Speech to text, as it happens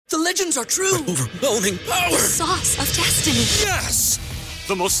The legends are true. Overwhelming power! Sauce of destiny. Yes!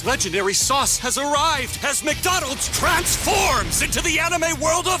 The most legendary sauce has arrived as McDonald's transforms into the anime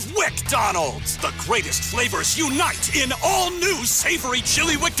world of WickDonald's. The greatest flavors unite in all new savory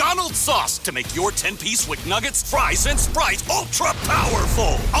chili McDonald's sauce to make your 10-piece Wick Nuggets, fries, and Sprite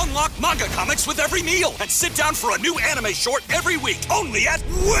ultra-powerful. Unlock manga comics with every meal and sit down for a new anime short every week only at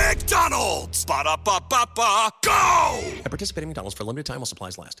WickDonald's. Ba-da-ba-ba-ba, go! At participating McDonald's for a limited time while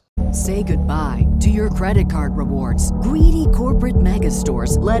supplies last. Say goodbye to your credit card rewards. Greedy corporate mega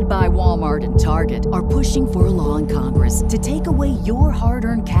stores, led by Walmart and Target, are pushing for a law in Congress to take away your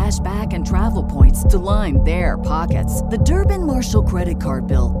hard-earned cash back and travel points to line their pockets. The Durbin-Marshall credit card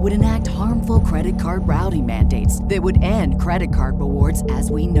bill would enact harmful credit card routing mandates that would end credit card rewards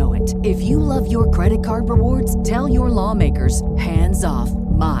as we know it. If you love your credit card rewards, tell your lawmakers, hands off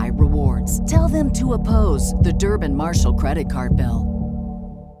my rewards. Tell them to oppose the Durbin-Marshall credit card bill.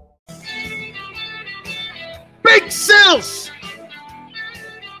 Big Sills!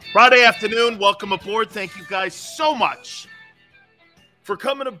 Friday afternoon, welcome aboard. Thank you guys so much for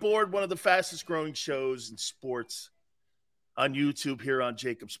coming aboard one of the fastest growing shows in sports on YouTube here on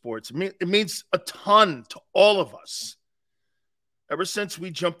Jacob Sports. It means a ton to all of us. Ever since we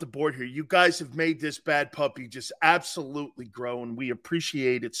jumped aboard here, you guys have made this bad puppy just absolutely grow, and we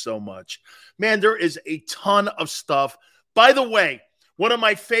appreciate it so much. Man, there is a ton of stuff. By the way, one of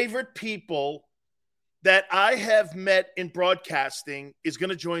my favorite people that I have met in broadcasting is going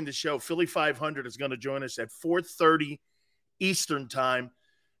to join the show. Philly 500 is going to join us at 4:30 Eastern time,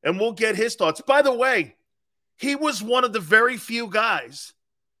 and we'll get his thoughts. By the way, he was one of the very few guys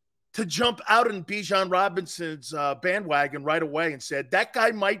to jump out in Bijan Robinson's bandwagon right away and said, that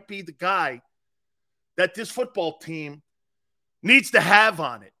guy might be the guy that this football team needs to have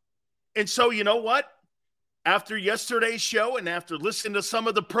on it. And so, you know what? After yesterday's show and after listening to some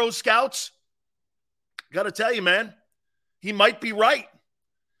of the pro scouts, got to tell you, man, he might be right.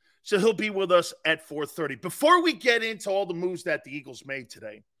 So he'll be with us at 4:30. Before we get into all the moves that the Eagles made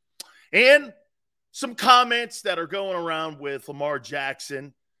today and some comments that are going around with Lamar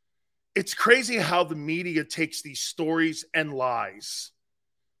Jackson, it's crazy how the media takes these stories and lies.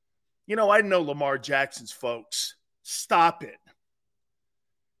 You know, I know Lamar Jackson's folks. Stop it.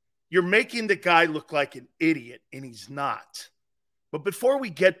 You're making the guy look like an idiot, and he's not. But before we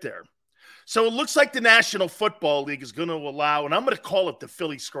get there, so it looks like the National Football League is going to allow, and I'm going to call it the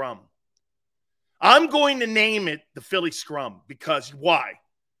Philly Scrum. I'm going to name it the Philly Scrum because why?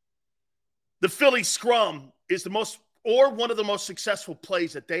 The Philly Scrum is one of the most successful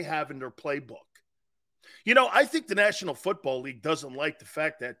plays that they have in their playbook. You know, I think the National Football League doesn't like the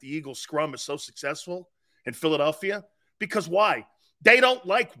fact that the Eagles Scrum is so successful in Philadelphia because why? They don't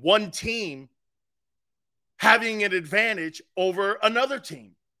like one team having an advantage over another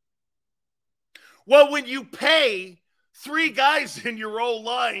team. Well, when you pay three guys in your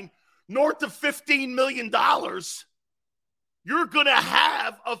O-line north of $15 million, you're going to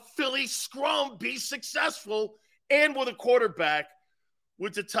have a Philly Scrum be successful and with a quarterback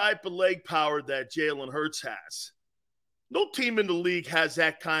with the type of leg power that Jalen Hurts has. No team in the league has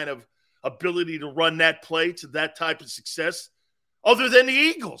that kind of ability to run that play to that type of success other than the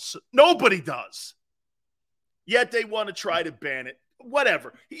Eagles. Nobody does. Yet they want to try to ban it.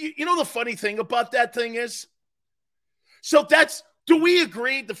 Whatever. You know the funny thing about that thing is? So do we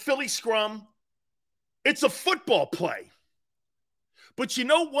agree the Philly Scrum, it's a football play. But you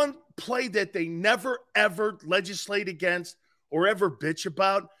know one play that they never, ever legislate against or ever bitch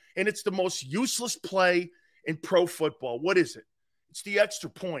about? And it's the most useless play in pro football. What is it? It's the extra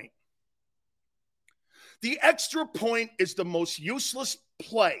point. The extra point is the most useless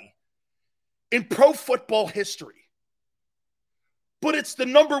play in pro football history. But it's the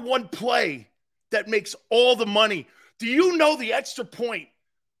number one play that makes all the money. Do you know the extra point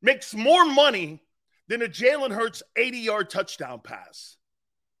makes more money than a Jalen Hurts 80-yard touchdown pass?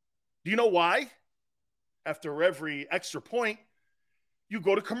 Do you know why? After every extra point, you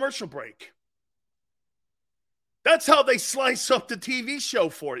go to commercial break. That's how they slice up the TV show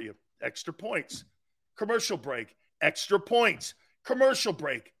for you. Extra points, commercial break, extra points, commercial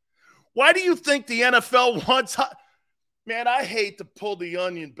break. Why do you think the NFL wants – man, I hate to pull the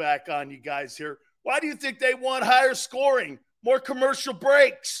onion back on you guys here. Why do you think they want higher scoring, more commercial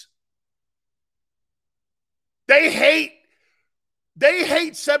breaks? They hate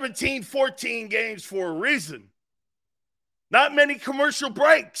 17-14 games for a reason. Not many commercial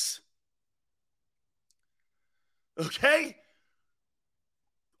breaks. Okay?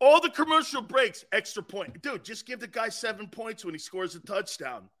 All the commercial breaks, extra point. Dude, just give the guy 7 points when he scores a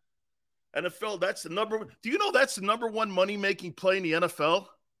touchdown. NFL, that's the number one. Do you know that's the number one money-making play in the NFL?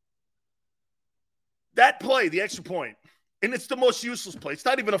 That play, the extra point, and it's the most useless play. It's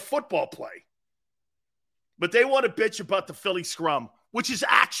not even a football play. But they want to bitch about the Philly scrum, which is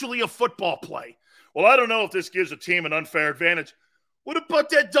actually a football play. Well, I don't know if this gives a team an unfair advantage. What about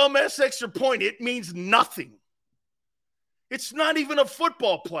that dumbass extra point? It means nothing. It's not even a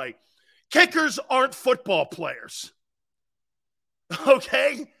football play. Kickers aren't football players.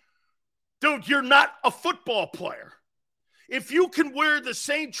 Okay? Dude, you're not a football player. If you can wear the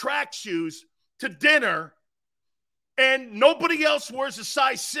same track shoes to dinner and nobody else wears a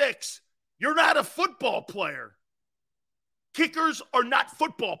size 6, you're not a football player. Kickers are not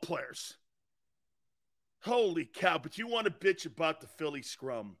football players. Holy cow, but you want to bitch about the Philly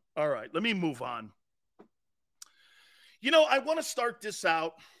scrum. All right, let me move on. I want to start this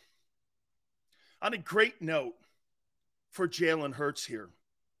out on a great note for Jalen Hurts here.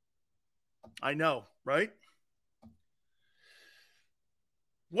 I know, right?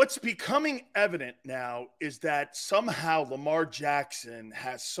 What's becoming evident now is that somehow Lamar Jackson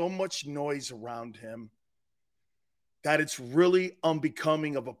has so much noise around him that it's really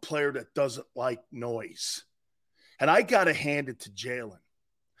unbecoming of a player that doesn't like noise. And I got to hand it to Jalen.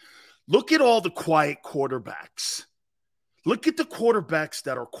 Look at all the quiet quarterbacks. Look at the quarterbacks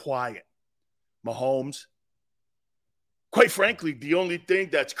that are quiet. Mahomes. Quite frankly, the only thing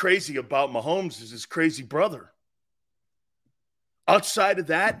that's crazy about Mahomes is his crazy brother. Outside of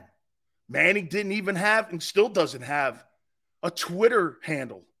that, Manning didn't even have and still doesn't have a Twitter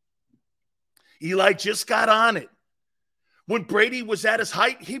handle. Eli just got on it. When Brady was at his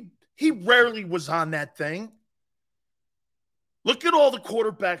height, he rarely was on that thing. Look at all the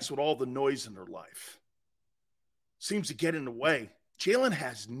quarterbacks with all the noise in their life. Seems to get in the way. Jalen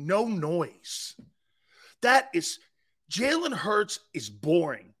has no noise. Jalen Hurts is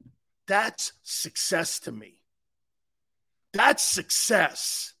boring. That's success to me. That's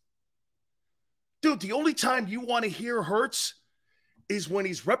success. Dude, the only time you want to hear Hurts is when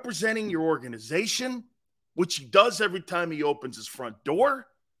he's representing your organization, which he does every time he opens his front door,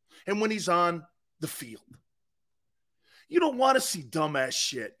 and when he's on the field. You don't want to see dumbass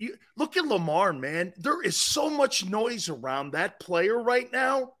shit. Look at Lamar, man. There is so much noise around that player right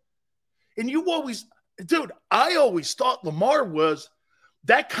now. And I always thought Lamar was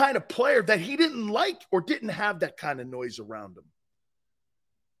that kind of player that he didn't like or didn't have that kind of noise around him.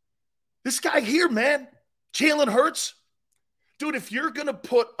 This guy here, man, Jalen Hurts, dude, if you're going to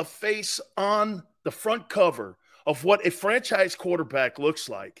put a face on the front cover of what a franchise quarterback looks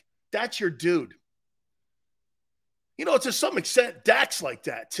like, that's your dude. To some extent, Dak's like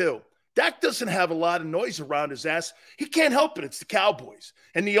that too. Dak doesn't have a lot of noise around his ass. He can't help it. It's the Cowboys.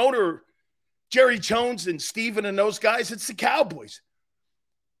 And the owner, Jerry Jones and Steven and those guys, it's the Cowboys.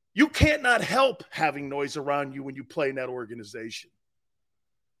 You can't not help having noise around you when you play in that organization.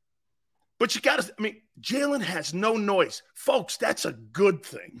 But Jalen has no noise. Folks, that's a good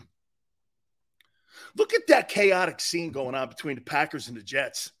thing. Look at that chaotic scene going on between the Packers and the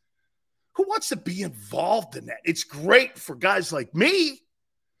Jets. Who wants to be involved in that? It's great for guys like me.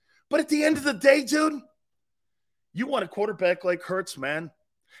 But at the end of the day, dude, you want a quarterback like Hurts, man.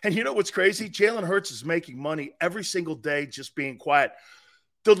 And you know what's crazy? Jalen Hurts is making money every single day just being quiet.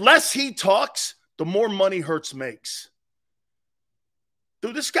 The less he talks, the more money Hurts makes.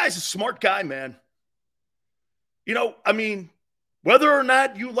 Dude, this guy's a smart guy, man. Whether or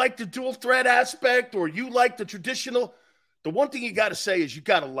not you like the dual threat aspect or you like the traditional, the one thing you got to say is you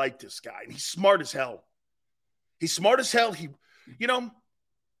got to like this guy. And he's smart as hell. He's smart as hell.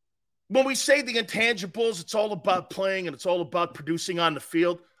 When we say the intangibles, it's all about playing and it's all about producing on the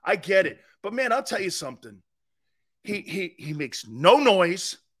field. I get it. But, man, I'll tell you something. He makes no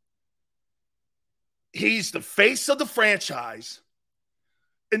noise. He's the face of the franchise.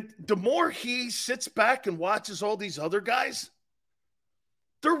 And the more he sits back and watches all these other guys,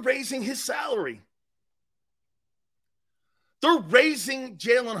 they're raising his salary. They're raising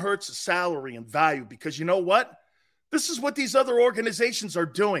Jalen Hurts' salary and value because you know what? This is what these other organizations are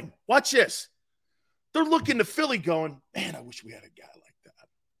doing. Watch this. They're looking to Philly going, man, I wish we had a guy like that.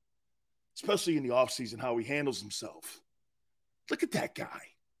 Especially in the offseason, how he handles himself. Look at that guy.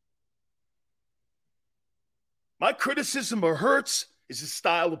 My criticism of Hurts is his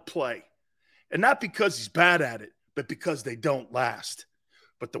style of play. And not because he's bad at it, but because they don't last.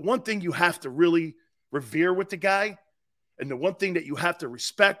 But the one thing you have to really revere with the guy, and the one thing that you have to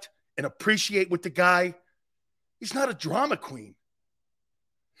respect and appreciate with the guy, he's not a drama queen.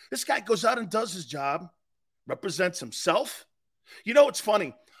 This guy goes out and does his job, represents himself. It's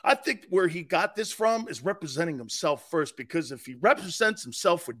funny. I think where he got this from is representing himself first, because if he represents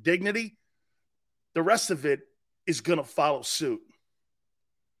himself with dignity, the rest of it is going to follow suit.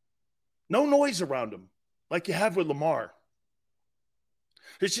 No noise around him like you have with Lamar.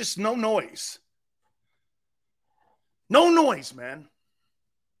 There's just no noise. No noise, man.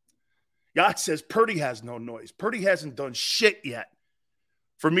 Yacht says Purdy has no noise. Purdy hasn't done shit yet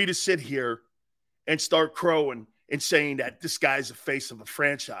for me to sit here and start crowing and saying that this guy's the face of a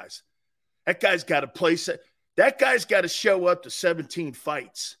franchise. That guy's got to play. That guy's got to show up to 17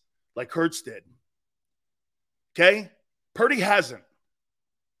 fights like Hurts did. Okay? Purdy hasn't.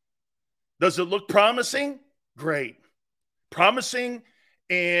 Does it look promising? Great. Promising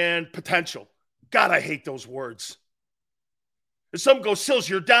and potential. God, I hate those words. If some goes, Sills,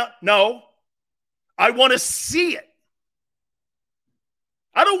 you're down. No. I want to see it.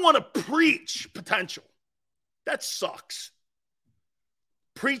 I don't want to preach potential. That sucks.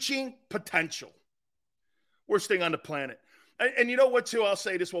 Preaching potential. Worst thing on the planet. And you know what, too? I'll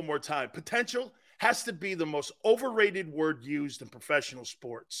say this one more time. Potential has to be the most overrated word used in professional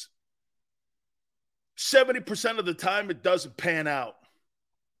sports. 70% of the time, it doesn't pan out.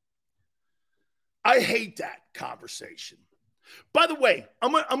 I hate that conversation. By the way,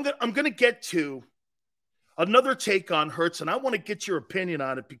 I'm going to get to another take on Hurts, and I want to get your opinion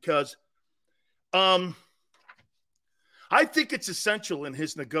on it because I think it's essential in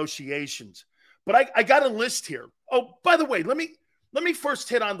his negotiations. But I got a list here. Oh, by the way, let me first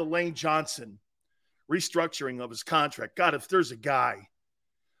hit on the Lane Johnson restructuring of his contract. God, if there's a guy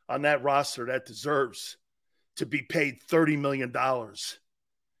on that roster that deserves to be paid $30 million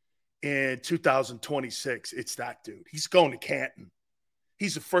in 2026, it's that dude. He's going to Canton.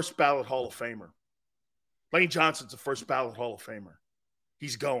 He's a first ballot Hall of Famer. Lane Johnson's a first ballot Hall of Famer.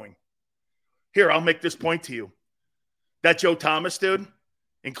 He's going. Here, I'll make this point to you. That Joe Thomas dude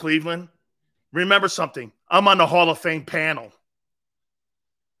in Cleveland, remember something. I'm on the Hall of Fame panel.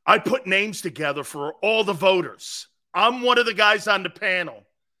 I put names together for all the voters. I'm one of the guys on the panel.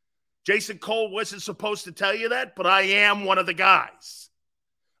 Jason Cole wasn't supposed to tell you that, but I am one of the guys.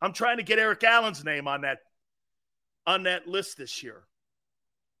 I'm trying to get Eric Allen's name on that list this year.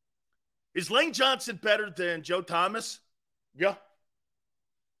 Is Lane Johnson better than Joe Thomas? Yeah.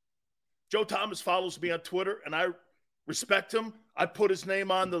 Joe Thomas follows me on Twitter, and I respect him. I put his name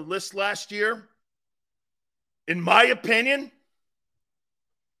on the list last year. In my opinion,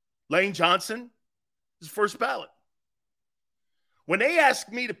 Lane Johnson is first ballot. When they ask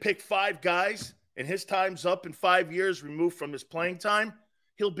me to pick 5 guys and his time's up in 5 years removed from his playing time,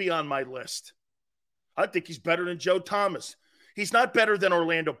 he'll be on my list. I think he's better than Joe Thomas. He's not better than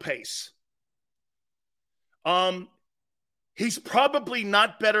Orlando Pace. He's probably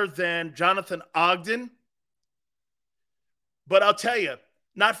not better than Jonathan Ogden. But I'll tell you,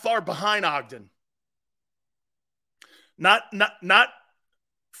 not far behind Ogden. Not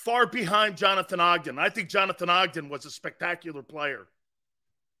far behind Jonathan Ogden. I think Jonathan Ogden was a spectacular player.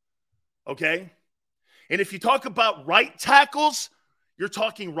 Okay? And if you talk about right tackles, you're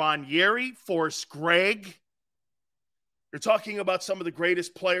talking Ron Yeri, Forrest Gregg. You're talking about some of the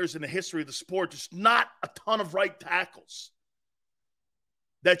greatest players in the history of the sport. There's not a ton of right tackles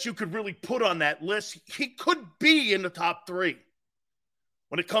that you could really put on that list. He could be in the top 3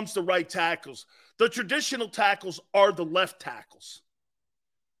 when it comes to right tackles. The traditional tackles are the left tackles.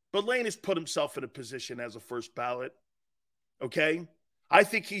 But Lane has put himself in a position as a first ballot. Okay? I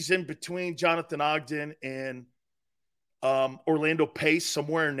think he's in between Jonathan Ogden and Orlando Pace,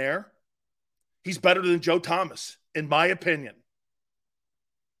 somewhere in there. He's better than Joe Thomas, in my opinion.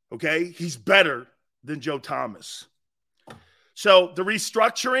 Okay? He's better than Joe Thomas. So the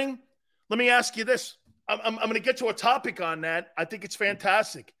restructuring, let me ask you this. I'm going to get to a topic on that. I think it's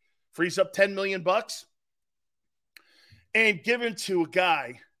fantastic. Frees up $10 million and given to a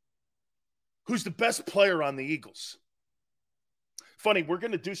guy who's the best player on the Eagles. Funny, we're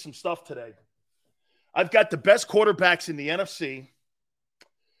going to do some stuff today. I've got the best quarterbacks in the NFC.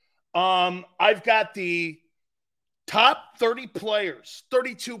 I've got the top 30 players,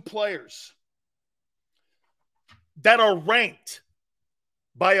 32 players that are ranked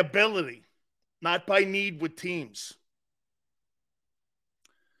by ability, not by need with teams.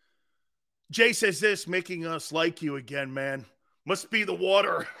 Jay says this, making us like you again, man. Must be the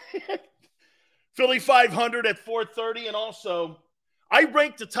water. Philly 500 at 430. And also, I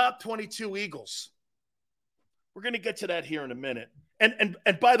ranked the top 22 Eagles. We're going to get to that here in a minute. And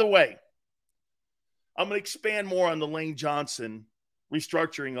by the way, I'm going to expand more on the Lane Johnson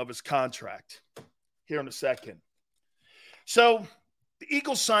restructuring of his contract here in a second. So the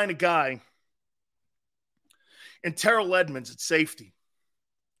Eagles sign a guy in Terrell Edmonds at safety.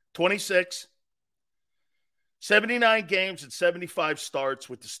 26, 79 games and 75 starts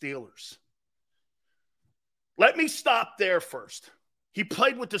with the Steelers. Let me stop there first. He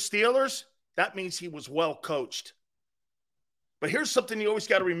played with the Steelers. That means he was well coached. But here's something you always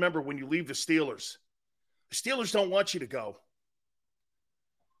got to remember when you leave the Steelers. The Steelers don't want you to go.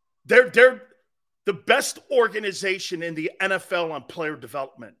 They're the best organization in the NFL on player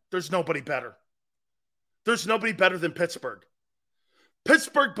development. There's nobody better. There's nobody better than Pittsburgh.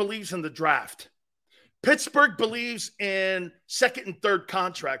 Pittsburgh believes in the draft. Pittsburgh believes in second and third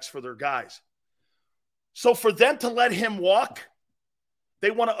contracts for their guys. So for them to let him walk,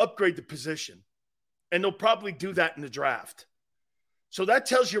 they want to upgrade the position. And they'll probably do that in the draft. So that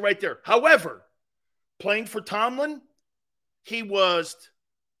tells you right there. However, playing for Tomlin, he was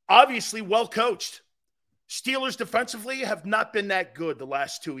obviously well coached. Steelers defensively have not been that good the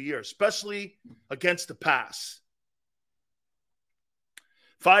last 2 years, especially against the pass.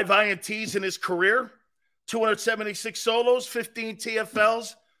 5 INTs in his career, 276 solos, 15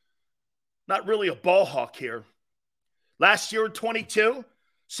 TFLs. Not really a ball hawk here. Last year in 22,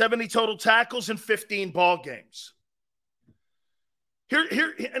 70 total tackles in 15 ball games.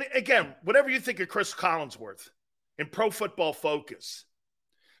 Here, and again, whatever you think of Chris Collinsworth in Pro Football Focus,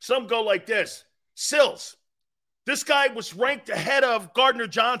 some go like this. Sills, this guy was ranked ahead of Gardner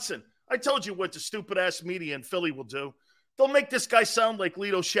Johnson. I told you what the stupid-ass media in Philly will do. They'll make this guy sound like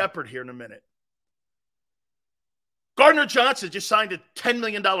Lito Shepherd here in a minute. Gardner Johnson just signed a $10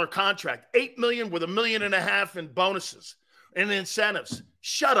 million contract, $8 million with $1.5 million in bonuses and incentives.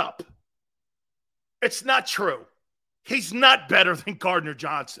 Shut up. It's not true. He's not better than Gardner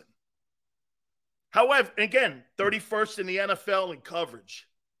Johnson. However, again, 31st in the NFL in coverage,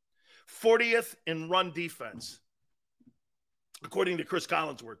 40th in run defense, according to Chris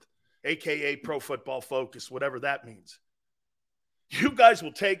Collinsworth, a.k.a. Pro Football Focus, whatever that means. You guys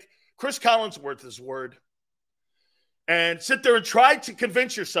will take Chris Collinsworth's word and sit there and try to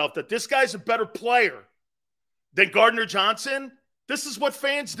convince yourself that this guy's a better player than Gardner Johnson. This is what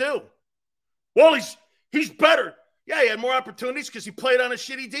fans do. Well, he's better. Yeah, he had more opportunities because he played on a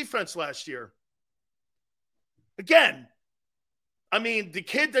shitty defense last year. Again, I mean, the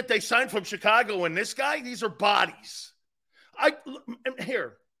kid that they signed from Chicago and this guy, these are bodies.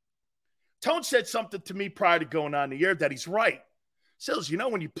 Here, Tone said something to me prior to going on the air that he's right. Sills, you know,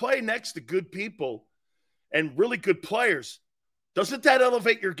 when you play next to good people and really good players, doesn't that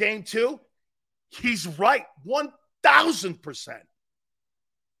elevate your game too? He's right, 1,000%.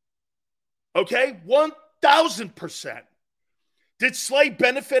 Okay, 1,000%. Did Slay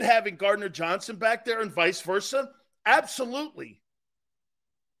benefit having Gardner Johnson back there and vice versa? Absolutely.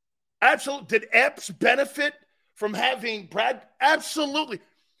 Absolutely. Did Epps benefit from having Brad? Absolutely.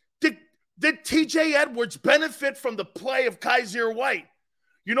 Did TJ Edwards benefit from the play of Kaiser White?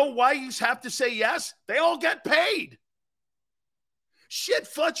 You know why you have to say yes? They all got paid. Shit,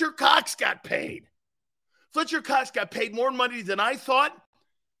 Fletcher Cox got paid. Fletcher Cox got paid more money than I thought.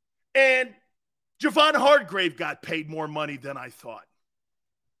 And Javon Hargrave got paid more money than I thought.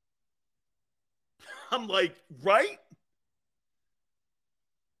 I'm like, right?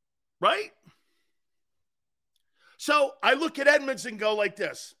 Right? So I look at Edmonds and go like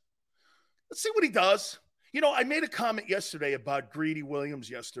this. Let's see what he does. You know, I made a comment yesterday about Greedy Williams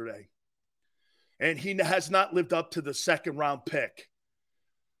yesterday. And he has not lived up to the second-round pick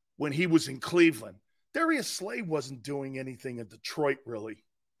when he was in Cleveland. Darius Slay wasn't doing anything in Detroit, really.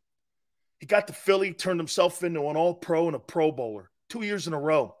 He got to Philly, turned himself into an all-pro and a Pro Bowler 2 years in a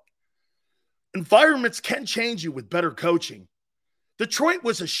row. Environments can change you with better coaching. Detroit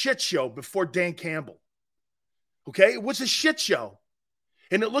was a shit show before Dan Campbell. Okay? It was a shit show.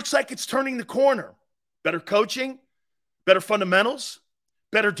 And it looks like it's turning the corner. Better coaching, better fundamentals,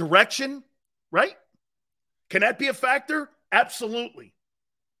 better direction, right? Can that be a factor? Absolutely.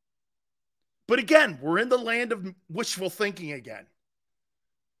 But again, we're in the land of wishful thinking again.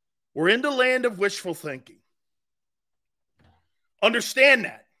 We're in the land of wishful thinking. Understand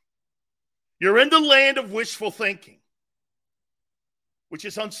that. You're in the land of wishful thinking, which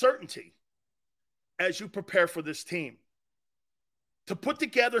is uncertainty as you prepare for this team. To put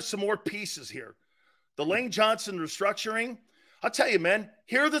together some more pieces here, the Lane Johnson restructuring, I'll tell you, man,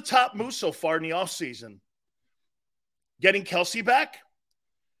 here are the top moves so far in the offseason. Getting Kelsey back,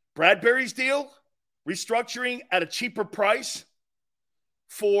 Bradbury's deal, restructuring at a cheaper price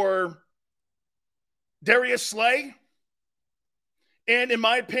for Darius Slay, and in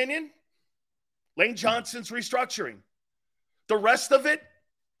my opinion, Lane Johnson's restructuring. The rest of it,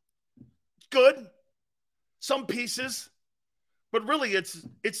 good. Some pieces, but really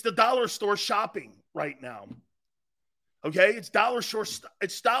it's the dollar store shopping right now. Okay? It's dollar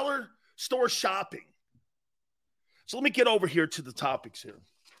store shopping. So let me get over here to the topics here.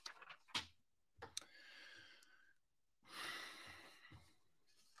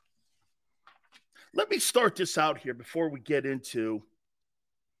 Let me start this out here before we get into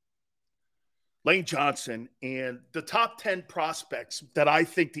Lane Johnson and the top 10 prospects that I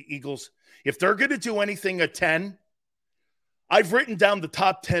think the Eagles, if they're going to do anything at 10, I've written down the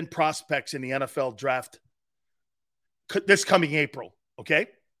top 10 prospects in the NFL draft this coming April, okay?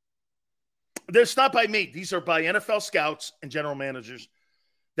 It's not by me. These are by NFL scouts and general managers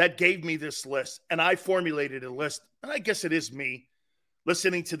that gave me this list, and I formulated a list, and I guess it is me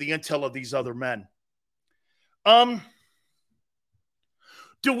listening to the intel of these other men.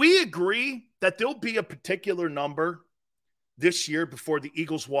 Do we agree that there'll be a particular number this year before the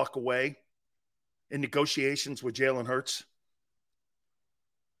Eagles walk away in negotiations with Jalen Hurts?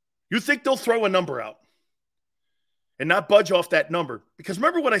 You think they'll throw a number out and not budge off that number? Because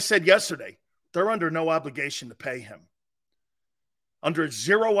remember what I said yesterday. They're under no obligation to pay him. Under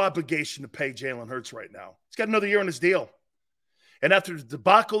zero obligation to pay Jalen Hurts right now. He's got another year on his deal. And after the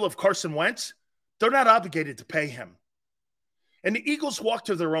debacle of Carson Wentz, they're not obligated to pay him. And the Eagles walk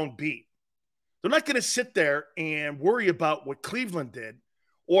to their own beat. They're not going to sit there and worry about what Cleveland did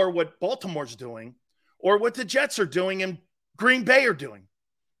or what Baltimore's doing or what the Jets are doing and Green Bay are doing.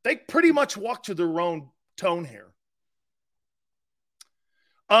 They pretty much walk to their own tone here.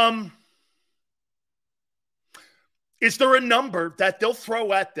 Is there a number that they'll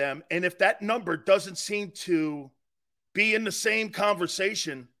throw at them? And if that number doesn't seem to be in the same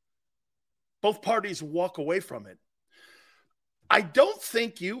conversation, both parties walk away from it. I don't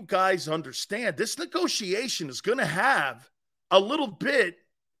think you guys understand. This negotiation is going to have a little bit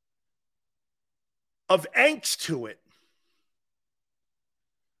of angst to it.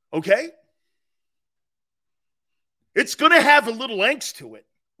 Okay? It's going to have a little angst to it.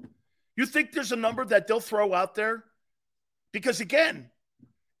 You think there's a number that they'll throw out there? Because again,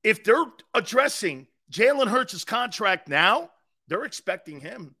 if they're addressing Jalen Hurts' contract now, they're expecting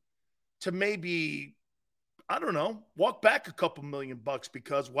him to maybe, I don't know, walk back a couple $1,000,000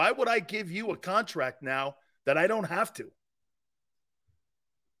 because why would I give you a contract now that I don't have to?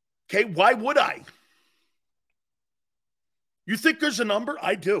 Okay, why would I? You think there's a number?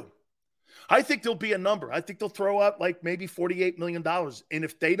 I do. I think there'll be a number. I think they'll throw out like maybe $48 million. And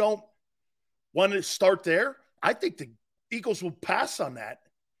if they don't want to start there, I think the Eagles will pass on that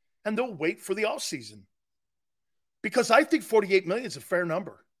and they'll wait for the offseason. Because I think $48 million is a fair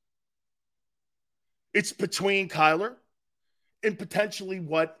number. It's between Kyler and potentially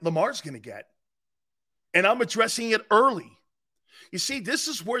what Lamar's going to get. And I'm addressing it early. You see, this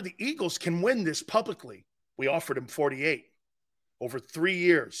is where the Eagles can win this publicly. We offered him 48 over 3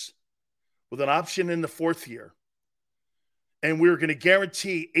 years with an option in the 4th year. And we were going to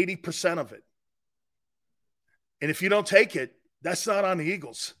guarantee 80% of it. And if you don't take it, that's not on the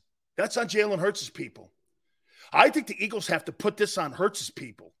Eagles. That's on Jalen Hurts' people. I think the Eagles have to put this on Hurts'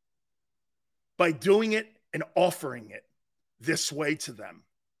 people by doing it and offering it this way to them.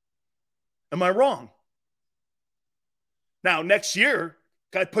 Am I wrong? Now, next year,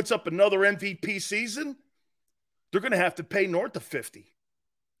 guy puts up another MVP season, they're going to have to pay north of 50.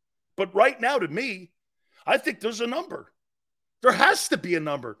 But right now, to me, I think there's a number. There has to be a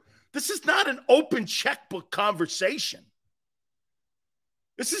number. This is not an open checkbook conversation.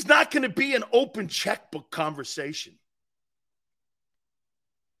 This is not going to be an open checkbook conversation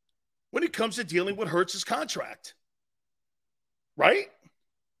when it comes to dealing with Hurts' contract. Right?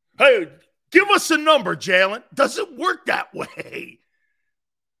 Hey, give us a number, Jalen. Doesn't work that way.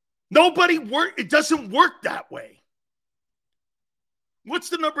 It doesn't work that way. What's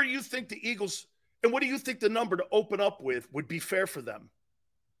the number you think the Eagles, and what do you think the number to open up with would be fair for them?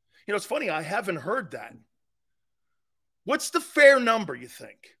 You know, it's funny, I haven't heard that. What's the fair number, you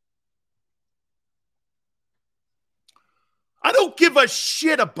think? I don't give a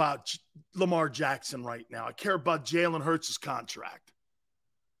shit about Lamar Jackson right now. I care about Jalen Hurts' contract.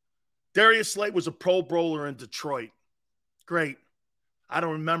 Darius Slay was a Pro Bowler in Detroit. Great. I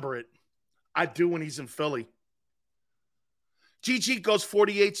don't remember it. I do when he's in Philly. GG goes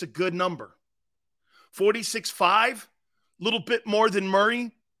 48's a good number. 46.5, a little bit more than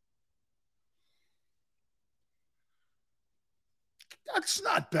Murray. That's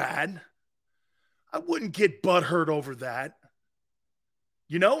not bad. I wouldn't get butthurt over that.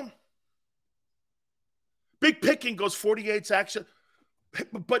 You know? Big Picking goes 48's action.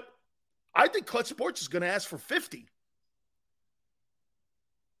 But I think Clutch Sports is going to ask for 50.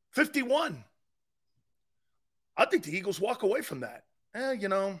 51. I think the Eagles walk away from that. You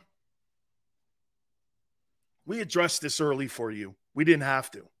know, we addressed this early for you. We didn't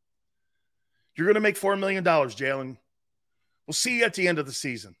have to. You're going to make $4 million, Jalen. We'll see you at the end of the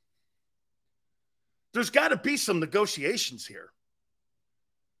season. There's got to be some negotiations here.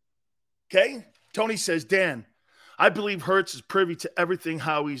 Okay? Tony says, Dan, I believe Hurts is privy to everything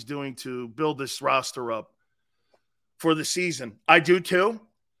how he's doing to build this roster up for the season. I do too.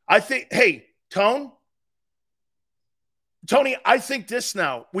 I think, hey, Tony, I think this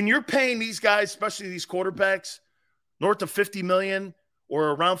now. When you're paying these guys, especially these quarterbacks, north of $50 million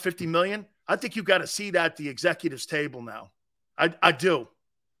or around $50 million, I think you've got a seat at the executives table now. I do.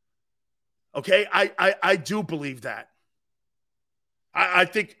 Okay? I do believe that. I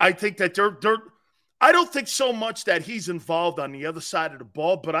think that they're I don't think so much that he's involved on the other side of the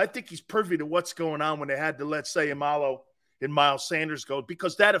ball, but I think he's privy to what's going on when they had to, let's say, and Miles Sanders go,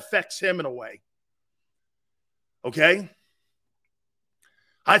 because that affects him in a way. Okay?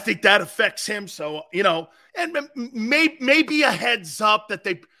 I think that affects him. So, and maybe a heads up that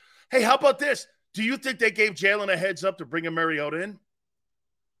hey, how about this? Do you think they gave Jalen a heads up to bring a Mariota in?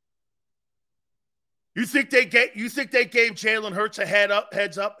 You think they gave Jalen Hurts a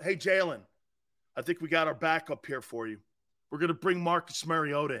heads up? Hey, Jalen, I think we got our backup here for you. We're going to bring Marcus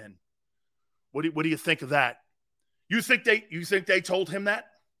Mariota in. What do you think of that? You think they told him that?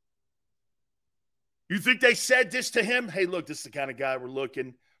 You think they said this to him? Hey, look, this is the kind of guy we're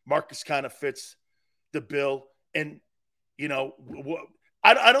looking. Marcus kind of fits the bill. And,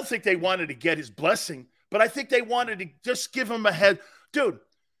 I don't think they wanted to get his blessing, but I think they wanted to just give him a head. Dude,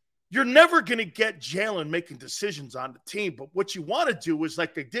 you're never going to get Jalen making decisions on the team. But what you want to do is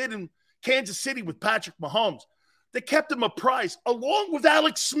like they did in Kansas City with Patrick Mahomes. They kept him apprised along with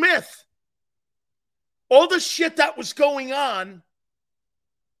Alex Smith. All the shit that was going on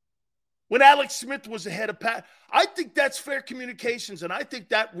when Alex Smith was ahead of Pat. I think that's fair communications, and I think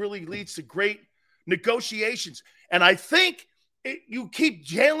that really leads to great negotiations. And I think you keep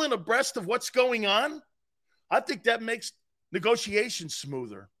Jalen abreast of what's going on. I think that makes negotiations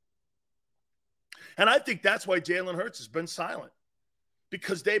smoother. And I think that's why Jalen Hurts has been silent,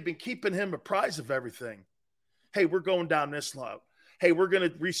 because they've been keeping him apprised of everything. Hey, we're going down this route. Hey, we're going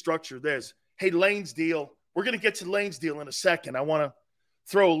to restructure this. Hey, Lane's deal. We're going to get to Lane's deal in a second. I want to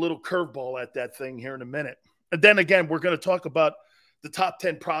throw a little curveball at that thing here in a minute. And then again, we're going to talk about the top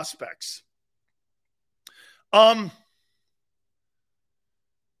 10 prospects. I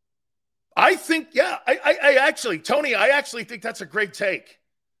think, yeah, I actually, Tony, I actually think that's a great take.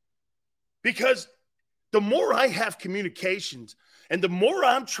 Because the more I have communications and the more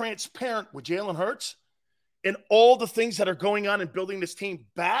I'm transparent with Jalen Hurts and all the things that are going on in building this team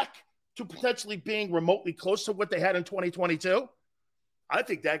back to potentially being remotely close to what they had in 2022, I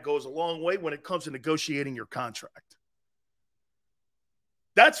think that goes a long way when it comes to negotiating your contract.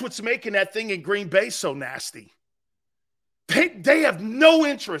 That's what's making that thing in Green Bay so nasty. They have no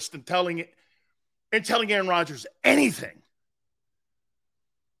interest in telling Aaron Rodgers anything.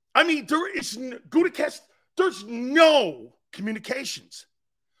 I mean, there's no communications.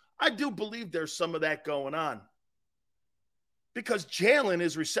 I do believe there's some of that going on because Jalen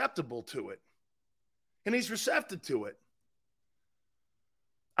is receptive to it, and he's receptive to it.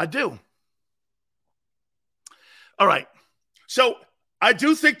 I do. All right. So I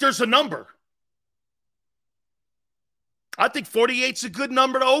do think there's a number. I think 48's a good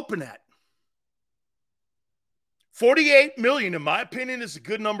number to open at. $48 million, in my opinion, is a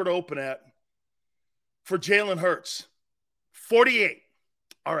good number to open at for Jalen Hurts. 48.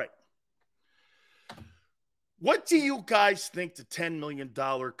 All right. What do you guys think the $10 million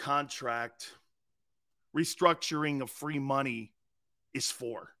contract restructuring of free money is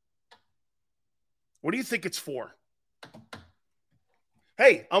for? What do you think it's for?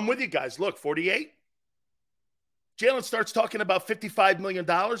 Hey, I'm with you guys. Look, 48. Jalen starts talking about $55 million.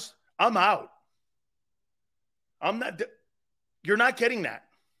 I'm out. I'm not. You're not getting that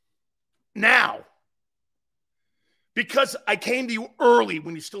now because I came to you early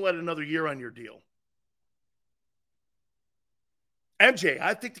when you still had another year on your deal. MJ,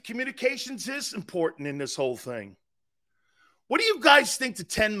 I think the communications is important in this whole thing. What do you guys think the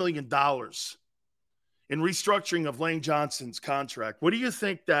 $10 million in restructuring of Lane Johnson's contract, what do you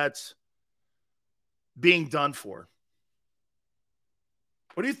think that's being done for?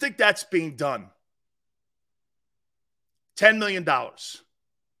 What do you think that's being done? $10 million.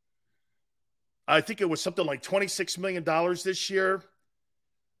 I think it was something like $26 million this year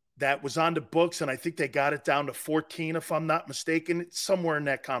that was on the books, and I think they got it down to 14, if I'm not mistaken. It's somewhere in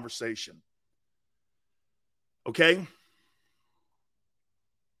that conversation. Okay?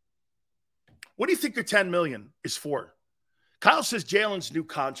 What do you think the $10 million is for? Kyle says Jalen's new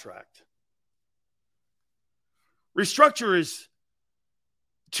contract. Restructure is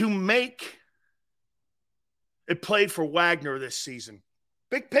to make it played for Wagner this season.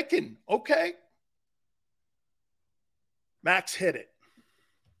 Big picking. Okay. Max hit it.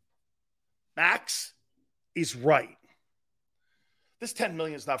 Max is right. This $10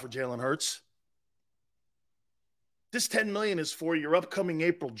 million is not for Jalen Hurts. This $10 million is for your upcoming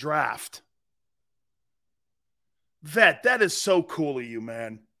April draft. Vet, that is so cool of you,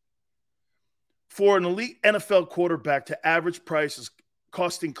 man. For an elite NFL quarterback to average prices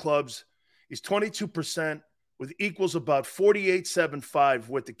costing clubs is 22%, with equals about 48.75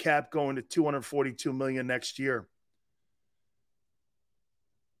 with the cap going to $242 million next year.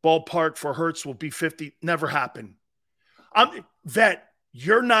 Ballpark for Hurts will be 50. Never happen. Vet,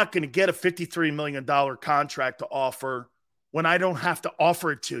 you're not going to get a $53 million contract to offer when I don't have to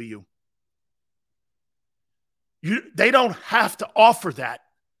offer it to you. They don't have to offer that.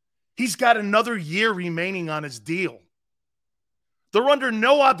 He's got another year remaining on his deal. They're under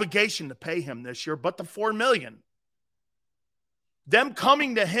no obligation to pay him this year, but the $4 million. Them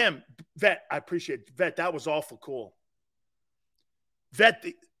coming to him, Vet, I appreciate it. Vet, that was awful cool. Vet,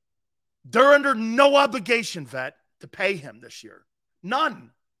 they're under no obligation, Vet, to pay him this year. None.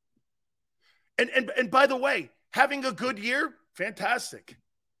 And by the way, having a good year, fantastic.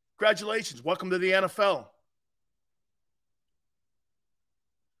 Congratulations. Welcome to the NFL.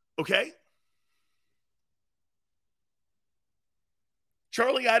 Okay?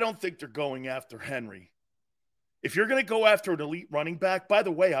 Charlie, I don't think they're going after Henry. If you're going to go after an elite running back, by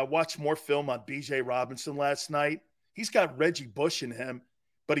the way, I watched more film on B.J. Robinson last night. He's got Reggie Bush in him,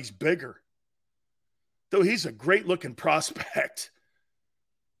 but he's bigger. Though he's a great-looking prospect.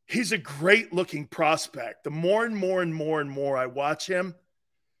 He's a great-looking prospect. The more and more I watch him,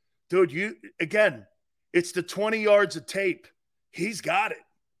 dude, it's the 20 yards of tape. He's got it.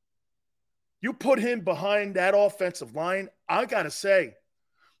 You put him behind that offensive line, I got to say,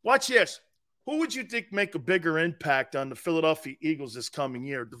 watch this. Who would you think make a bigger impact on the Philadelphia Eagles this coming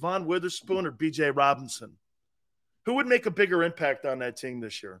year, Devon Witherspoon or B.J. Robinson? Who would make a bigger impact on that team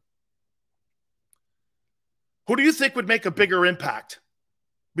this year? Who do you think would make a bigger impact?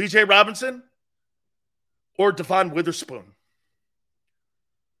 B.J. Robinson or Devon Witherspoon?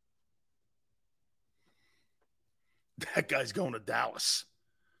 That guy's going to Dallas.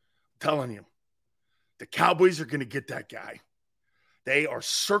 I'm telling you. The Cowboys are going to get that guy. They are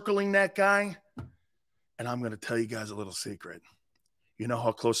circling that guy. And I'm going to tell you guys a little secret. You know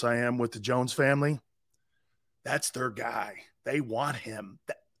how close I am with the Jones family? That's their guy. They want him.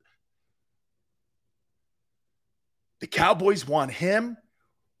 The Cowboys want him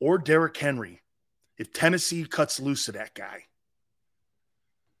or Derrick Henry if Tennessee cuts loose of that guy.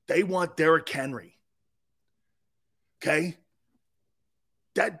 They want Derrick Henry. Okay?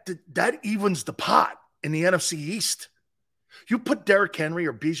 That evens the pot in the NFC East. You put Derrick Henry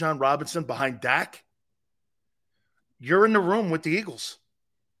or Bijan Robinson behind Dak, you're in the room with the Eagles.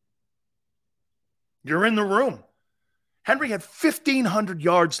 You're in the room. Henry had 1,500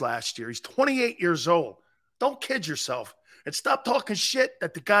 yards last year. He's 28 years old. Don't kid yourself. And stop talking shit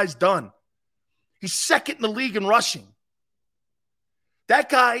that the guy's done. He's second in the league in rushing. That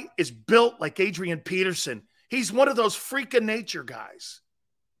guy is built like Adrian Peterson. He's one of those freak of nature guys.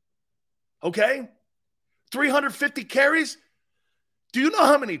 Okay? 350 carries. Do you know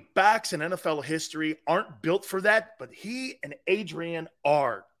how many backs in NFL history aren't built for that? But he and Adrian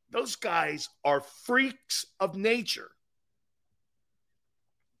are. Those guys are freaks of nature.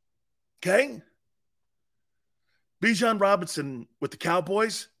 Okay? Bijan Robinson with the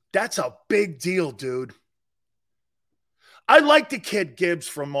Cowboys, that's a big deal, dude. I like the kid Gibbs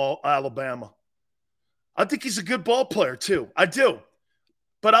from Alabama. I think he's a good ball player, too. I do.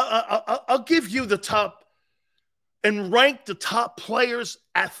 But I'll give you the top and rank the top players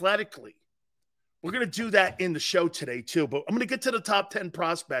athletically. We're going to do that in the show today, too. But I'm going to get to the top 10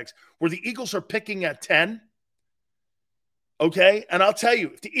 prospects where the Eagles are picking at 10. Okay? And I'll tell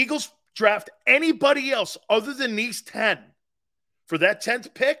you, if the Eagles draft anybody else other than these 10 for that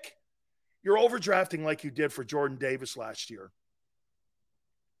 10th pick, you're overdrafting like you did for Jordan Davis last year.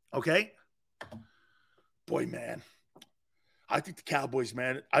 Okay? Boy, man. I think the Cowboys,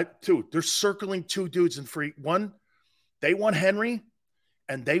 man, they're circling two dudes in free. One, they want Henry,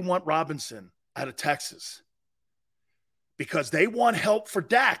 and they want Robinson out of Texas because they want help for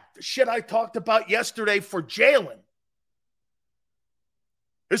Dak. The shit I talked about yesterday for Jalen.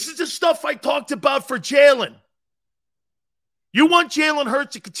 This is the stuff I talked about for Jalen. You want Jalen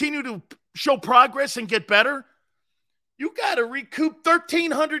Hurts to continue to show progress and get better? You got to recoup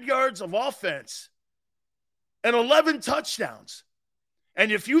 1,300 yards of offense and 11 touchdowns.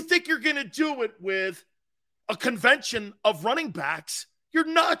 And if you think you're going to do it with a convention of running backs, you're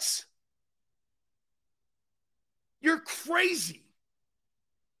nuts. You're crazy.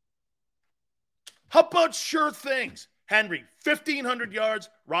 How about sure things? Henry, 1,500 yards.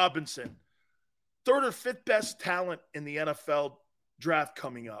 Robinson, third or fifth best talent in the NFL draft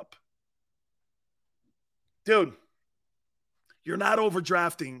coming up. Dude, you're not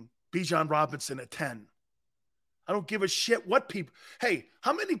overdrafting Bijan Robinson at 10. I don't give a shit what people. Hey,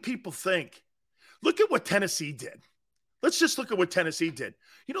 how many people think? Look at what Tennessee did. Let's just look at what Tennessee did.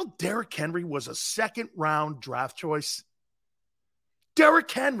 You know, Derrick Henry was a second-round draft choice. Derrick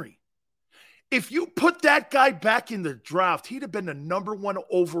Henry. If you put that guy back in the draft, he'd have been the number one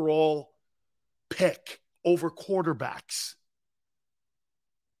overall pick over quarterbacks.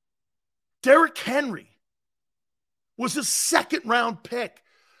 Derrick Henry was a second-round pick.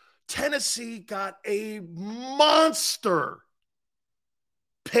 Tennessee got a monster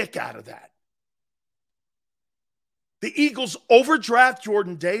pick out of that. The Eagles overdraft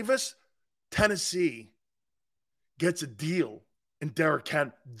Jordan Davis. Tennessee gets a deal in Derrick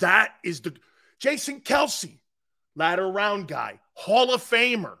Henry. That is the Jason Kelce, ladder round guy, Hall of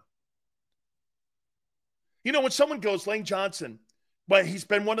Famer. You know, when someone goes, Lane Johnson, well, he's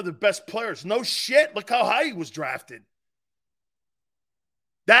been one of the best players. No shit. Look how high he was drafted.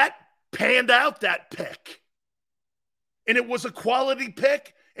 That panned out, that pick. And it was a quality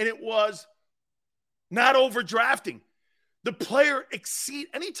pick, and it was not overdrafting. The player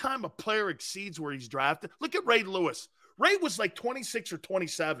anytime a player exceeds where he's drafted, look at Ray Lewis. Ray was like 26 or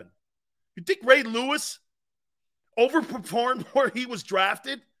 27. You think Ray Lewis overperformed where he was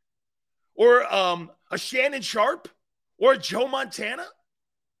drafted? Or a Shannon Sharp? Or a Joe Montana?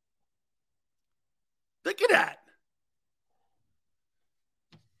 Look at that.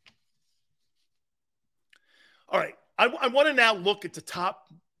 All right, I want to now look at the top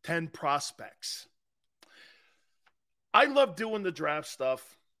 10 prospects. I love doing the draft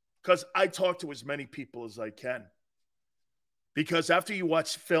stuff because I talk to as many people as I can. Because after you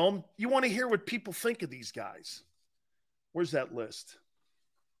watch film, you want to hear what people think of these guys. Where's that list?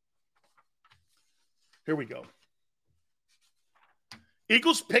 Here we go.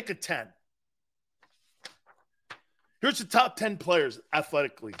 Eagles pick a 10. Here's the top 10 players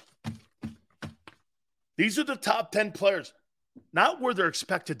athletically. These are the top 10 players, not where they're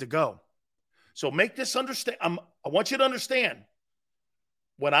expected to go. So make this understand. I want you to understand.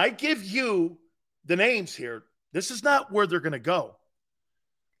 When I give you the names here, this is not where they're going to go.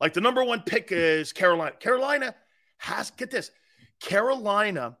 Like the number one pick is Carolina. Carolina has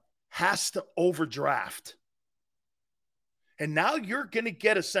to overdraft. And now you're going to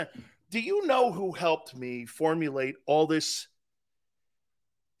get a sense. Do you know who helped me formulate all this?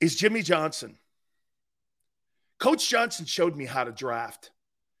 Is Jimmy Johnson. Coach Johnson showed me how to draft.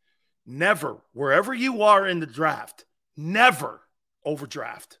 Never, wherever you are in the draft, never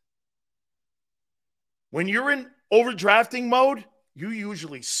overdraft. When you're in overdrafting mode, you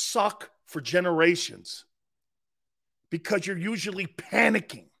usually suck for generations because you're usually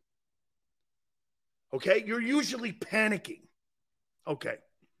panicking. Okay? You're usually panicking. Okay.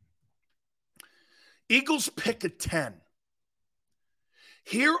 Eagles pick a 10.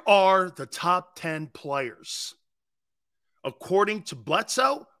 Here are the top 10 players. According to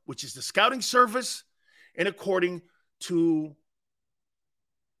Bledsoe, which is the scouting service, and according to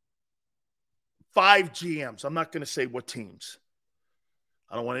 5 GMs. I'm not going to say what teams.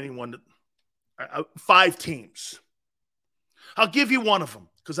 I don't want anyone to. 5 teams. I'll give you one of them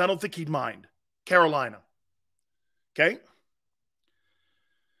because I don't think he'd mind. Carolina. Okay?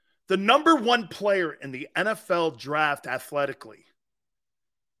 The number one player in the NFL draft athletically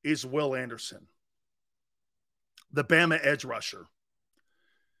is Will Anderson. The Bama edge rusher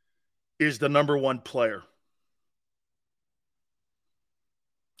is the number one player.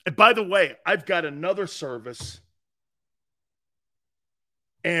 And by the way, I've got another service.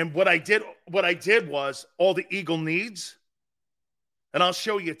 And what I did was all the Eagle needs. And I'll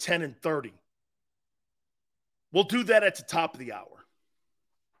show you 10 and 30. We'll do that at the top of the hour.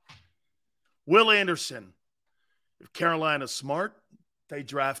 Will Anderson. If Carolina's smart, they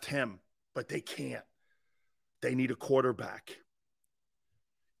draft him. But they can't. They need a quarterback.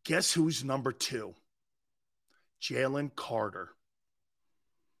 Guess who's number 2? Jalen Carter.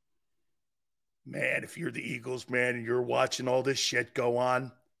 Man, if you're the Eagles, man, and you're watching all this shit go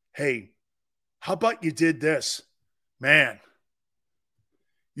on, hey, how about you did this? Man,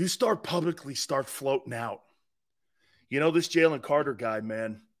 you start floating out. You know, this Jalen Carter guy,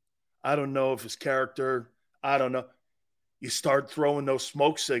 man, I don't know if his character, I don't know. You start throwing those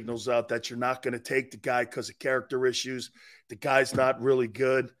smoke signals out that you're not going to take the guy because of character issues. The guy's not really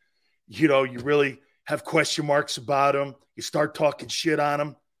good. You know, you really have question marks about him. You start talking shit on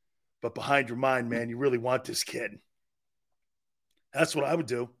him. But behind your mind, man, you really want this kid. That's what I would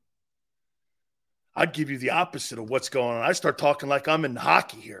do. I'd give you the opposite of what's going on. I start talking like I'm in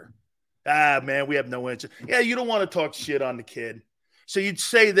hockey here. Man, we have no interest. Yeah, you don't want to talk shit on the kid. So you'd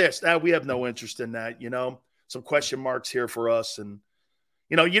say this, we have no interest in that, some question marks here for us. And,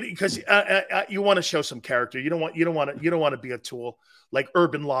 because you want to show some character. You don't want to be a tool like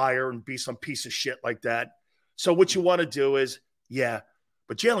Urban Liar and be some piece of shit like that. So what you want to do is,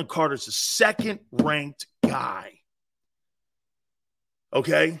 but Jalen Carter's the second-ranked guy.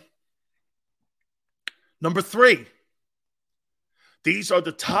 Okay? Number 3. These are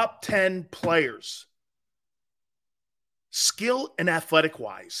the top 10 players, skill and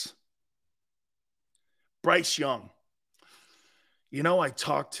athletic-wise. Bryce Young. I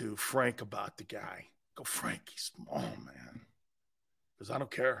talked to Frank about the guy. Go, Frank, he's small, man. Because I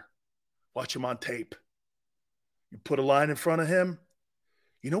don't care. Watch him on tape. You put a line in front of him.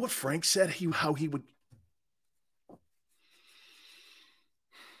 You know what Frank said? How he would.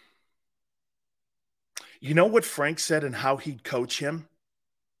 You know what Frank said and how he'd coach him?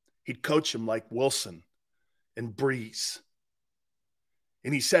 He'd coach him like Wilson and Breeze.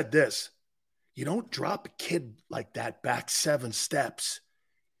 And he said this, you don't drop a kid like that back 7 steps.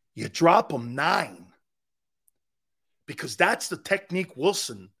 You drop him 9. Because that's the technique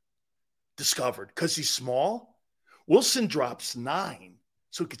Wilson discovered. Because he's small, Wilson drops 9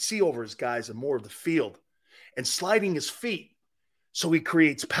 so he could see over his guys and more of the field. And sliding his feet so he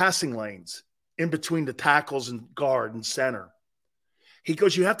creates passing lanes in between the tackles and guard and center. He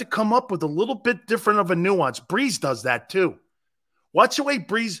goes, you have to come up with a little bit different of a nuance. Breeze does that too. Watch the way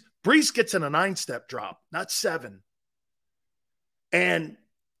Breeze gets in a 9-step drop, not 7. And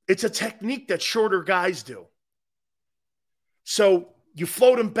it's a technique that shorter guys do. So you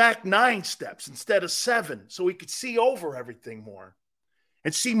float him back 9 steps instead of 7 so he could see over everything more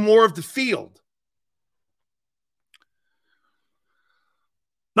and see more of the field.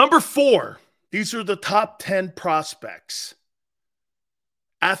 Number 4, these are the top 10 prospects.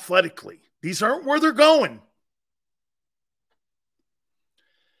 Athletically, these aren't where they're going.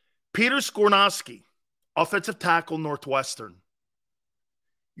 Peter Skornowski, offensive tackle, Northwestern.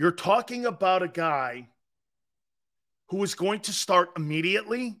 You're talking about a guy who is going to start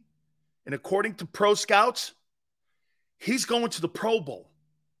immediately, and according to pro scouts, he's going to the Pro Bowl.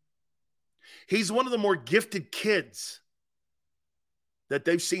 He's one of the more gifted kids that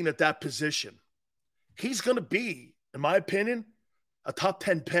they've seen at that position. He's going to be, in my opinion, a top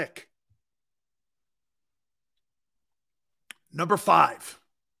 10 pick. Number 5,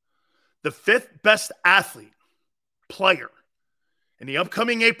 the 5th best athlete, player in the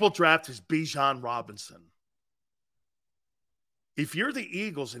upcoming April draft is Bijan Robinson. If you're the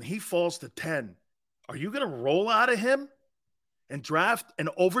Eagles and he falls to 10, are you going to roll out of him and draft and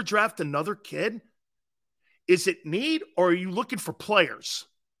overdraft another kid? Is it need, or are you looking for players?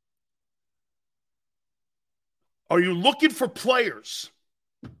 Are you looking for players?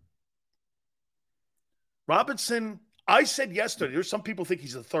 Robinson, I said yesterday, there's some people think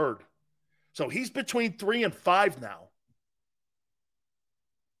he's a 3rd. So he's between 3 and 5 now.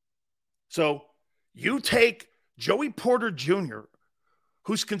 So you take Joey Porter Jr.,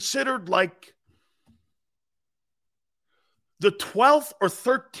 who's considered like the 12th or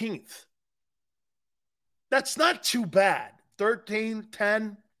 13th. That's not too bad. 13,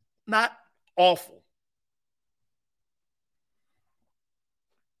 10, not awful.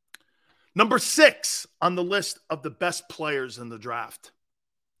 Number 6 on the list of the best players in the draft,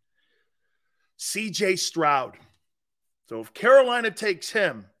 C.J. Stroud. So if Carolina takes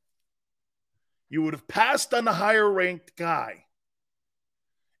him, you would have passed on the higher-ranked guy,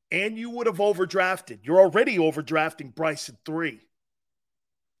 and you would have overdrafted. You're already overdrafting Bryce at 3.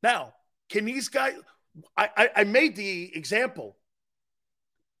 Now, can these guys – I made the example.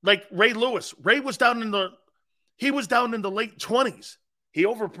 Like Ray Lewis. Ray was down in the late 20s. He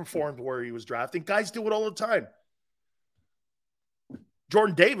overperformed where he was drafting. Guys do it all the time.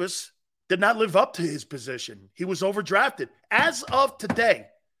 Jordan Davis did not live up to his position. He was overdrafted. As of today,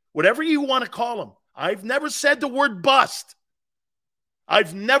 whatever you want to call him, I've never said the word bust.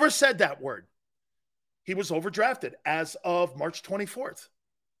 I've never said that word. He was overdrafted as of March 24th.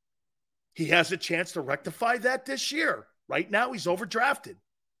 He has a chance to rectify that this year. Right now, he's overdrafted.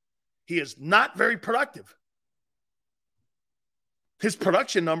 He is not very productive. His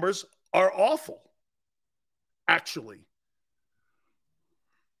production numbers are awful, actually.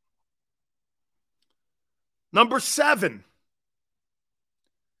 Number 7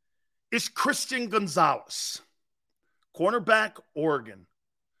 is Christian Gonzalez, cornerback, Oregon.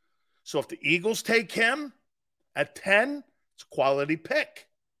 So if the Eagles take him at 10, it's a quality pick.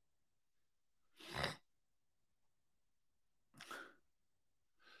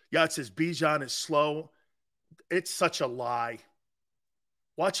 Yeah, it says Bijan is slow. It's such a lie.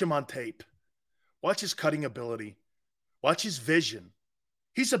 Watch him on tape. Watch his cutting ability. Watch his vision.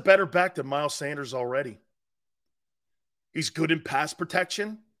 He's a better back than Miles Sanders already. He's good in pass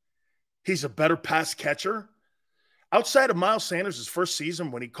protection. He's a better pass catcher. Outside of Miles Sanders' first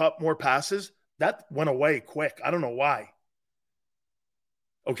season when he caught more passes, that went away quick. I don't know why.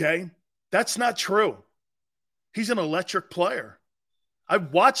 Okay? That's not true. He's an electric player.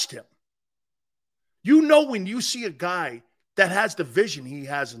 I've watched him. You know when you see a guy that has the vision he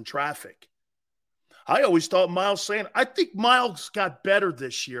has in traffic. I always thought Miles Sanders, I think Miles got better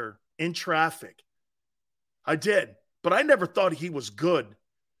this year in traffic. I did. But I never thought he was good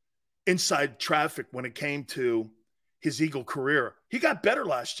inside traffic when it came to his Eagle career. He got better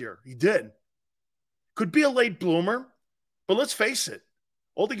last year. He did. Could be a late bloomer, but let's face it.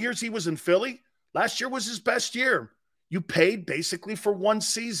 All the years he was in Philly, last year was his best year. You paid basically for one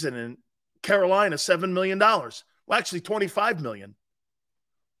season in Carolina $7 million. Well, actually $25 million.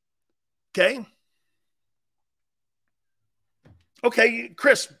 Okay? Okay,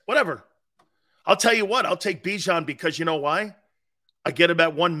 Chris, whatever. I'll tell you what, I'll take Bijan because you know why? I get him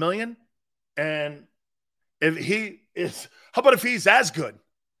at $1 million. And if he is, how about if he's as good?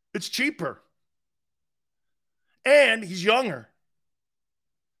 It's cheaper. And he's younger.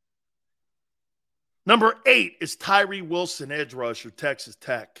 Number 8 is Tyree Wilson, edge rusher, Texas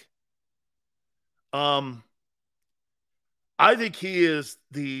Tech. I think he is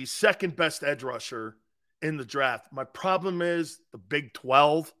the second best edge rusher in the draft. My problem is the Big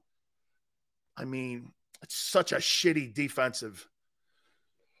 12. I mean, it's such a shitty defensive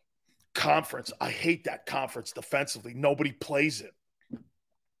conference. I hate that conference defensively. Nobody plays it.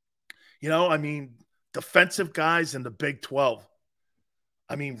 You know, I mean, defensive guys in the Big 12.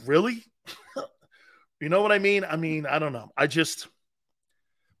 I mean, really? You know what I mean? I mean, I don't know.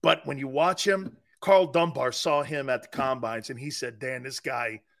 But when you watch him, Carl Dunbar saw him at the combines and he said, Dan, this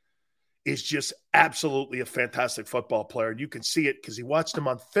guy is just absolutely a fantastic football player. And you can see it because he watched him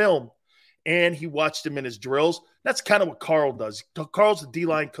on film and he watched him in his drills. That's kind of what Carl does. Carl's the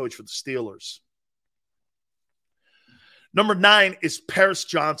D-line coach for the Steelers. Number 9 is Paris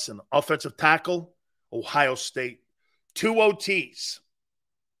Johnson, offensive tackle, Ohio State. 2 OTs.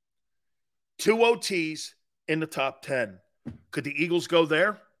 2 OTs in the top 10. Could the Eagles go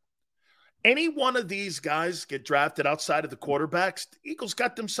there? Any one of these guys get drafted outside of the quarterbacks, the Eagles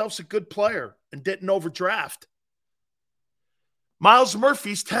got themselves a good player and didn't overdraft. Miles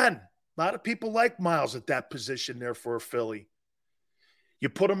Murphy's 10. A lot of people like Miles at that position there for a Philly. You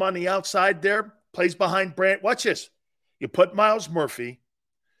put him on the outside there, plays behind Brand. Watch this. You put Miles Murphy,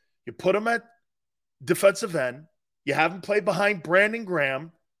 you put him at defensive end, you have him play behind Brandon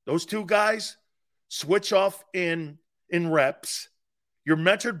Graham. Those two guys switch off in reps. You're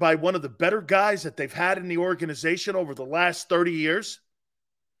mentored by one of the better guys that they've had in the organization over the last 30 years.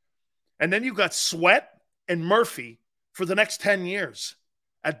 And then you've got Sweat and Murphy for the next 10 years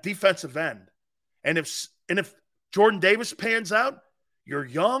at defensive end. And if Jordan Davis pans out, you're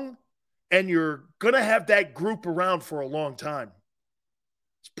young and you're going to have that group around for a long time.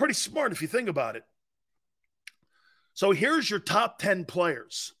 It's pretty smart if you think about it. So here's your top 10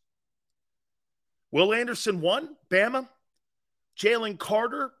 players. Will Anderson 1, Bama. Jalen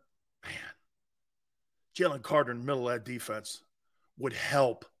Carter, Jalen Carter in the middle of that defense would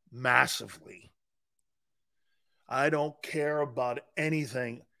help massively. I don't care about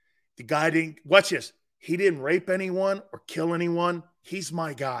anything. The guy didn't, watch this, he didn't rape anyone or kill anyone. He's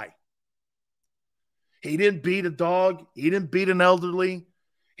my guy. He didn't beat a dog. He didn't beat an elderly.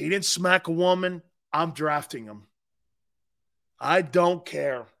 He didn't smack a woman. I'm drafting him. I don't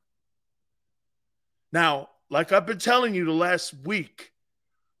care. Now, like I've been telling you the last week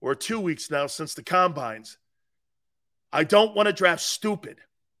or 2 weeks now since the combines, I don't want to draft stupid,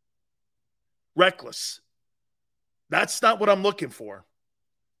 reckless. That's not what I'm looking for.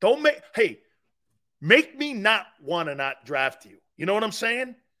 Make me not want to not draft you. You know what I'm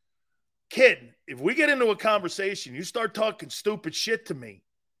saying? Kid, if we get into a conversation, you start talking stupid shit to me,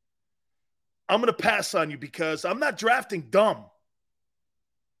 I'm going to pass on you because I'm not drafting dumb.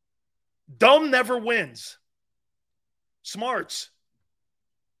 Dumb never wins. Smarts,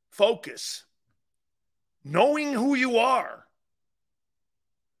 focus, knowing who you are,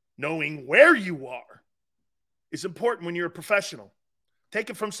 knowing where you are is important when you're a professional.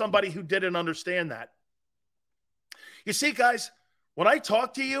 Take it from somebody who didn't understand that. You see, guys, when I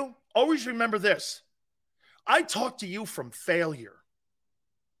talk to you, always remember this. I talk to you from failure.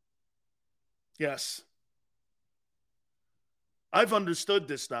 Yes. I've understood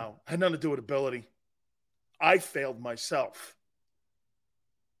this now. Had nothing to do with ability. I failed myself.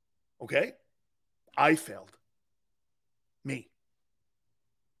 Okay? I failed. Me.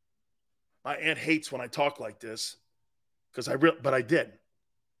 My aunt hates when I talk like this but I did.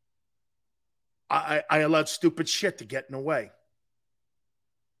 I allowed stupid shit to get in the way.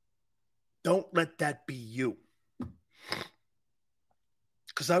 Don't let that be you.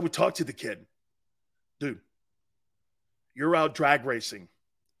 Because I would talk to the kid. Dude, you're out drag racing.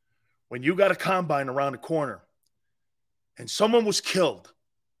 When you got a combine around the corner and someone was killed,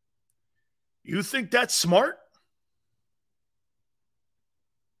 you think that's smart?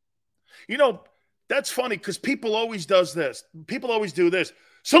 You know, that's funny because people always do this.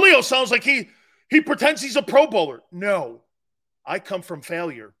 Sileo sounds like he pretends he's a Pro Bowler. No, I come from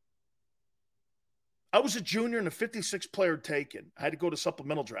failure. I was a junior and a 56th player taken. I had to go to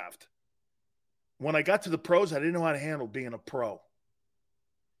supplemental draft. When I got to the pros, I didn't know how to handle being a pro.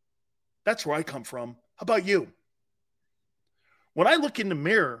 That's where I come from. How about you? When I look in the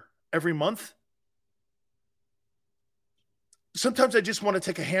mirror every month, sometimes I just want to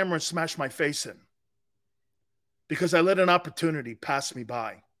take a hammer and smash my face in because I let an opportunity pass me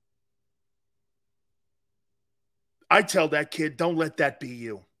by. I tell that kid, don't let that be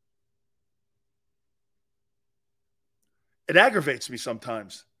you. It aggravates me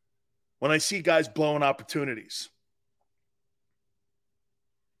sometimes when I see guys blowing opportunities.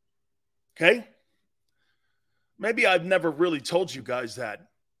 Okay? Maybe I've never really told you guys that.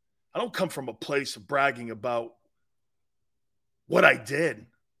 I don't come from a place of bragging about what I did.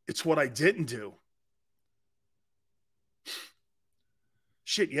 It's what I didn't do.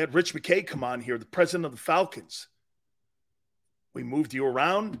 Shit, you had Rich McKay come on here, the president of the Falcons. We moved you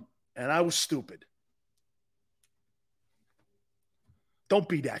around, and I was stupid. Don't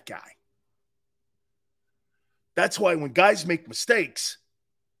be that guy. That's why when guys make mistakes,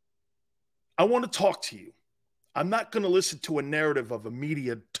 I want to talk to you. I'm not going to listen to a narrative of a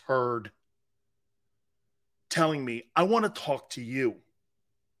media turd telling me, I want to talk to you.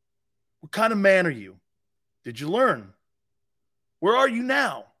 What kind of man are you? Did you learn? Where are you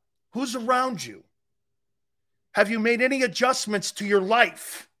now? Who's around you? Have you made any adjustments to your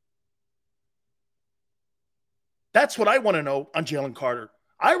life? That's what I want to know on Jalen Carter.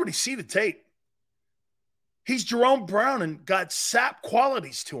 I already see the tape. He's Jerome Brown and got sap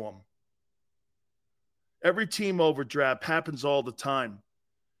qualities to him. Every team overdraft happens all the time.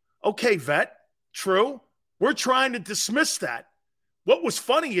 Okay, vet, true. We're trying to dismiss that. What was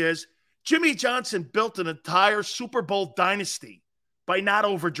funny is Jimmy Johnson built an entire Super Bowl dynasty by not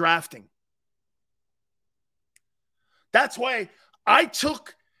overdrafting. That's why I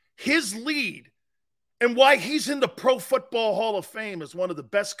took his lead and why he's in the Pro Football Hall of Fame as one of the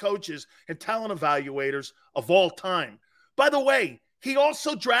best coaches and talent evaluators of all time. By the way, he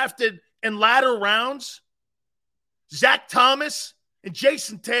also drafted in latter rounds Zach Thomas and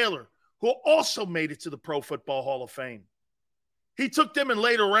Jason Taylor, who also made it to the Pro Football Hall of Fame. He took them in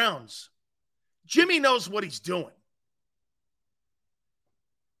later rounds. Jimmy knows what he's doing.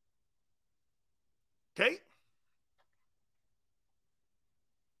 Okay?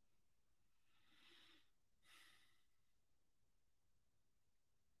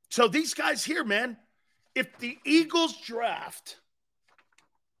 So these guys here, man, if the Eagles draft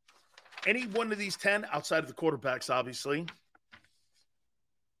any one of these 10, outside of the quarterbacks, obviously,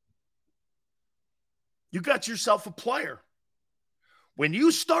 you got yourself a player. When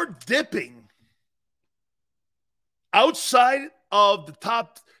you start dipping outside of the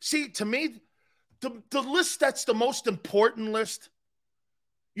top, see, to me, the list that's the most important list,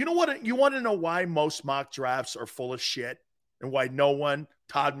 you know what? You want to know why most mock drafts are full of shit and why no one,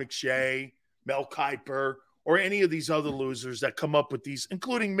 Todd McShay, Mel Kiper, or any of these other losers that come up with these,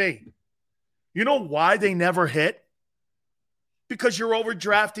 including me. You know why they never hit? Because you're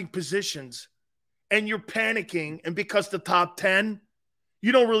overdrafting positions and you're panicking, and because the top 10,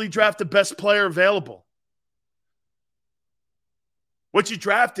 you don't really draft the best player available. What you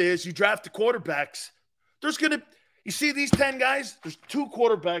draft is you draft the quarterbacks. You see these 10 guys? There's 2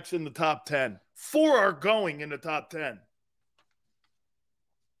 quarterbacks in the top 10. 4 are going in the top 10.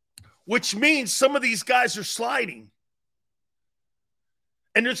 Which means some of these guys are sliding.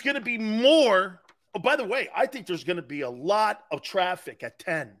 And there's going to be more. Oh, by the way, I think there's going to be a lot of traffic at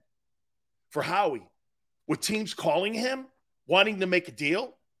 10 for Howie, with teams calling him, wanting to make a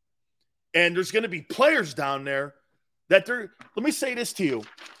deal. And there's going to be players down there that they're – let me say this to you.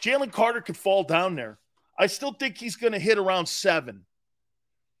 Jalen Carter could fall down there. I still think he's going to hit around 7.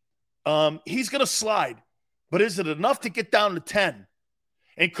 He's going to slide. But is it enough to get down to 10?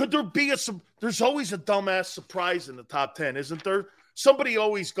 And could there be there's always a dumbass surprise in the top 10, isn't there? Somebody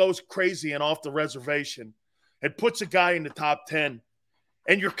always goes crazy and off the reservation and puts a guy in the top 10,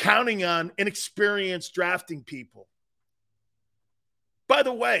 and you're counting on inexperienced drafting people. By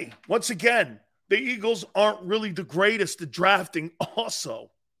the way, once again, the Eagles aren't really the greatest at drafting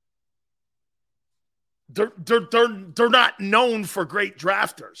also. They're not known for great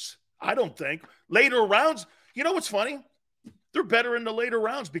drafters, I don't think. Later rounds, you know what's funny? They're better in the later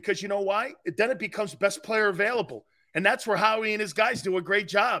rounds because you know why? Then it becomes best player available. And that's where Howie and his guys do a great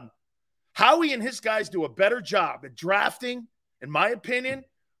job. Howie and his guys do a better job at drafting, in my opinion,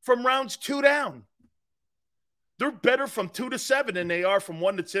 from rounds 2 down. They're better from 2 to 7 than they are from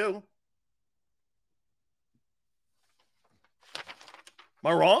 1 to 2.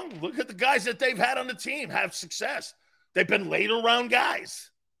 Am I wrong? Look at the guys that they've had on the team have success. They've been later round guys.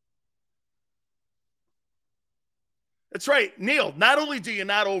 That's right, Neil. Not only do you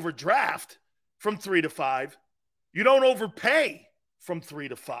not overdraft from 3 to 5, you don't overpay from 3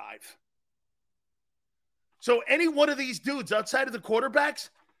 to 5. So any one of these dudes outside of the quarterbacks,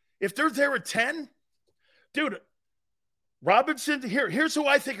 if they're there at 10, dude, Robinson, here's who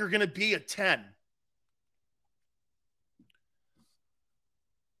I think are going to be at 10.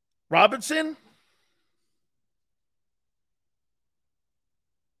 Robinson,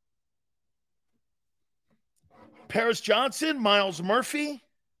 Paris Johnson, Miles Murphy,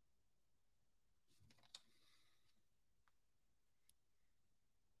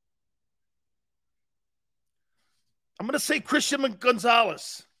 I'm going to say Christian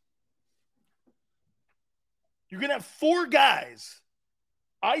Gonzalez. You're going to have 4 guys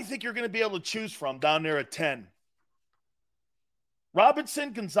I think you're going to be able to choose from down there at 10.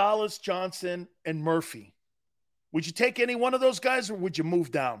 Robinson, Gonzalez, Johnson, and Murphy. Would you take any one of those guys or would you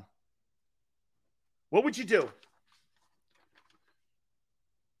move down? What would you do?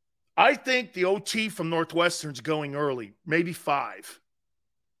 I think the OT from Northwestern's going early, maybe 5.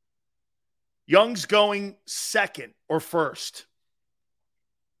 Young's going 2nd or 1st.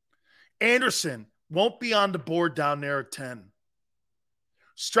 Anderson won't be on the board down there at 10.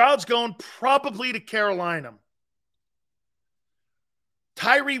 Stroud's going probably to Carolina.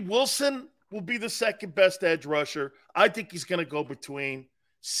 Tyree Wilson will be the 2nd best edge rusher. I think he's going to go between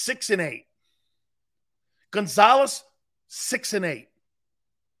 6 and 8. Gonzalez, 6 and 8.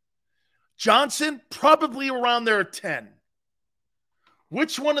 Johnson, probably around there at 10.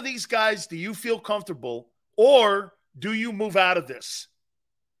 Which one of these guys do you feel comfortable, or do you move out of this?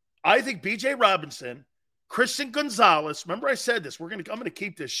 I think B.J. Robinson, Christian Gonzalez, remember I said this, I'm going to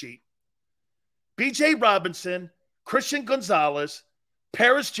keep this sheet. B.J. Robinson, Christian Gonzalez,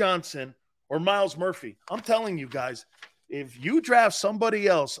 Paris Johnson, or Miles Murphy. I'm telling you guys, if you draft somebody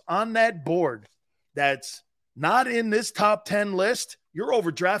else on that board that's not in this top 10 list, you're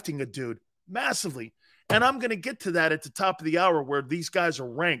overdrafting a dude massively. And I'm going to get to that at the top of the hour where these guys are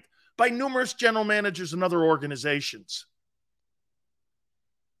ranked by numerous general managers and other organizations.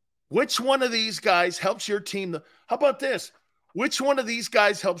 Which one of these guys helps your team? How about this? Which one of these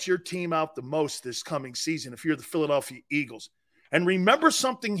guys helps your team out the most this coming season if you're the Philadelphia Eagles? And remember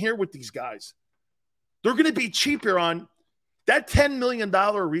something here with these guys. They're going to be cheaper on that $10 million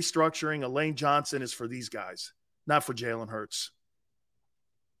restructuring of Lane Johnson is for these guys, not for Jalen Hurts.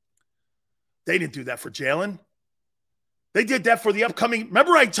 They didn't do that for Jalen. They did that for the upcoming.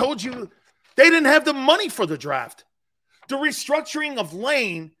 Remember I told you they didn't have the money for the draft. The restructuring of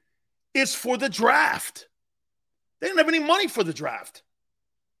Lane is for the draft. They didn't have any money for the draft.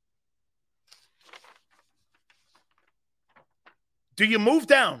 Do you move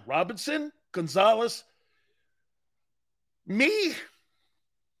down? Robinson, Gonzalez? Me,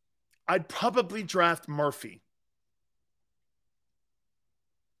 I'd probably draft Murphy.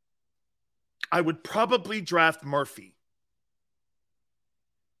 I would probably draft Murphy.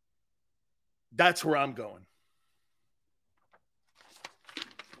 That's where I'm going.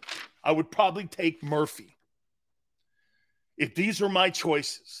 I would probably take Murphy. If these are my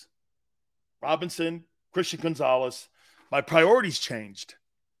choices, Robinson, Christian Gonzalez, my priorities changed.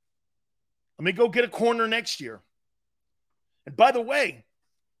 Let me go get a corner next year. And by the way,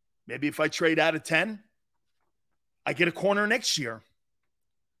 maybe if I trade out of 10, I get a corner next year.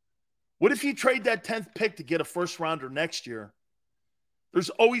 What if you trade that 10th pick to get a first rounder next year? There's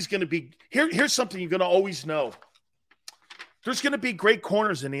always going to be, here's something you're going to always know. There's going to be great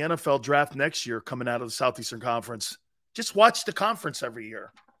corners in the NFL draft next year coming out of the Southeastern Conference. Just watch the conference every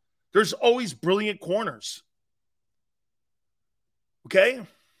year. There's always brilliant corners. Okay?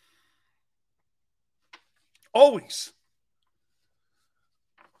 Always.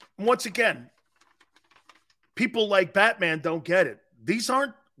 Once again, people like Batman don't get it. These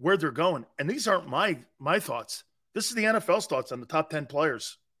aren't where they're going, and these aren't my thoughts. This is the NFL's thoughts on the top 10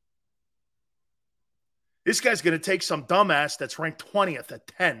 players. This guy's going to take some dumbass that's ranked 20th at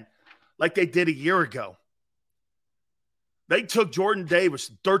 10, like they did a year ago. They took Jordan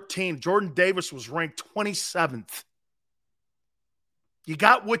Davis, 13. Jordan Davis was ranked 27th. You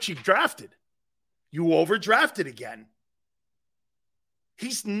got what you drafted. You overdrafted again.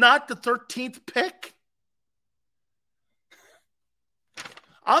 He's not the 13th pick.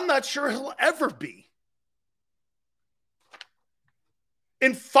 I'm not sure he'll ever be.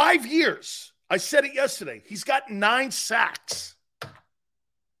 In 5 years, I said it yesterday, he's got 9 sacks.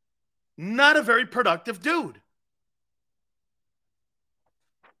 Not a very productive dude.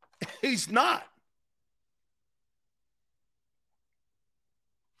 He's not.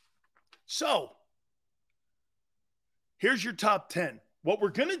 So, here's your top 10. What we're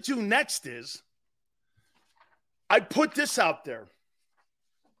going to do next is, I put this out there.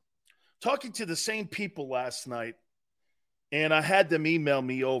 Talking to the same people last night, and I had them email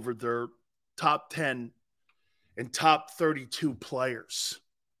me over their top 10 and top 32 players.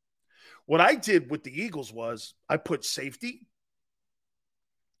 What I did with the Eagles was I put safety,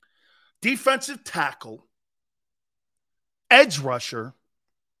 defensive tackle, edge rusher,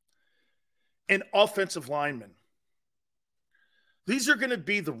 and offensive lineman. These are going to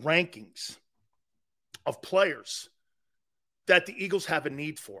be the rankings of players that the Eagles have a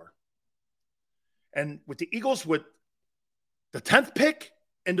need for. And with the Eagles, with the 10th pick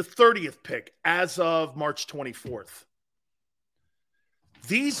and the 30th pick as of March 24th.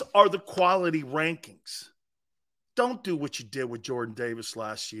 These are the quality rankings. Don't do what you did with Jordan Davis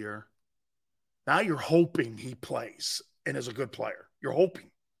last year. Now you're hoping he plays and is a good player. You're hoping.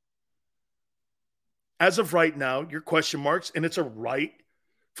 As of right now, your question marks, and it's a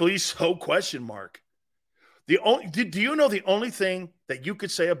rightfully so question mark. Do you know the only thing that you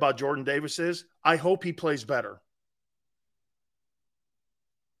could say about Jordan Davis is, I hope he plays better.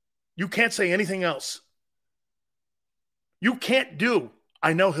 You can't say anything else. You can't do,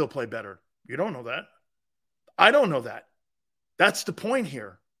 I know he'll play better. You don't know that. I don't know that. That's the point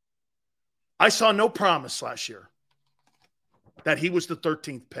here. I saw no promise last year that he was the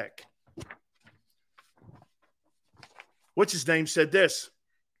 13th pick. What's his name said this?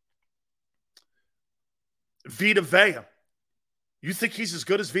 Vita Vea. You think he's as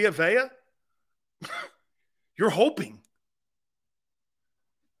good as Vita Vea? You're hoping.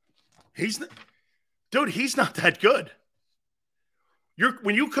 He's not that good.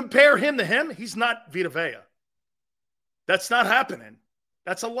 When you compare him to him, he's not Vita Vea. That's not happening.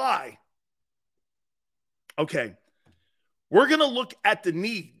 That's a lie. Okay. We're going to look at the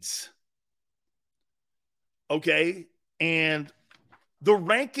needs. Okay. And the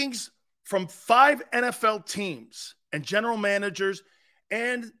rankings from 5 NFL teams and general managers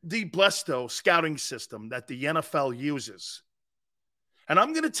and the Blesto scouting system that the NFL uses. And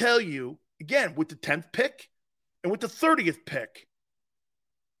I'm going to tell you, again, with the 10th pick and with the 30th pick,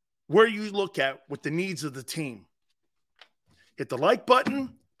 where you look at with the needs of the team. Hit the like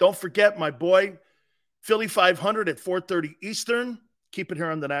button. Don't forget my boy, Philly 500 at 4:30 Eastern. Keep it here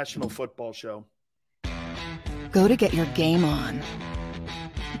on the National Football Show. Go to get your game on.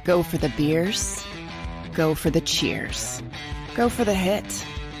 Go for the beers. Go for the cheers. Go for the hit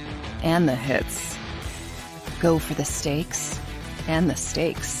and the hits. Go for the stakes and the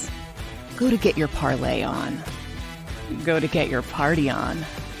stakes. Go to get your parlay on. Go to get your party on.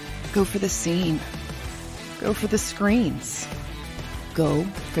 Go for the scene. Go for the screens. Go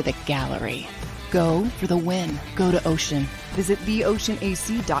for the gallery. Go for the win. Go to Ocean. Visit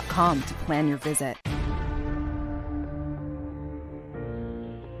theoceanac.com to plan your visit.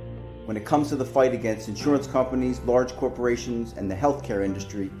 When it comes to the fight against insurance companies, large corporations, and the healthcare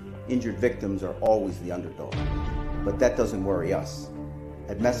industry, injured victims are always the underdog. But that doesn't worry us.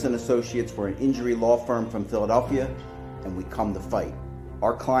 At Messa & Associates, we're an injury law firm from Philadelphia, and we come to fight.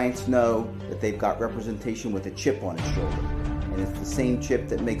 Our clients know that they've got representation with a chip on its shoulder, and it's the same chip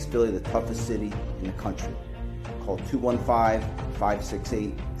that makes Philly the toughest city in the country. Call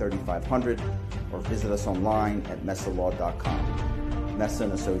 215-568-3500 or visit us online at messalaw.com. Messa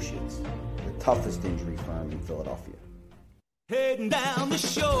 & Associates, the toughest injury firm in Philadelphia. Heading down the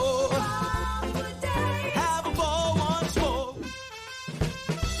shore, have a ball once more.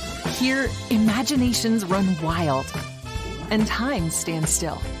 Here, imaginations run wild and time stands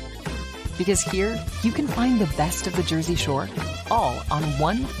still. Because here, you can find the best of the Jersey Shore, all on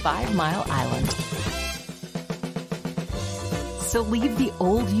one 5-mile island. So leave the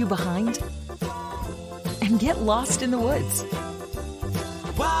old you behind and get lost in the woods.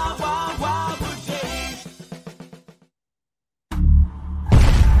 Wild, wild, wildwood days.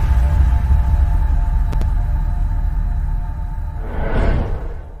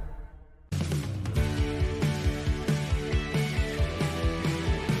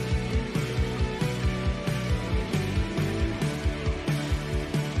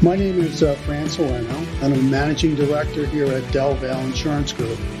 My name is Fran Soleno, and I'm a managing director here at Del Valle Insurance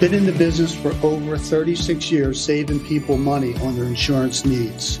Group. Been in the business for over 36 years, saving people money on their insurance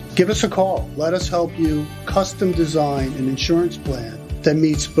needs. Give us a call. Let us help you custom design an insurance plan that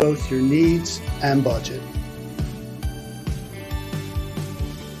meets both your needs and budget.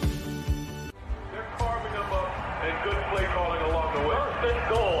 They're carving them up and good play calling along the way. First and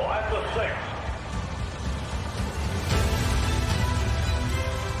goal at the 6.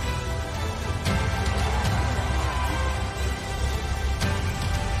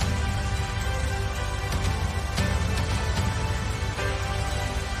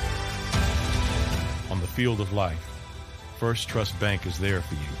 On the field of life, First Trust Bank is there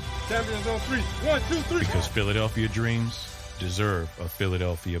for you. Champions on 3. 1, 2, 3. Because Philadelphia dreams deserve a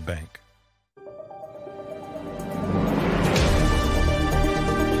Philadelphia bank.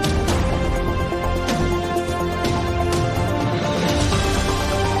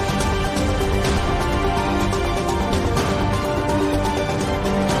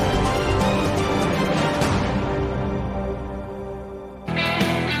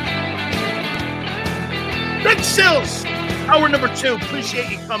 Big Sills, hour number 2. Appreciate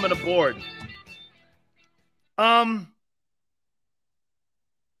you coming aboard. How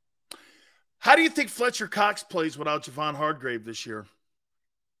do you think Fletcher Cox plays without Javon Hargrave this year?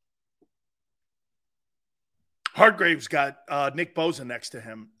 Hargrave's got Nick Bosa next to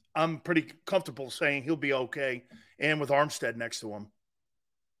him. I'm pretty comfortable saying he'll be okay, and with Armstead next to him.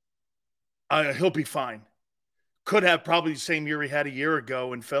 He'll be fine. Could have probably the same year he had a year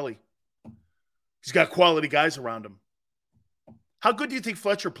ago in Philly. He's got quality guys around him. How good do you think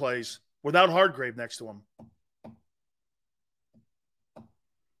Fletcher plays without Hargrave next to him?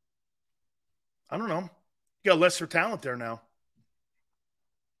 I don't know. You got lesser talent there now.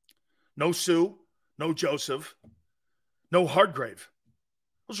 No Sue, no Joseph, no Hargrave.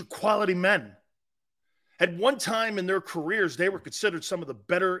 Those are quality men. At one time in their careers, they were considered some of the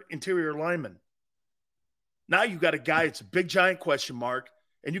better interior linemen. Now you got a guy, it's a big giant question mark,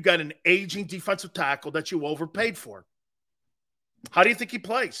 and you got an aging defensive tackle that you overpaid for. How do you think he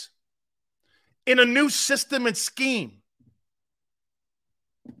plays? In a new system and scheme.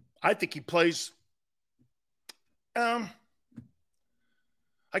 I think he plays. I'm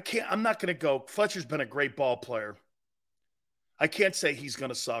not going to go. Fletcher's been a great ball player. I can't say he's going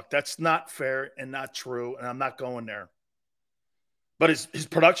to suck. That's not fair and not true, and I'm not going there. But his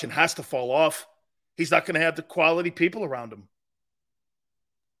production has to fall off. He's not going to have the quality people around him.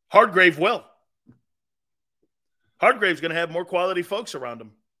 Hargrave will. Hargrave's going to have more quality folks around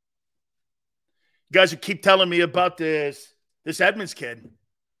him. You guys who keep telling me about this Edmonds kid.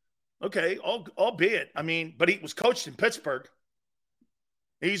 Okay, albeit. I mean, but he was coached in Pittsburgh.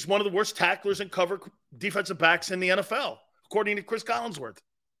 He's one of the worst tacklers and cover defensive backs in the NFL, according to Chris Collinsworth.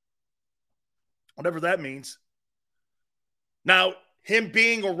 Whatever that means. Now, him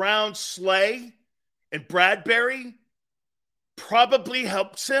being around Slay and Bradbury probably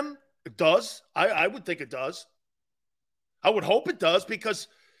helps him. It does. I would think it does. I would hope it does, because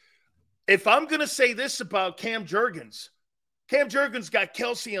if I'm going to say this about Cam Jurgens got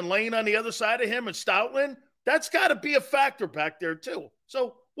Kelsey and Lane on the other side of him and Stoutland. That's got to be a factor back there too.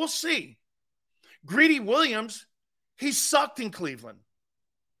 So we'll see. Greedy Williams, he sucked in Cleveland.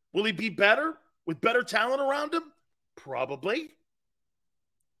 Will he be better with better talent around him? Probably.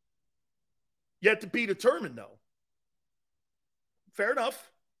 Yet to be determined, though. Fair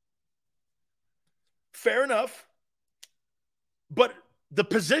enough. Fair enough. But the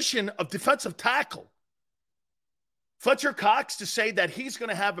position of defensive tackle, Fletcher Cox, to say that he's going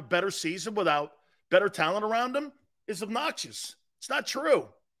to have a better season without better talent around him is obnoxious. It's not true.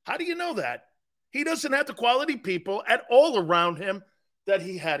 How do you know that? He doesn't have the quality people at all around him that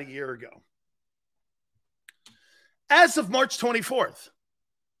he had a year ago. As of March 24th,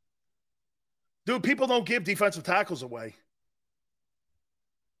 dude, people don't give defensive tackles away.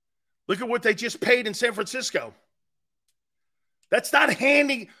 Look at what they just paid in San Francisco. That's not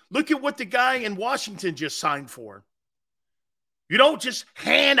handing. Look at what the guy in Washington just signed for. You don't just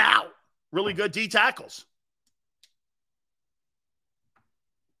hand out really good D tackles.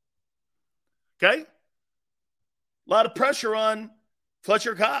 Okay? A lot of pressure on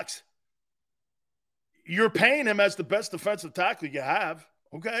Fletcher Cox. You're paying him as the best defensive tackle you have.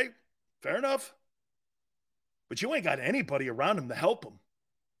 Okay? Fair enough. But you ain't got anybody around him to help him.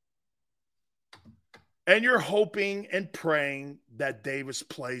 And you're hoping and praying that Davis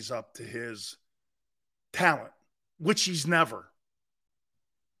plays up to his talent, which he's never.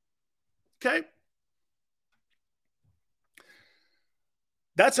 Okay?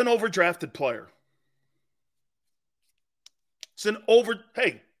 That's an overdrafted player.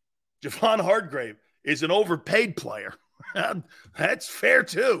 Hey, Javon Hargrave is an overpaid player. That's fair,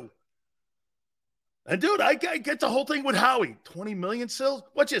 too. And, dude, I get the whole thing with Howie. $20 million, Sills?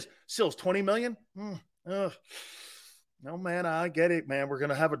 What's this? Sills, $20 million? No, man, I get it, man. We're going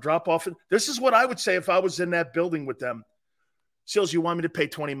to have a drop-off. This is what I would say if I was in that building with them. Sills, you want me to pay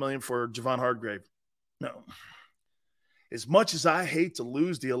 $20 million for Javon Hargrave? No. As much as I hate to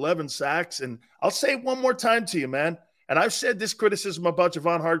lose the 11 sacks, and I'll say it one more time to you, man, and I've said this criticism about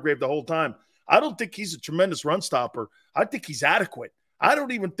Javon Hargrave the whole time. I don't think he's a tremendous run stopper. I think he's adequate. I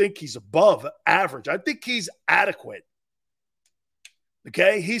don't even think he's above average. I think he's adequate.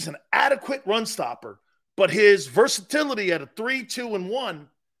 Okay? He's an adequate run stopper, but his versatility at a 3, 2, and 1,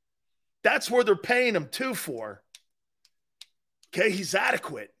 that's where they're paying him 2 for. Okay? He's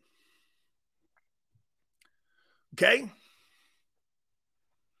adequate. Okay?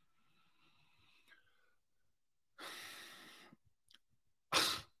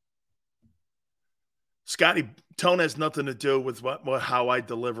 Scotty, Tone has nothing to do with how I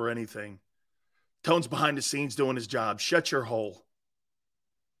deliver anything. Tone's behind the scenes doing his job. Shut your hole.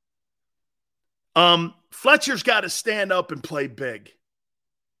 Fletcher's got to stand up and play big.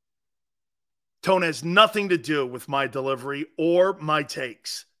 Tone has nothing to do with my delivery or my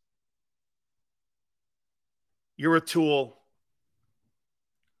takes. You're a tool.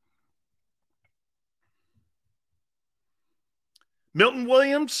 Milton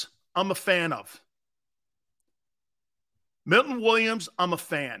Williams, I'm a fan of. Milton Williams, I'm a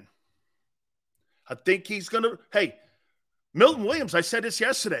fan. I think he's going to – hey, Milton Williams, I said this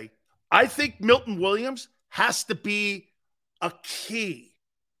yesterday. I think Milton Williams has to be a key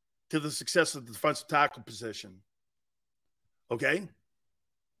to the success of the defensive tackle position. Okay?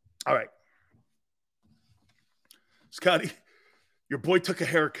 All right. Scotty, your boy took a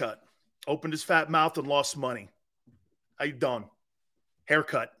haircut, opened his fat mouth, and lost money. How you done?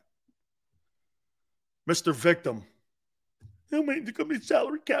 Haircut. Mr. Victim. I'm waiting to become a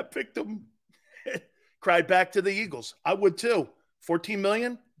salary cap victim. Cried back to the Eagles. I would too. $14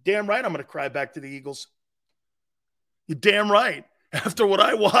 million? Damn right I'm going to cry back to the Eagles. You're damn right. After what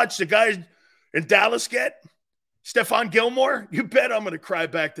I watched the guys in Dallas get, Stephon Gilmore, you bet I'm going to cry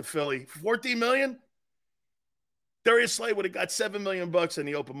back to Philly. $14 million? Darius Slay would have got $7 million in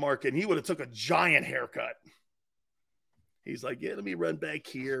the open market, and he would have took a giant haircut. He's like, yeah, let me run back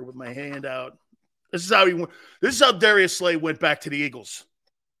here with my hand out. This is how Darius Slay went back to the Eagles.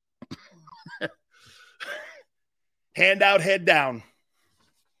 Hand out, head down.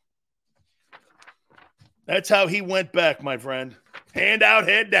 That's how he went back, my friend. Hand out,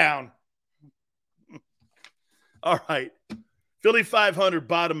 head down. All right. Philly 500,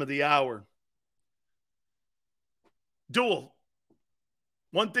 bottom of the hour. Duel.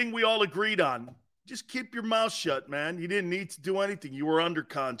 One thing we all agreed on. Just keep your mouth shut, man. You didn't need to do anything. You were under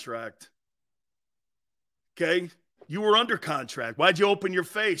contract. Okay? You were under contract. Why'd you open your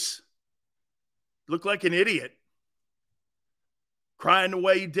face? Look like an idiot. Crying the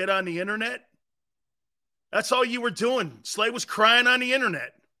way you did on the internet? That's all you were doing. Slay was crying on the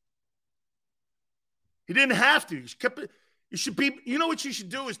internet. He didn't have to. You know what you should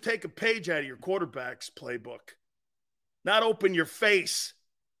do is take a page out of your quarterback's playbook. Not open your face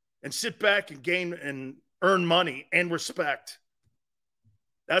and sit back and gain and earn money and respect.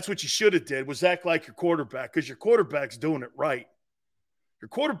 That's what you should have did, was act like your quarterback, because your quarterback's doing it right. Your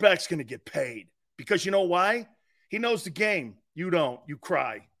quarterback's going to get paid because you know why? He knows the game. You don't. You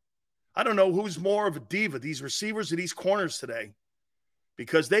cry. I don't know who's more of a diva, these receivers or these corners today,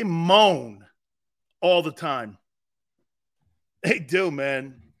 because they moan all the time. They do,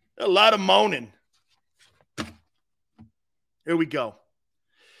 man. A lot of moaning. Here we go.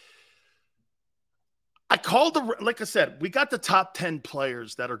 Like I said, we got the top 10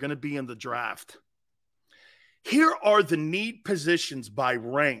 players that are going to be in the draft. Here are the need positions by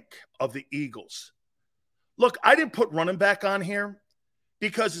rank of the Eagles. Look, I didn't put running back on here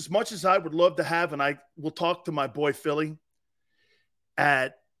because as much as I would love to have, and I will talk to my boy Philly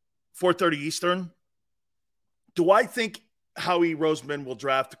at 4:30 Eastern, do I think Howie Roseman will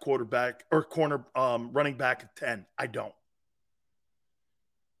draft a quarterback or corner running back at 10? I don't.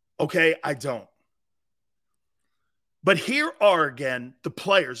 Okay, I don't. But here are, again, the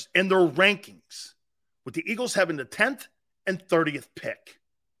players and their rankings, with the Eagles having the 10th and 30th pick.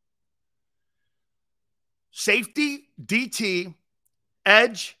 Safety, DT,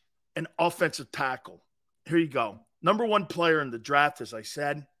 edge, and offensive tackle. Here you go. Number one player in the draft, as I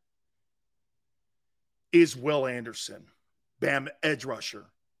said, is Will Anderson, Bam edge rusher.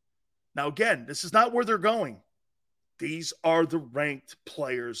 Now, again, this is not where they're going. These are the ranked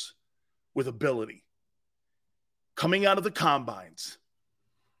players with ability coming out of the combines.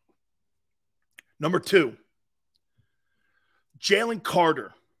 Number 2, Jalen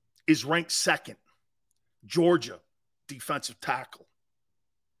Carter is ranked 2nd. Georgia, defensive tackle.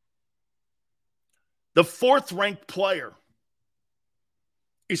 The 4th ranked player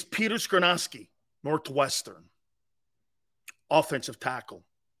is Peter Skornowski, Northwestern, offensive tackle.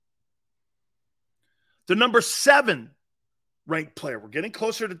 The number 7 ranked player, we're getting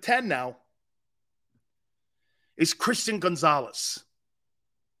closer to 10 now, is Christian Gonzalez,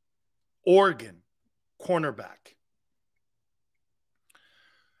 Oregon, cornerback.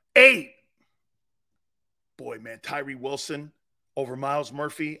 8, boy, man, Tyree Wilson over Miles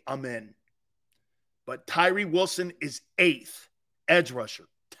Murphy, I'm in. But Tyree Wilson is 8th, edge rusher,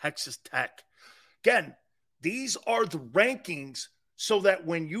 Texas Tech. Again, these are the rankings so that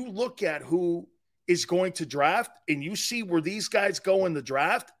when you look at who is going to draft and you see where these guys go in the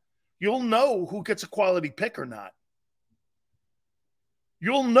draft, you'll know who gets a quality pick or not.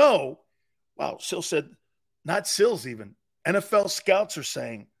 You'll know. Wow, Sill said, not Sills even. NFL scouts are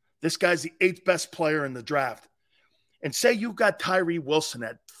saying this guy's the 8th best player in the draft. And say you've got Tyree Wilson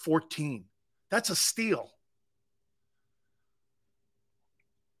at 14. That's a steal.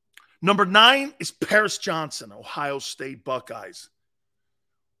 Number 9 is Paris Johnson, Ohio State Buckeyes.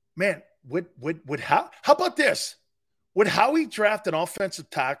 Man, how about this? Would Howie draft an offensive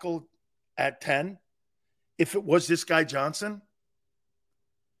tackle at 10 if it was this guy Johnson?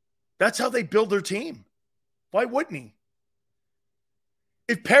 That's how they build their team. Why wouldn't he?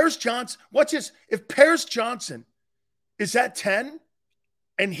 If Paris Johnson, watch this, if Paris Johnson is at 10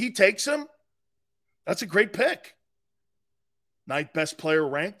 and he takes him, that's a great pick. 9th best player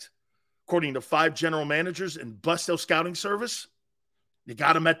ranked, according to 5 general managers in Blesto Scouting Service. You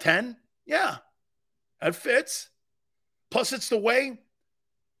got him at 10? Yeah, that fits. Plus, it's the way,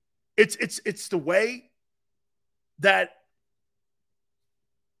 it's the way that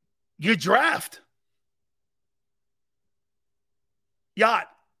you draft. Yacht,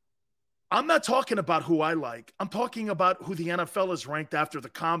 I'm not talking about who I like. I'm talking about who the NFL has ranked after the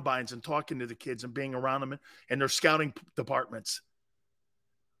combines and talking to the kids and being around them and their scouting departments.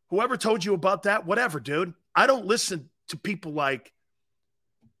 Whoever told you about that, whatever, dude. I don't listen to people like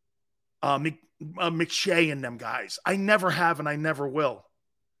McShay and them guys. I never have and I never will.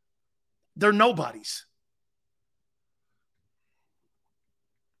 They're nobodies.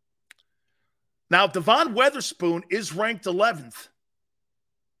 Now, Devon Weatherspoon is ranked 11th.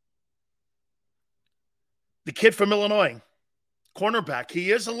 The kid from Illinois, cornerback,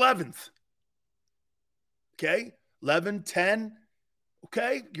 he is 11th. Okay, 11, 10.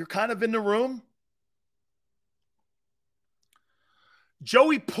 Okay, you're kind of in the room.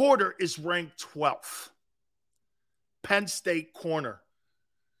 Joey Porter is ranked 12th. Penn State corner.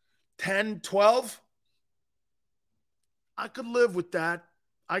 10, 12. I could live with that.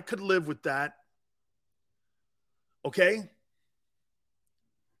 Okay?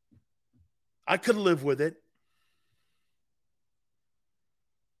 I could live with it.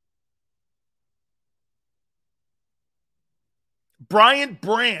 Brian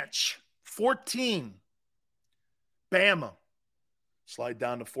Branch, 14. Bama. Slide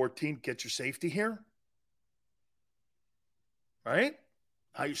down to 14. Get your safety here. Right?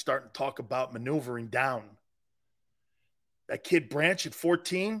 Now you're starting to talk about maneuvering down. That kid Branch at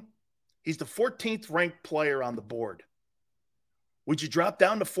 14, he's the 14th ranked player on the board. Would you drop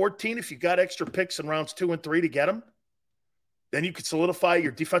down to 14 if you got extra picks in rounds 2 and 3 to get him? Then you could solidify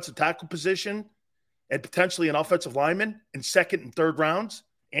your defensive tackle position and potentially an offensive lineman in 2nd and 3rd rounds.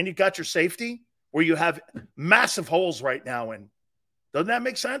 And you got your safety where you have massive holes right now in. Doesn't that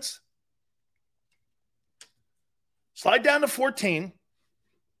make sense? Slide down to 14.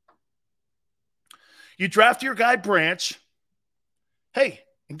 You draft your guy Branch. Hey,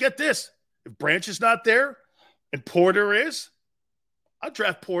 and get this. If Branch is not there and Porter is, I'll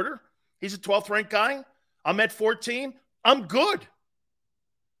draft Porter. He's a 12th ranked guy. I'm at 14. I'm good.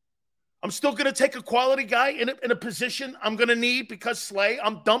 I'm still going to take a quality guy in a position I'm going to need because Slay,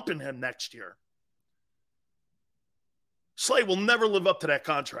 I'm dumping him next year. Slay will never live up to that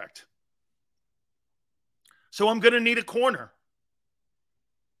contract. So I'm going to need a corner.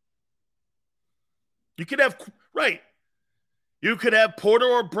 You could have, right. You could have Porter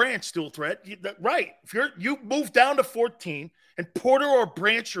or Branch dual threat. Right. If you move down to 14 and Porter or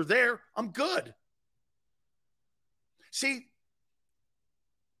Branch are there, I'm good. See,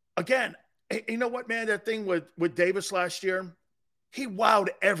 again, you know what, man? That thing with Davis last year, he wowed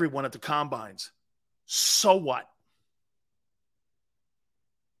everyone at the combines. So what?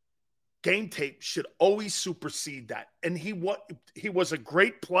 Game tape should always supersede that. And he was a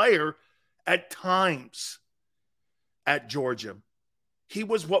great player at times at Georgia. he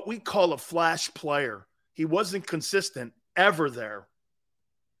was what we call a flash player. He wasn't consistent ever there.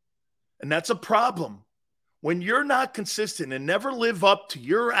 And that's a problem. When you're not consistent and never live up to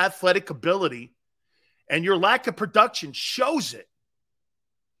your athletic ability and your lack of production shows it,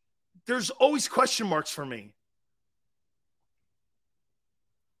 there's always question marks for me.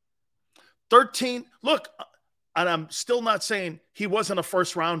 13, look, and I'm still not saying he wasn't a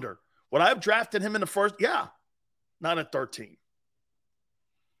first rounder. Would I have drafted him in the first? Yeah, not at 13.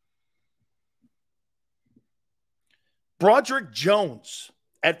 Broderick Jones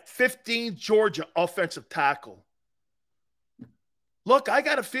at 15, Georgia, offensive tackle. Look, I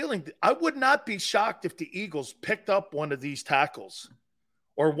got a feeling I would not be shocked if the Eagles picked up one of these tackles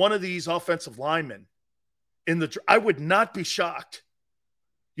or one of these offensive linemen. I would not be shocked.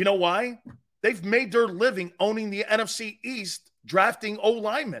 You know why? They've made their living owning the NFC East, drafting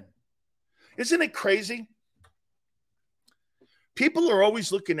O-linemen. Isn't it crazy? People are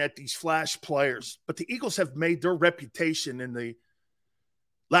always looking at these flash players, but the Eagles have made their reputation in the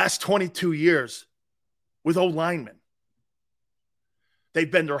last 22 years with O-linemen.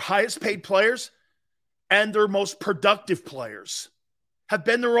 They've been their highest paid players and their most productive players have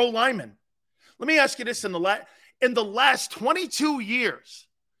been their O-linemen. Let me ask you this. In the last 22 years,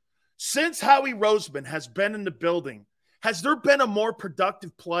 since Howie Roseman has been in the building, has there been a more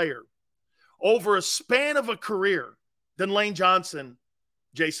productive player over a span of a career than Lane Johnson,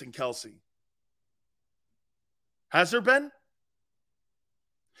 Jason Kelce? Has there been?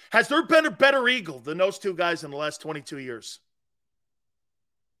 Has there been a better Eagle than those two guys in the last 22 years?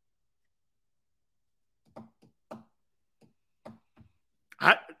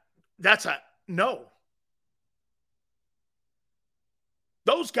 No.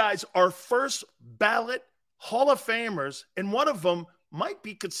 Those guys are first ballot Hall of Famers, and one of them might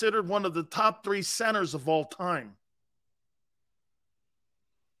be considered one of the top 3 centers of all time.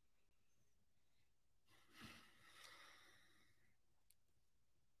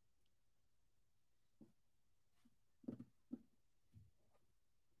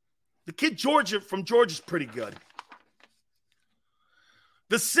 The kid from Georgia is pretty good.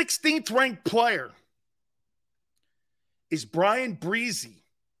 The 16th ranked player is Brian Breezy.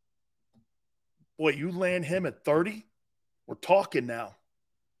 Boy, you land him at 30? We're talking now.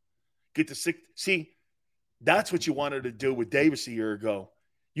 Get to 6. See, that's what you wanted to do with Davis a year ago.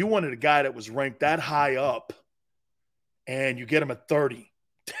 You wanted a guy that was ranked that high up, and you get him at 30.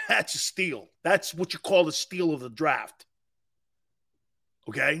 That's a steal. That's what you call the steal of the draft.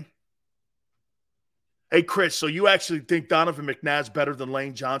 Okay? Hey, Chris, so you actually think Donovan McNabb's better than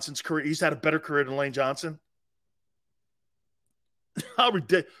Lane Johnson's career? He's had a better career than Lane Johnson? How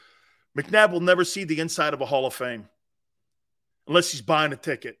ridiculous. McNabb will never see the inside of a Hall of Fame unless he's buying a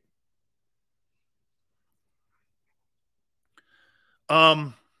ticket.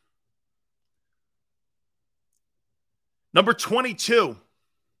 Number 22,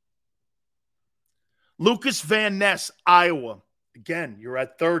 Lucas Van Ness, Iowa. Again, you're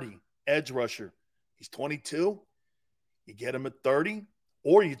at 30, edge rusher. He's 22. You get him at 30,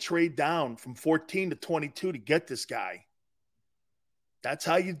 or you trade down from 14 to 22 to get this guy. That's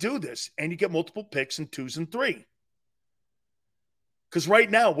how you do this. And you get multiple picks in 2s and 3. Because right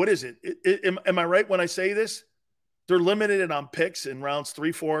now, what is it? Am I right when I say this? They're limited on picks in rounds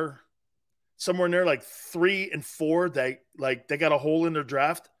 3, 4, somewhere in there, like 3 and 4. They got a hole in their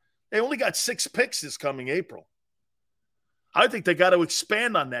draft. They only got 6 picks this coming April. I think they got to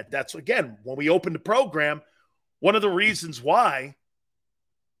expand on that. That's, again, when we opened the program, one of the reasons why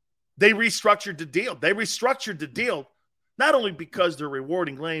they restructured the deal. They restructured the deal not only because they're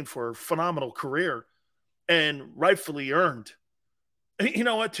rewarding Lane for a phenomenal career and rightfully earned. You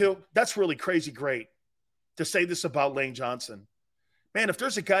know what, too? That's really crazy great to say this about Lane Johnson. Man, if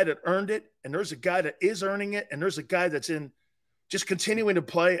there's a guy that earned it and there's a guy that is earning it and there's a guy that's in just continuing to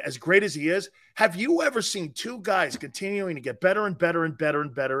play as great as he is, have you ever seen 2 guys continuing to get better and better and better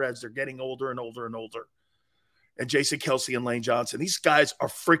and better as they're getting older and older and older? And Jason Kelce and Lane Johnson. These guys are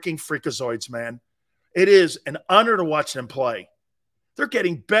freaking freakazoids, man. It is an honor to watch them play. They're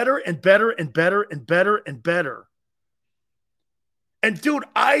getting better and better and better and better and better. And, dude,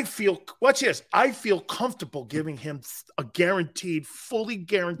 watch this. I feel comfortable giving him a fully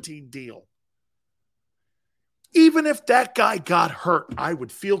guaranteed deal. Even if that guy got hurt, I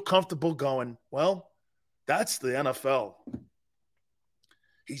would feel comfortable going, well, that's the NFL.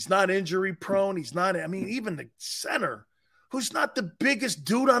 He's not injury prone. Even the center, who's not the biggest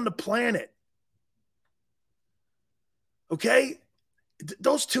dude on the planet. Okay?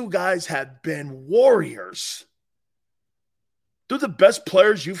 Those 2 guys have been warriors. They're the best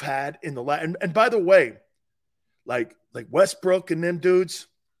players you've had in the last. And by the way, like like Westbrook and them dudes.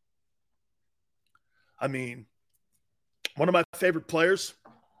 I mean, one of my favorite players,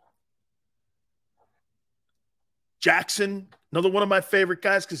 Jackson, another one of my favorite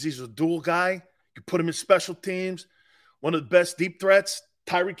guys because he's a dual guy. You put him in special teams. One of the best deep threats.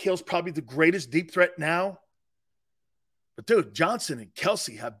 Tyreek Hill's probably the greatest deep threat now. But, dude, Johnson and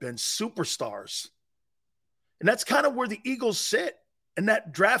Kelsey have been superstars. And that's kind of where the Eagles sit in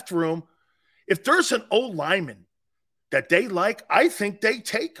that draft room. If there's an old lineman that they like, I think they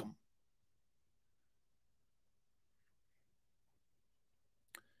take him.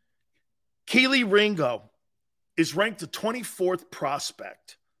 Keely Ringo is ranked the 24th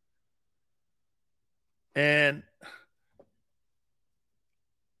prospect. And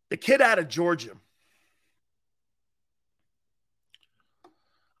the kid out of Georgia,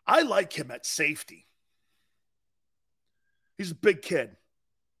 I like him at safety. He's a big kid.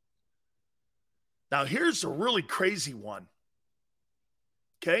 Now, here's a really crazy one.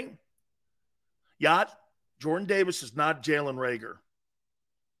 Okay? Yacht, Jordan Davis is not Jalen Reagor.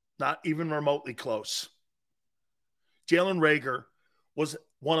 Not even remotely close. Jalen Reagor was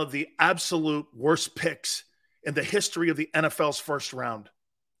one of the absolute worst picks in the history of the NFL's first round.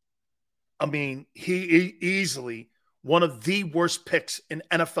 I mean, he easily one of the worst picks in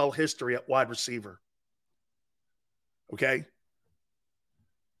NFL history at wide receiver. Okay?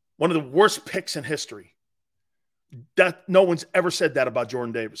 One of the worst picks in history. That no one's ever said that about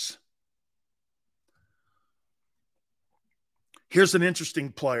Jordan Davis. Here's an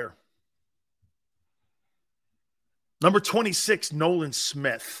interesting player. Number 26, Nolan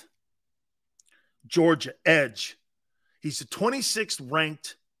Smith. Georgia, edge. He's the 26th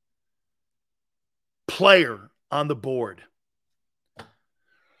ranked player on the board.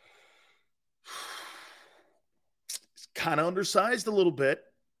 He's kind of undersized a little bit,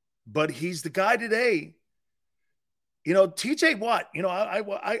 but he's the guy today. You know, TJ Watt, you know,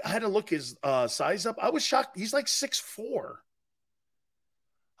 I had to look his size up. I was shocked. He's like 6'4".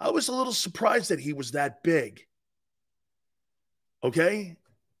 I was a little surprised that he was that big. Okay?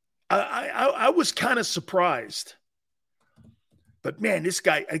 I was kind of surprised. But, man, this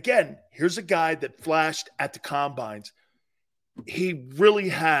guy, again, here's a guy that flashed at the combines. He really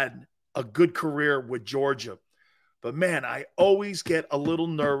had a good career with Georgia. But, man, I always get a little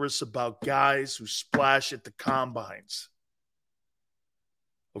nervous about guys who splash at the combines.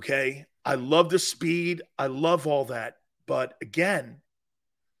 Okay? I love the speed. I love all that. But, again,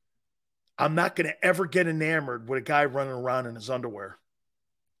 I'm not going to ever get enamored with a guy running around in his underwear.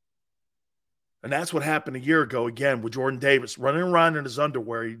 And that's what happened a year ago, again, with Jordan Davis. Running around in his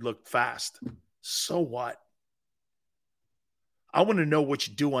underwear, he looked fast. So what? I want to know what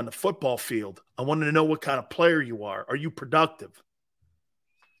you do on the football field. I want to know what kind of player you are. Are you productive?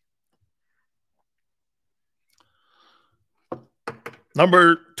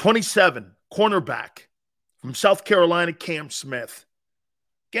 Number 27, cornerback from South Carolina, Cam Smith.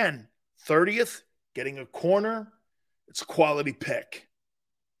 Again, 30th, getting a corner. It's a quality pick.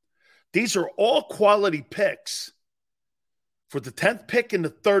 These are all quality picks for the 10th pick and the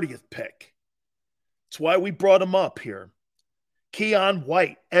 30th pick. That's why we brought them up here. Keon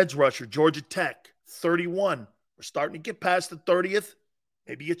White, edge rusher, Georgia Tech, 31. We're starting to get past the 30th.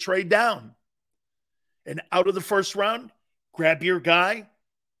 Maybe you trade down. And out of the first round, grab your guy.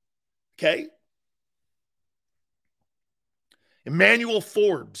 Okay? Emmanuel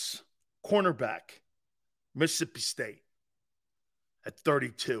Forbes, cornerback, Mississippi State, at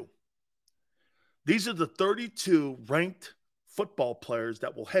 32. These are the 32 ranked football players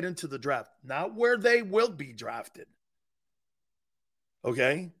that will head into the draft. Not where they will be drafted.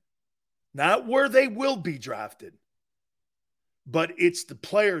 Okay? Not where they will be drafted. But it's the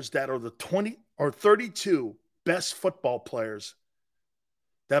players that are the 20 or 32 best football players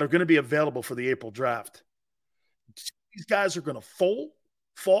that are going to be available for the April draft. These guys are going to fall.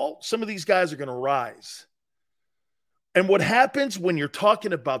 Some of these guys are going to rise. And what happens when you're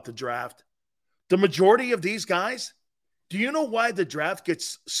talking about the draft, the majority of these guys, do you know why the draft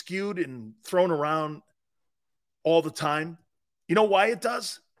gets skewed and thrown around all the time? You know why it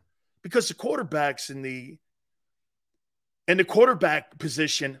does? Because the quarterbacks in the quarterback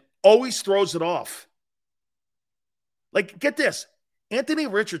position always throws it off. Like, get this. Anthony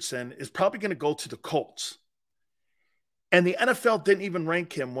Richardson is probably going to go to the Colts. And the NFL didn't even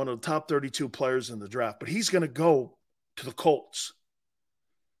rank him one of the top 32 players in the draft, but he's going to go to the Colts.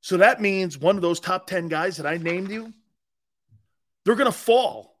 So that means one of those top 10 guys that I named you, they're going to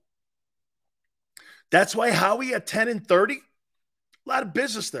fall. That's why Howie at 10 and 30, a lot of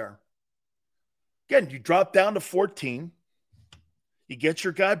business there. Again, you drop down to 14. You get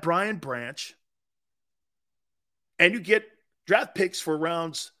your guy Brian Branch. And you get draft picks for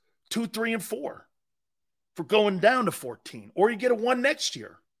rounds 2, 3, and 4 for going down to 14. Or you get a 1 next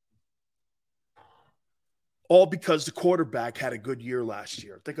year. All because the quarterback had a good year last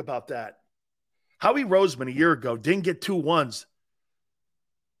year. Think about that. Howie Roseman a year ago didn't get 2 1s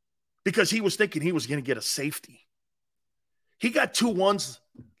because he was thinking he was going to get a safety. He got 2 1s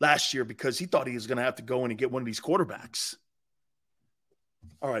last year because he thought he was going to have to go in and get one of these quarterbacks.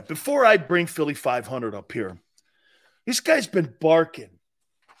 All right, before I bring Philly 500 up here, this guy's been barking.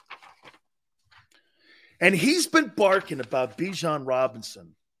 And he's been barking about Bijan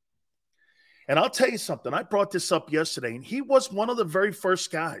Robinson. And I'll tell you something. I brought this up yesterday, and he was one of the very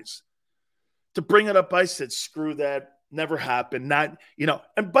first guys to bring it up. I said, screw that. Never happened. Not,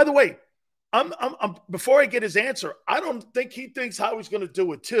 and by the way, I'm before I get his answer, I don't think he thinks Howie's going to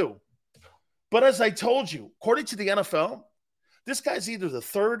do it too. But as I told you, according to the NFL, this guy's either the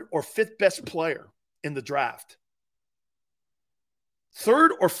 3rd or 5th best player in the draft.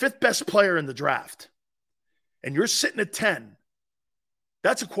 3rd or 5th best player in the draft. And you're sitting at 10.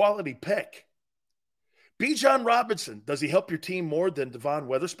 That's a quality pick. Bijan Robinson, does he help your team more than Devon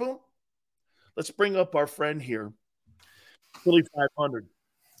Witherspoon? Let's bring up our friend here, Philly 500.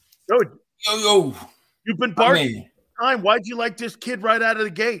 Yo. You've been barking time. Why'd you like this kid right out of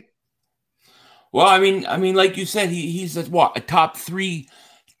the gate? Well, I mean, like you said, he's a top 3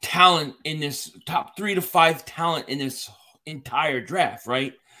 talent in this, top 3 to 5 talent in this entire draft,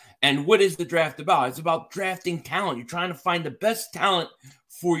 right? And what is the draft about? It's about drafting talent. You're trying to find the best talent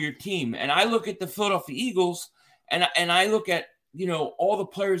for your team. And I look at the Philadelphia Eagles, and I look at, all the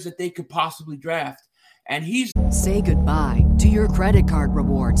players that they could possibly draft. And Say goodbye to your credit card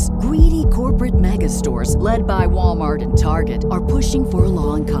rewards. Greedy corporate mega stores, led by Walmart and Target, are pushing for a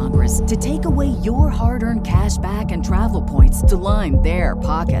law in Congress to take away your hard-earned cash back and travel points to line their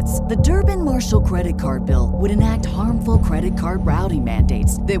pockets. The Durbin-Marshall credit card bill would enact harmful credit card routing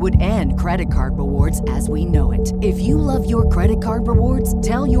mandates that would end credit card rewards as we know it. If you love your credit card rewards,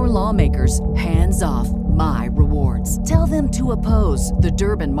 tell your lawmakers, hands off my rewards. Tell them to oppose the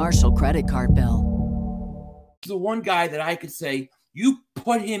Durbin-Marshall credit card bill. The one guy that I could say, you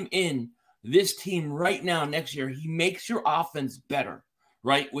put him in this team right now next year, he makes your offense better,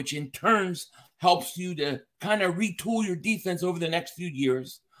 right? Which in turns helps you to kind of retool your defense over the next few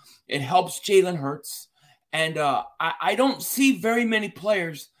years. It helps Jalen Hurts. And I don't see very many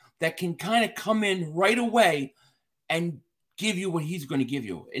players that can kind of come in right away and give you what he's going to give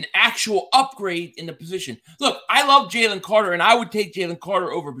you, an actual upgrade in the position. Look, I love Jalen Carter, and I would take Jalen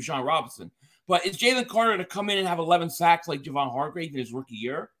Carter over Bijan Robinson. But is Jalen Carter to come in and have 11 sacks like Javon Hargrave in his rookie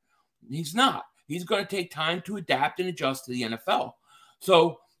year? He's not. He's going to take time to adapt and adjust to the NFL.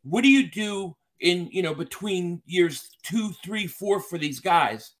 So what do you do in, between years 2, 3, 4 for these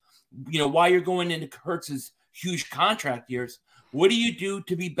guys? While you're going into Hurts's huge contract years, what do you do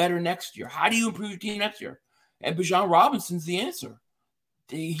to be better next year? How do you improve your team next year? And Bijan Robinson's the answer.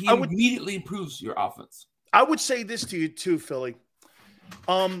 He immediately improves your offense. I would say this to you too, Philly.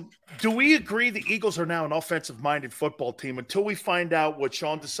 Do we agree the Eagles are now an offensive-minded football team? Until we find out what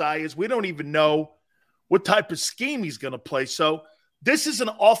Sean Desai is, we don't even know what type of scheme he's going to play. So this is an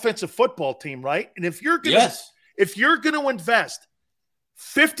offensive football team, right? And if you're going to invest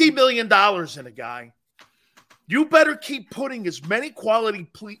 $50 million in a guy, you better keep putting as many quality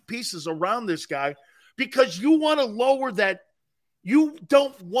pieces around this guy because you want to lower that. You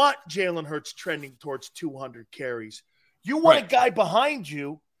don't want Jalen Hurts trending towards 200 carries. You want a guy behind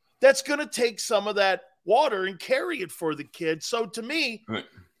you that's going to take some of that water and carry it for the kid. So to me,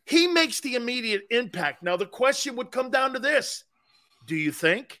 he makes the immediate impact. Now, the question would come down to this. Do you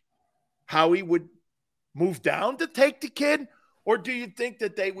think Howie would move down to take the kid? Or do you think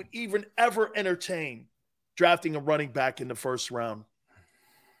that they would even ever entertain drafting a running back in the first round?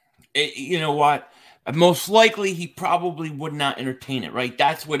 You know what? Most likely, he probably would not entertain it, right?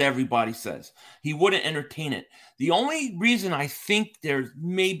 That's what everybody says. He wouldn't entertain it. The only reason I think there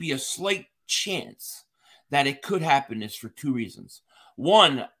may be a slight chance that it could happen is for 2 reasons.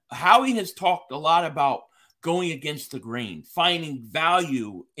 One, Howie has talked a lot about going against the grain, finding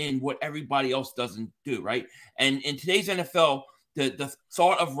value in what everybody else doesn't do, right? And in today's NFL, the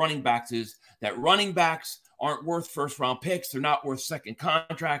thought of running backs is that running backs aren't worth first-round picks. They're not worth second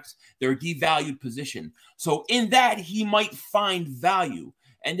contracts. They're a devalued position. So in that, he might find value.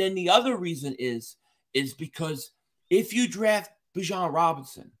 And then the other reason is because if you draft Bijan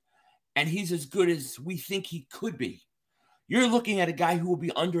Robinson and he's as good as we think he could be, you're looking at a guy who will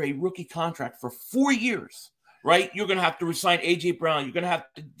be under a rookie contract for 4 years, right? You're going to have to resign A.J. Brown. You're going to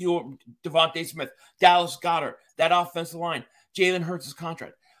have to deal with Devontae Smith, Dallas Goedert, that offensive line, Jalen Hurts'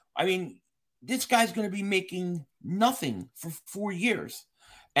 contract. I mean, this guy's going to be making nothing for 4 years.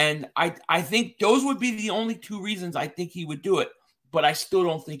 And I think those would be the only two reasons I think he would do it. But I still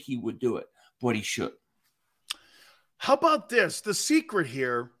don't think he would do it, but he should. How about this? The secret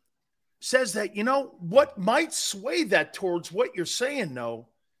here says that, what might sway that towards what you're saying, though,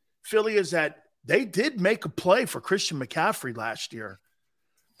 Philly, is that they did make a play for Christian McCaffrey last year.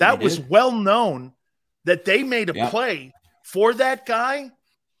 That was well known that they made a play for that guy.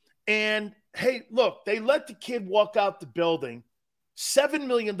 And, hey, look, they let the kid walk out the building, $7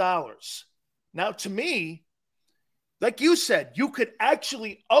 million. Now, to me, like you said, you could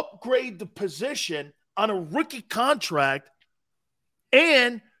actually upgrade the position on a rookie contract,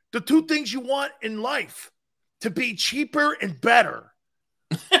 and the two things you want in life, to be cheaper and better.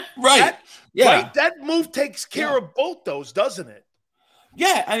 Right. Right? That move takes care of both those, doesn't it?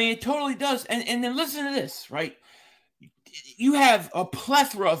 Yeah, I mean, it totally does. And then listen to this, right? You have a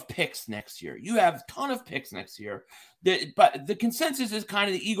plethora of picks next year. You have a ton of picks next year. But the consensus is kind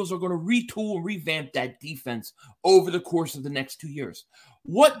of the Eagles are going to retool and revamp that defense over the course of the next 2 years.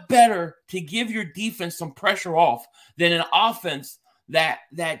 What better to give your defense some pressure off than an offense that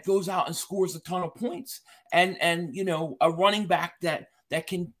goes out and scores a ton of points and a running back that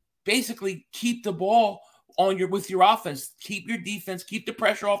can basically keep the ball with your offense, keep your defense, keep the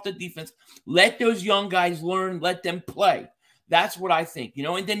pressure off the defense, let those young guys learn, let them play. That's what I think,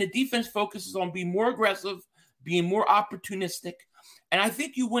 and then the defense focuses on being more aggressive, being more opportunistic, and I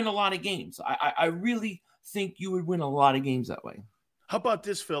think you win a lot of games. I really think you would win a lot of games that way. How about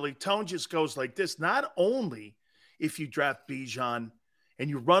this, Philly? Tone just goes like this. Not only if you draft Bijan and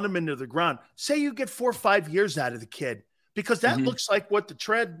you run him into the ground, say you get 4 or 5 years out of the kid, because that looks like what the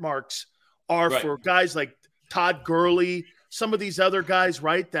trademarks are for guys like Todd Gurley, some of these other guys,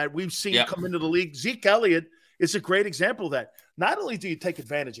 right, that we've seen come into the league. Zeke Elliott is a great example of that. Not only do you take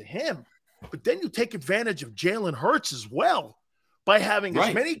advantage of him, but then you take advantage of Jalen Hurts as well by having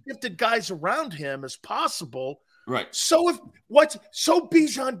as many gifted guys around him as possible. Right. So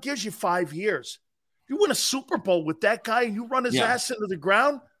Bijan gives you 5 years. You win a Super Bowl with that guy and you run his ass into the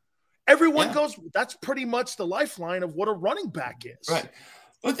ground, everyone goes, that's pretty much the lifeline of what a running back is. Right.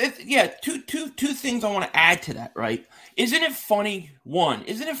 Well, two things I want to add to that, right? Isn't it funny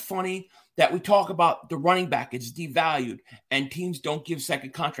that we talk about the running back is devalued and teams don't give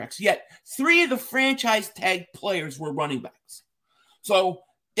second contracts, yet 3 of the franchise tag players were running backs. So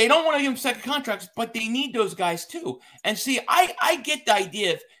they don't want to give them second contracts, but they need those guys too. And see, I get the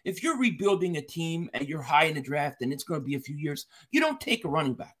idea if you're rebuilding a team and you're high in the draft and it's going to be a few years, you don't take a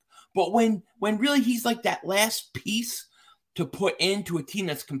running back. But when really he's like that last piece to put into a team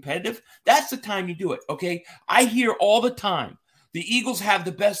that's competitive, that's the time you do it, okay? I hear all the time, the Eagles have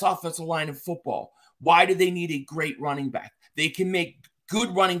the best offensive line in football. Why do they need a great running back? They can make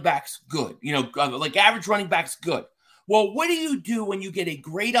good running backs good, like average running backs good. Well, what do you do when you get a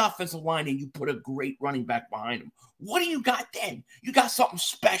great offensive line and you put a great running back behind him? What do you got then? You got something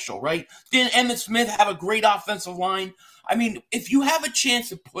special, right? Didn't Emmitt Smith have a great offensive line? I mean, if you have a chance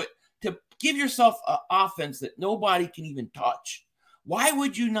to give yourself an offense that nobody can even touch, why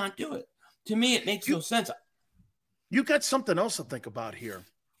would you not do it? To me, it makes no sense. You got something else to think about here.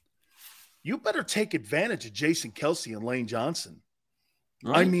 You better take advantage of Jason Kelce and Lane Johnson.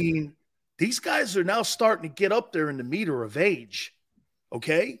 Right. I mean, these guys are now starting to get up there in the meter of age,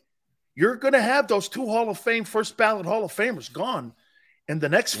 okay? You're going to have those 2 Hall of Fame, first ballot Hall of Famers gone in the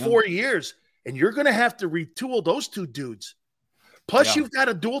next 4 years, and you're going to have to retool those 2 dudes. Plus, you've got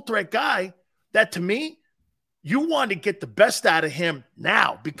a dual threat guy that, to me, you want to get the best out of him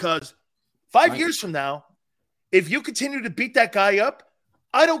now, because 5 years from now, if you continue to beat that guy up,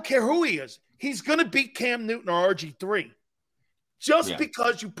 I don't care who he is. He's going to beat Cam Newton or RG3 just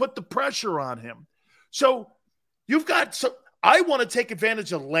because you put the pressure on him. So you've got some. I want to take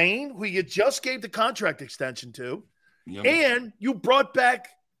advantage of Lane, who you just gave the contract extension to, and you brought back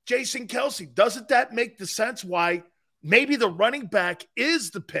Jason Kelce. Doesn't that make the sense why maybe the running back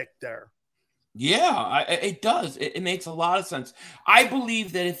is the pick there? Yeah, it does. It makes a lot of sense. I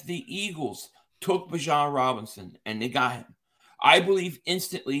believe that if the Eagles took Bijan Robinson and they got him, I believe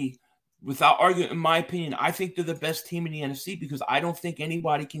instantly, without argument, in my opinion, I think they're the best team in the NFC because I don't think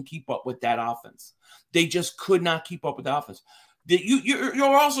anybody can keep up with that offense. They just could not keep up with the offense.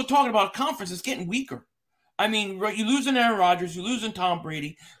 You're also talking about a conference that's getting weaker. I mean, you're losing Aaron Rodgers, you're losing Tom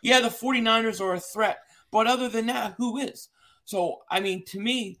Brady. Yeah, the 49ers are a threat, but other than that, who is? So, I mean, to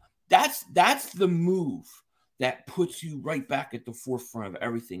me, that's the move that puts you right back at the forefront of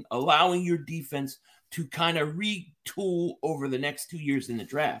everything, allowing your defense to kind of retool over the next 2 years in the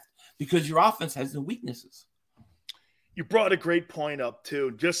draft because your offense has no weaknesses. You brought a great point up,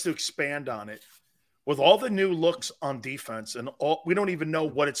 too, just to expand on it. With all the new looks on defense, and we don't even know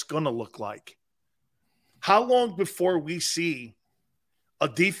what it's going to look like. How long before we see a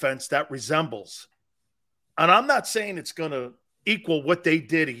defense that resembles? And I'm not saying it's going to equal what they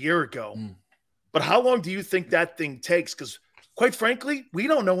did a year ago, but how long do you think that thing takes? Because, quite frankly, we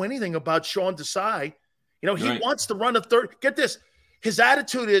don't know anything about Sean Desai. He wants to run a third. Get this. His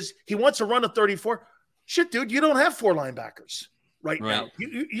attitude is he wants to run a 34. Shit, dude, you don't have 4 linebackers right now.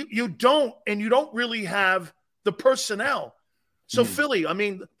 You don't, and you don't really have the personnel. So, Philly, I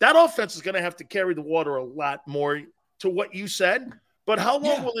mean, that offense is going to have to carry the water a lot more to what you said. But how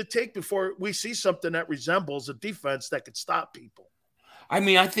long will it take before we see something that resembles a defense that could stop people? I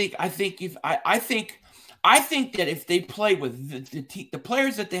mean, I think that if they play with the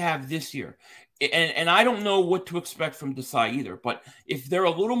players that they have this year, and I don't know what to expect from Desai either, but if they're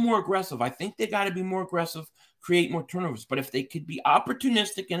a little more aggressive, I think they got to be more aggressive, create more turnovers. But if they could be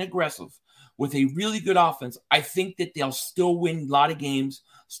opportunistic and aggressive with a really good offense, I think that they'll still win a lot of games,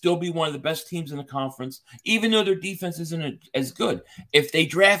 still be one of the best teams in the conference, even though their defense isn't as good. If they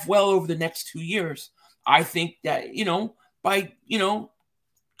draft well over the next 2 years, I think that, by,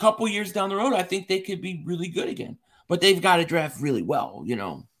 couple years down the road, I think they could be really good again. But they've got to draft really well,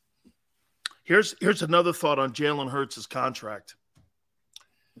 Here's another thought on Jalen Hurts' contract.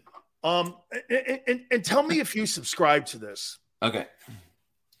 And tell me if you subscribe to this.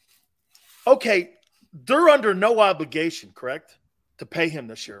 Okay, they're under no obligation, correct, to pay him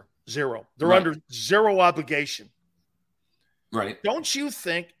this year. 0. They're under 0 obligation. Right. Don't you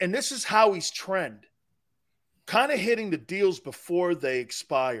think, and this is how he's trend, kind of hitting the deals before they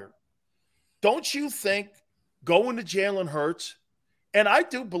expire. Don't you think going to Jalen Hurts, and I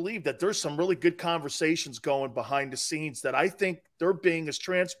do believe that there's some really good conversations going behind the scenes that I think they're being as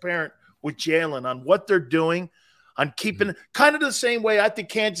transparent with Jalen on what they're doing, on keeping kind of the same way I think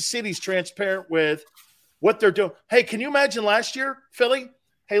Kansas City's transparent with what they're doing. Hey, can you imagine last year, Philly?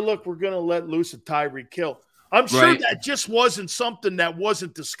 Hey, look, we're going to let loose a Tyreek Hill. I'm sure that just wasn't something that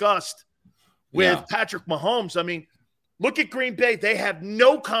wasn't discussed with Patrick Mahomes. I mean, look at Green Bay. They have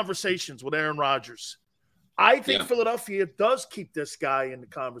no conversations with Aaron Rodgers. I think Philadelphia does keep this guy in the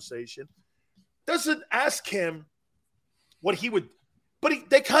conversation. Doesn't ask him what he would, but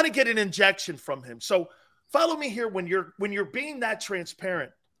they kind of get an injection from him. So follow me here when you're being that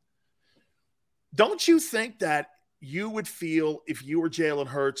transparent. Don't you think that you would feel, if you were Jalen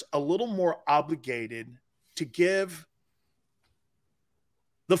Hurts, a little more obligated to give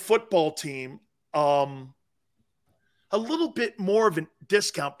the football team a little bit more of a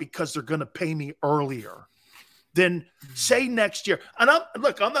discount because they're going to pay me earlier than, say, next year? And I'm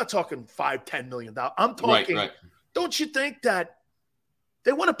not talking $5-10 million. I'm talking, don't you think that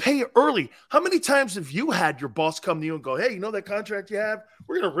they want to pay you early? How many times have you had your boss come to you and go, hey, that contract you have?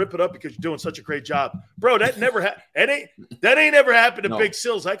 We're going to rip it up because you're doing such a great job. Bro, that never that ain't ever happened to Big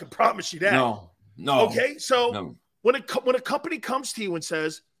Sills. I can promise you that. No. Okay, so when a company comes to you and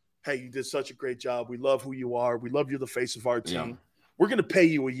says, hey, you did such a great job. We love who you are. We love you're the face of our team. We're going to pay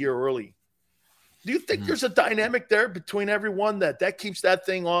you a year early. Do you think there's a dynamic there between everyone that keeps that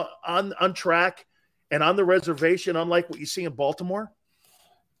thing on track and on the reservation, unlike what you see in Baltimore?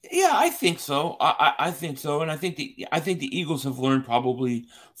 Yeah, I think so. I think so, and I think the Eagles have learned probably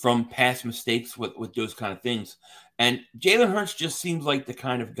from past mistakes with those kind of things. And Jalen Hurts just seems like the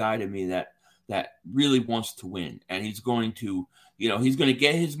kind of guy to me that really wants to win, and he's going to, he's going to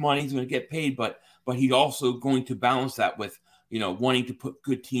get his money, he's going to get paid, but he's also going to balance that with, wanting to put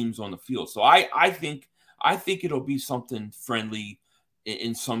good teams on the field. So I think it'll be something friendly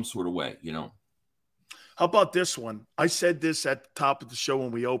in some sort of way, How about this one? I said this at the top of the show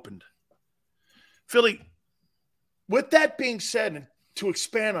when we opened. Philly, with that being said, and to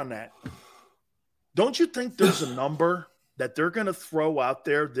expand on that, don't you think there's a number that they're going to throw out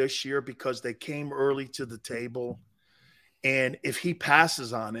there this year because they came early to the table? And if he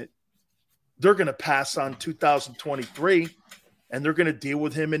passes on it, they're going to pass on 2023, and they're going to deal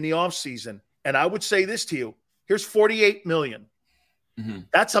with him in the offseason. And I would say this to you. Here's $48 million.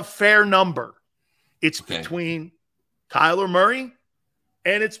 That's a fair number. It's between Kyler Murray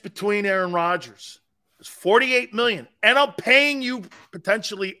and it's between Aaron Rodgers. It's $48 million. And I'm paying you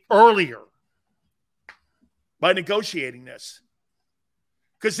potentially earlier by negotiating this.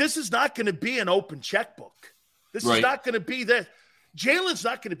 Because this is not going to be an open checkbook. This is not going to be that. Jalen's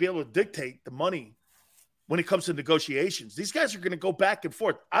not going to be able to dictate the money when it comes to negotiations. These guys are going to go back and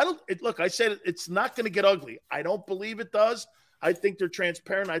forth. I said it's not going to get ugly. I don't believe it does. I think they're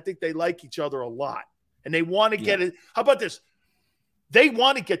transparent. I think they like each other a lot. And they want to get it. How about this? They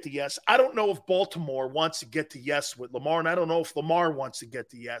want to get to yes. I don't know if Baltimore wants to get to yes with Lamar, and I don't know if Lamar wants to get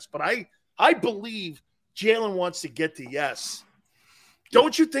to yes. But I believe Jalen wants to get to yes.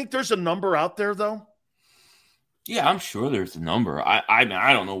 Don't you think there's a number out there, though? Yeah, I'm sure there's a number. I mean,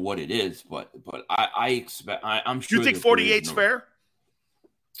 I don't know what it is, but I expect. I'm sure. You think 48's fair?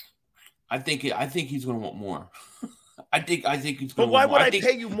 I think he's going to want more. I think he's going. But why would I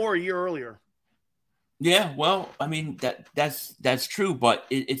pay you more a year earlier? Yeah, well, I mean that's true, but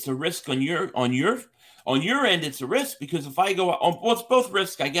it's a risk on your end. It's a risk because if I go on, well, it's both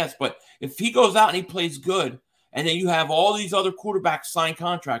risks, I guess. But if he goes out and he plays good, and then you have all these other quarterbacks sign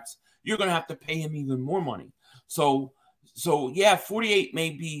contracts, you're going to have to pay him even more money. So yeah, 48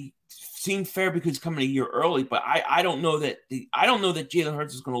 may seem fair because coming a year early, but I don't know that Jalen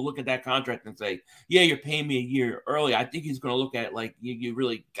Hurts is going to look at that contract and say, yeah, you're paying me a year early. I think he's going to look at it like you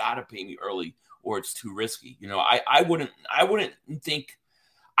really got to pay me early, or it's too risky. I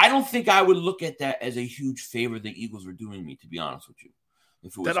don't think I would look at that as a huge favor the Eagles are doing me, to be honest with you.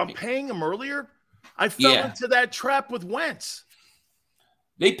 If it was that I'm paying him earlier, I fell into that trap with Wentz.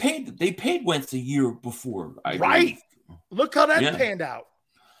 They paid Wentz a year before. Right. Look how that panned out.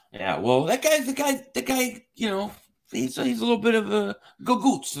 Yeah. Well, the guy. He's a little bit of a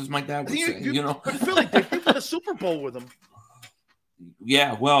go-goots, as my dad would say. But Philly, they did win a Super Bowl with him.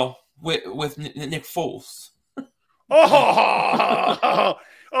 Yeah. Well. With Nick Foles.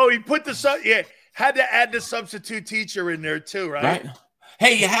 He put had to add the substitute teacher in there too, right?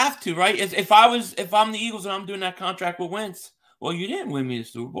 Hey, you have to, right? If I'm the Eagles and I'm doing that contract with Wentz, well, you didn't win me the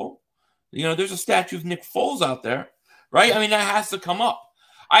Super Bowl. There's a statue of Nick Foles out there, right? I mean, that has to come up.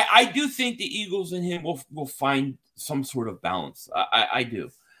 I do think the Eagles and him will find some sort of balance. I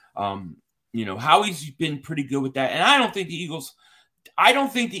do. Howie's been pretty good with that, and I don't think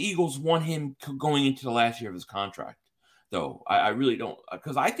the Eagles want him going into the last year of his contract, though. I really don't,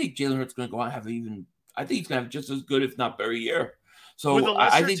 because I think Jalen Hurts is going to go out and have I think he's going to have just as good, if not better, year. So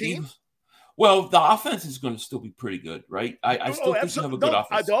I think team? The offense is going to still be pretty good, right? I still think you have a good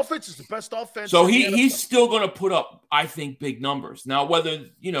offense. The offense is the best offense. So he's still going to put up, I think, big numbers. Now, whether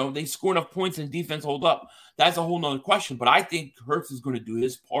they score enough points and defense hold up, that's a whole nother question. But I think Hurts is going to do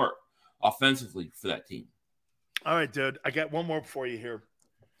his part offensively for that team. All right, dude. I got one more for you here.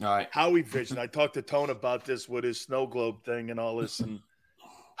 All right. Howie Vision. I talked to Tone about this with his snow globe thing and all this. And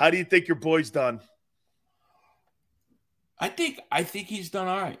how do you think your boy's done? I think he's done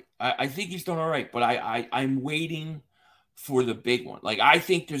all right. I think he's done all right, but I'm waiting for the big one. Like, I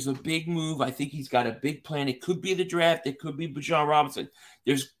think there's a big move. I think he's got a big plan. It could be the draft. It could be Bijan Robinson.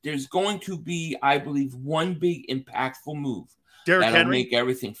 There's going to be, I believe, one big impactful move that'll make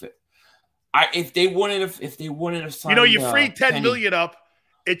everything fit. If they wanted to sign, you freed $10 million up.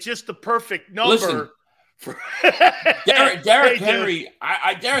 It's just the perfect number. Listen, Derrick Henry.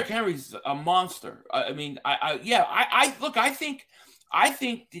 Derrick Henry's a monster. I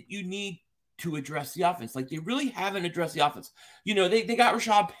think that you need to address the offense. Like, they really haven't addressed the offense. They got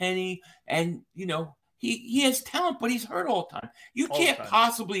Rashad Penny, and he has talent, but he's hurt all the time. You can't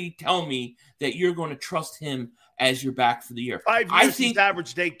possibly tell me that you're going to trust him as your back for the year. 5 years, he's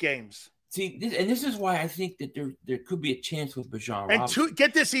averaged 8 games. See, this is why I think that there could be a chance with Bijan Robinson. And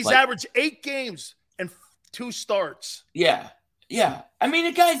get this, he's averaged 8 games and 2 starts. Yeah. I mean,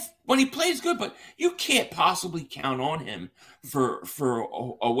 the guy's, when he plays good, but you can't possibly count on him for a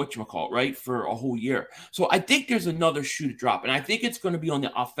whatchamacallit, right? For a whole year. So I think there's another shoe to drop, and I think it's going to be on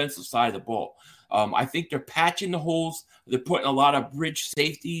the offensive side of the ball. I think they're patching the holes. They're putting a lot of bridge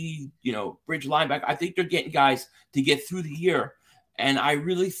safety, bridge linebacker. I think they're getting guys to get through the year. And I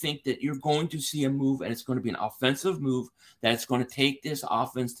really think that you're going to see a move, and it's going to be an offensive move that's going to take this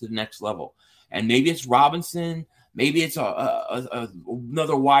offense to the next level. And maybe it's Robinson, maybe it's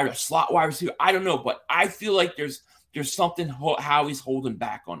another slot wide receiver. I don't know, but I feel like there's something how he's holding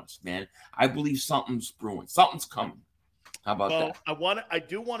back on us, man. I believe something's brewing, something's coming. How about that? I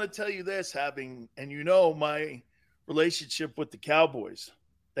do want to tell you this, my relationship with the Cowboys.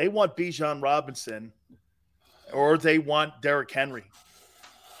 They want Bijan Robinson. Or they want Derrick Henry.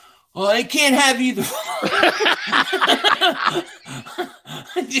 Well, they can't have either.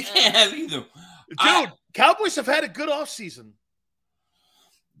 They can't have either. Dude, Cowboys have had a good offseason.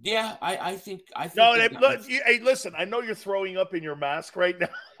 Yeah, I think. Hey, listen, I know you're throwing up in your mask right now.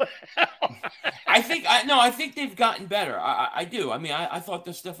 I think they've gotten better. I do. I mean, I thought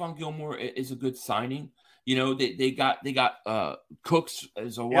that Stephon Gilmore is a good signing. They got Cooks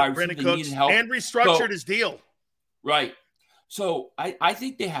as a wide receiver. They needed help and restructured his deal. Right. So I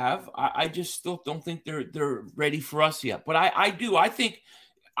think they have. I just still don't think they're ready for us yet. But I do. I think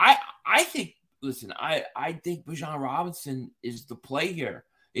listen, I think Bijan Robinson is the play here.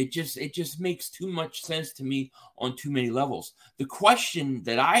 It just makes too much sense to me on too many levels. The question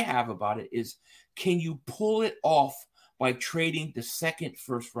that I have about it is, can you pull it off by trading the second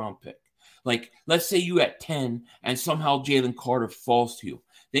first-round pick? Like, let's say you at 10 and somehow Jalen Carter falls to you.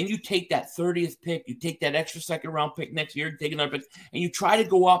 Then you take that 30th pick, you take that extra second-round pick next year, you take another pick, and you try to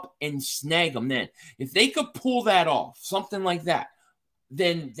go up and snag them then. If they could pull that off, something like that,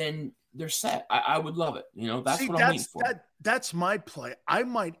 then they're set. I would love it. That's what I'm waiting for. That's my play. I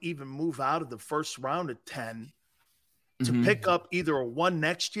might even move out of the first round at 10 to pick up either a 1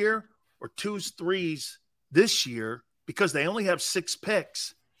 next year or 2s, 3s this year, because they only have 6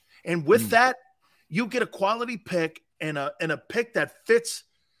 picks. And with that, you get a quality pick and a pick that fits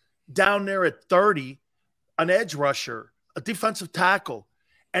down there at 30, an edge rusher, a defensive tackle.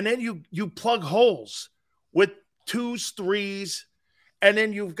 And then you plug holes with 2s, 3s, and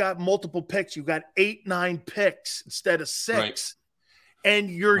then you've got multiple picks. You've got 8, 9 picks instead of 6. Right. And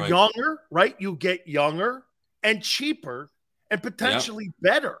you're younger, right? You get younger and cheaper and potentially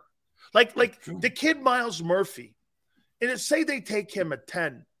better. Like the kid Miles Murphy. And say they take him at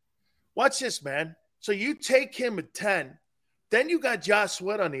 10. Watch this, man. So you take him at 10. Then you got Josh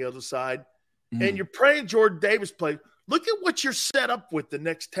Sweat on the other side. And you're praying Jordan Davis plays. Look at what you're set up with the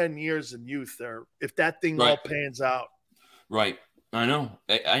next 10 years in youth there, if that thing all pans out. Right. I know.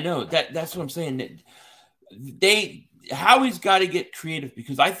 That's what I'm saying. Howie's got to get creative,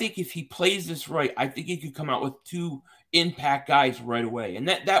 because I think if he plays this right, I think he could come out with 2 impact guys right away. And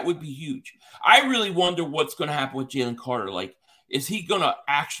that would be huge. I really wonder what's going to happen with Jalen Carter. Like, is he going to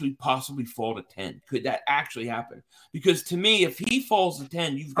actually possibly fall to 10? Could that actually happen? Because to me, if he falls to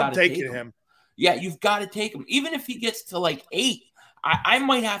 10, you've got to take him. Yeah, you've got to take him. Even if he gets to like 8, I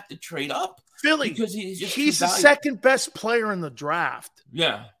might have to trade up. Philly, because he's the second best player in the draft.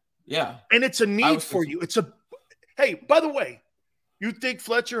 Yeah. And it's a need for you. Hey, by the way, you think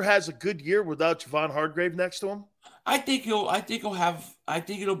Fletcher has a good year without Javon Hargrave next to him? I think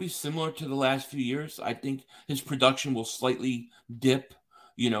it'll be similar to the last few years. I think his production will slightly dip,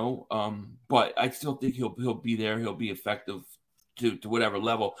 but I still think he'll be there. He'll be effective to whatever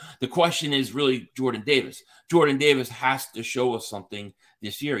level. The question is really Jordan Davis. Jordan Davis has to show us something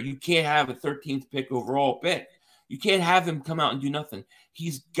this year. You can't have a 13th pick overall pick. You can't have him come out and do nothing.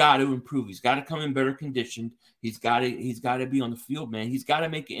 He's got to improve. He's got to come in better conditioned. He's got to be on the field, man. He's got to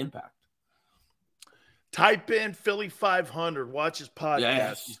make an impact. Type in Philly 500. Watch his podcast.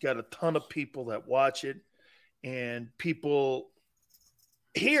 Yes. He's got a ton of people that watch it, and people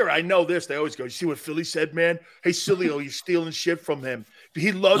here, I know this. They always go, "You see what Philly said, man? Hey, Sileo, you're stealing shit from him.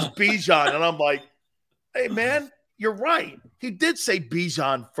 He loves Bijan." And I'm like, "Hey, man, you're right. He did say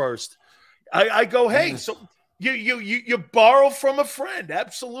Bijan first." I go, "Hey, so you borrow from a friend,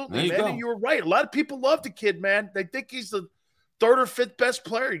 absolutely, man." And you were right. A lot of people love the kid, man. They think he's the 3rd or 5th best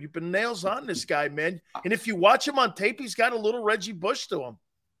player. You've been nails on this guy, man. And if you watch him on tape, he's got a little Reggie Bush to him.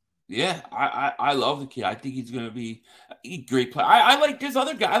 Yeah, I love the kid. I think he's going to be a great player. I like this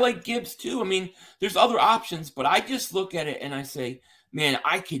other guy. I like Gibbs too. I mean, there's other options, but I just look at it and I say, man,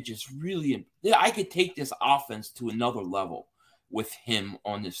 I could take this offense to another level with him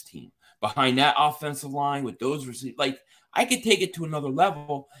on this team. Behind that offensive line with those receivers, like, I could take it to another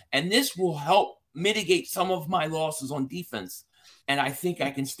level, and this will help mitigate some of my losses on defense. And I think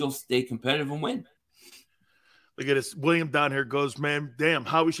I can still stay competitive and win. Look at this. William down here goes, man, damn,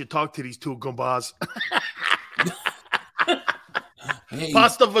 how we should talk to these two Gumbas. Hey,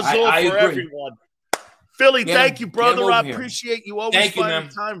 Pasta Vazul for everyone. Philly, thank you, brother. I appreciate you always finding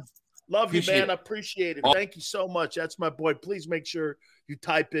time. Love you, man. I appreciate it. Thank you so much. That's my boy. Please make sure you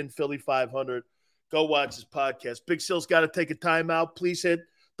type in Philly 500. Go watch his podcast. Big Sil's got to take a timeout. Please hit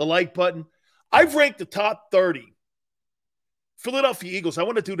the like button. I've ranked the top 30 Philadelphia Eagles. I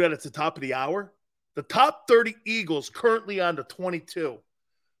want to do that at the top of the hour. The top 30 Eagles currently on the 22.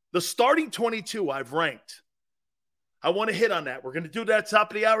 The starting 22 I've ranked. I want to hit on that. We're going to do that at the top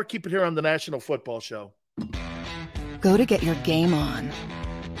of the hour. Keep it here on the National Football Show. Go to get your game on.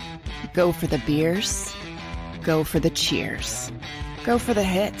 Go for the beers. Go for the cheers. Go for the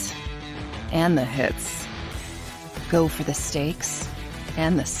hit and the hits. Go for the stakes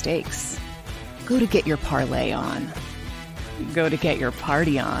and the stakes. Go to get your parlay on. Go to get your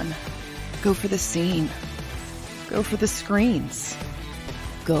party on. Go for the scene. Go for the screens.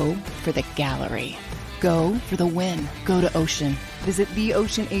 Go for the gallery. Go for the win. Go to Ocean. Visit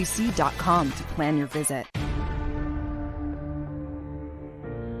theoceanac.com to plan your visit.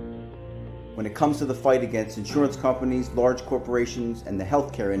 When it comes to the fight against insurance companies, large corporations, and the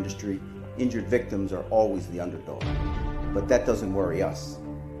healthcare industry, injured victims are always the underdog. But that doesn't worry us.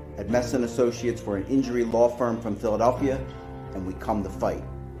 At Messa & Associates, we're an injury law firm from Philadelphia, and we come to fight.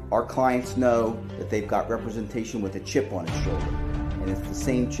 Our clients know that they've got representation with a chip on its shoulder, and it's the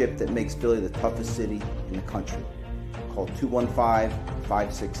same chip that makes Philly the toughest city in the country. Call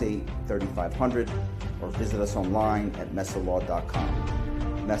 215-568-3500 or visit us online at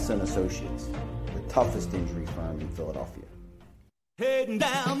messalaw.com. Messa & Associates, the toughest injury firm in Philadelphia. Heading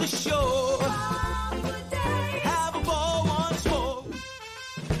down the shore, have a ball once more.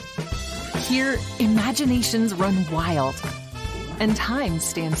 Here, imaginations run wild and time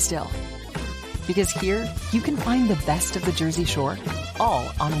stands still. Because here, you can find the best of the Jersey Shore,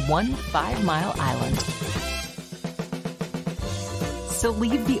 all on one 5-mile island. So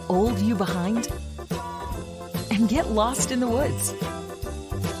leave the old you behind and get lost in the woods.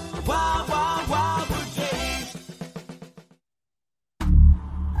 Wild, wild, wild days.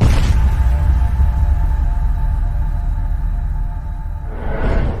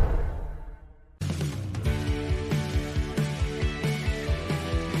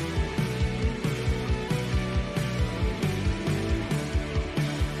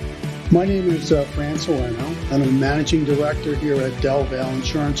 My name is Fran Sileo, and I'm Managing Director here at Del Valle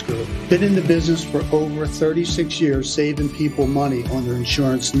Insurance Group. Been in the business for over 36 years, saving people money on their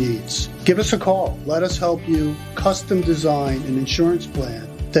insurance needs. Give us a call. Let us help you custom design an insurance plan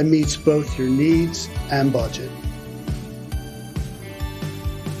that meets both your needs and budget.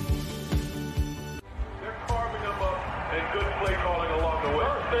 They're carving them up and good play calling along the way.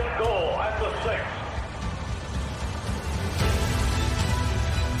 First and goal at the 6.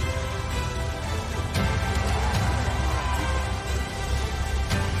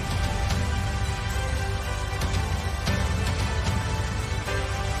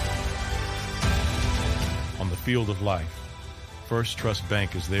 On the field of life, First Trust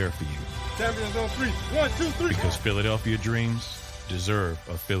Bank is there for you. Champions on 3. 1, 2, 3. Because Philadelphia dreams deserve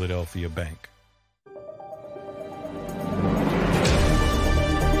a Philadelphia bank.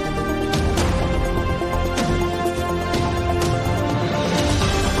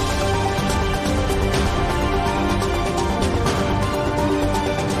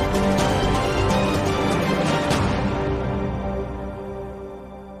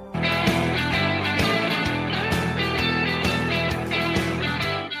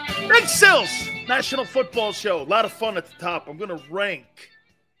 Big Sills, National Football Show. A lot of fun at the top. I'm going to rank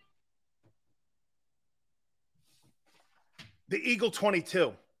the Eagle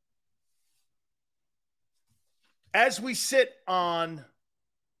 22. As we sit on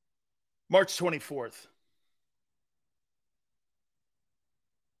March 24th,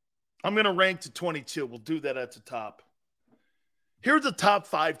 I'm going to rank to 22. We'll do that at the top. Here are the top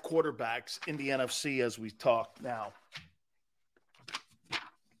 5 quarterbacks in the NFC as we talk now.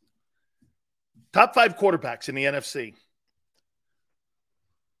 Top 5 quarterbacks in the NFC.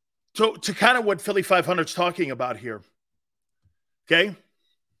 So to kind of what Philly 500 is talking about here. Okay?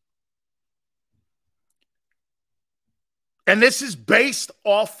 And this is based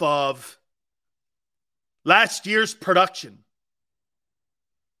off of last year's production.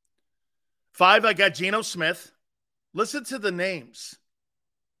 5, I got Geno Smith. Listen to the names.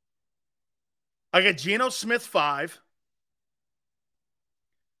 I got Geno Smith 5.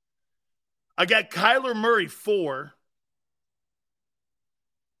 I got Kyler Murray 4.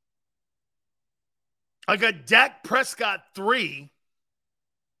 I got Dak Prescott 3.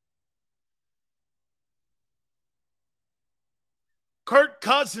 Kirk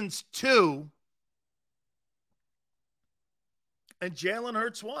Cousins 2. And Jalen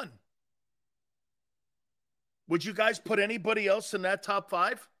Hurts 1. Would you guys put anybody else in that top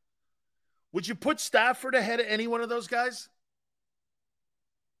 5? Would you put Stafford ahead of any one of those guys?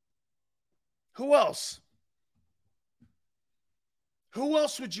 Who else? Who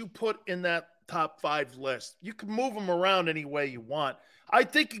else would you put in that top 5 list? You can move them around any way you want. I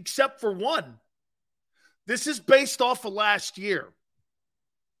think except for one. This is based off of last year.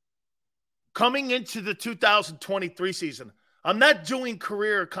 Coming into the 2023 season, I'm not doing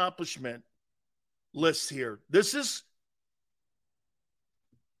career accomplishment lists here. This is,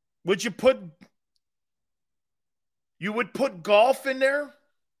 would you would put golf in there?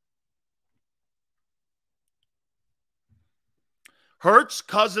 Hurts,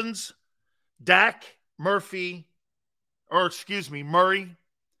 Cousins, Dak, Murray, and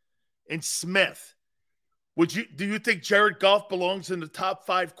Smith. Do you think Jared Goff belongs in the top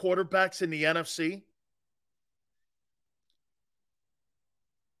 5 quarterbacks in the NFC?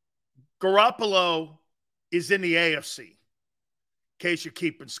 Garoppolo is in the AFC. In case you're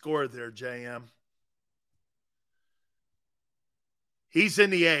keeping score there, JM. He's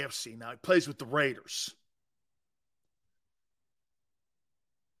in the AFC now. He plays with the Raiders.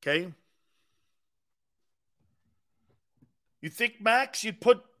 Okay? You think, Max, you'd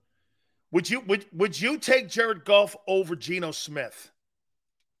put would you take Jared Goff over Geno Smith?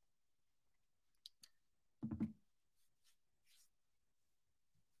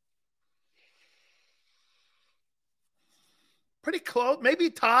 Pretty close, maybe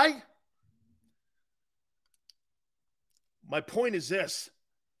tie. My point is this,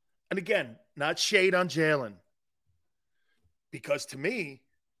 and again, not shade on Jalen, because to me,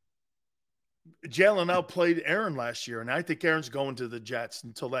 Jalen outplayed Aaron last year, and I think Aaron's going to the Jets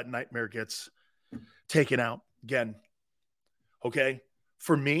until that nightmare gets taken out again. Okay?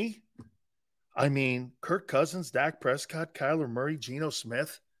 For me, I mean, Kirk Cousins, Dak Prescott, Kyler Murray, Geno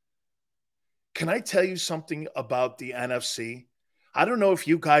Smith. Can I tell you something about the NFC? I don't know if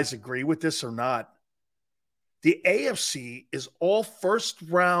you guys agree with this or not. The AFC is all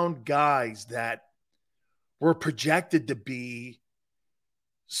first-round guys that were projected to be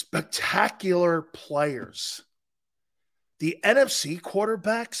spectacular players. The NFC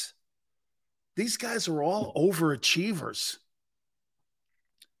quarterbacks, these guys are all overachievers.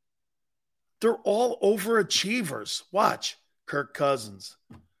 They're all overachievers. Watch. Kirk Cousins.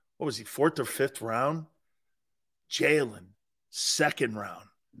 What was he, 4th or 5th round? Jalen, 2nd round.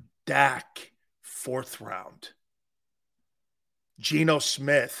 Dak, 4th round. Geno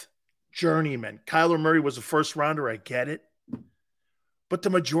Smith, journeyman. Kyler Murray was a first rounder. I get it. But the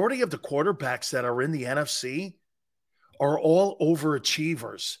majority of the quarterbacks that are in the NFC are all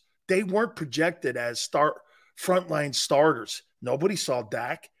overachievers. They weren't projected as frontline starters. Nobody saw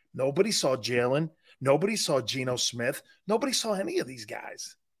Dak. Nobody saw Jalen. Nobody saw Geno Smith. Nobody saw any of these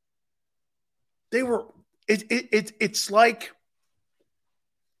guys. They were. It's like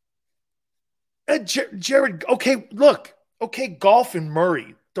Jared. Okay, look. Okay, Goff and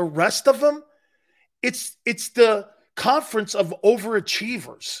Murray. The rest of them, it's the conference of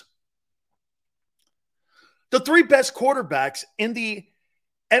overachievers. The 3 best quarterbacks in the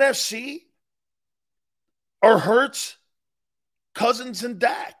NFC are Hurts, Cousins, and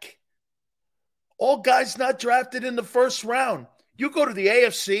Dak. All guys not drafted in the first round. You go to the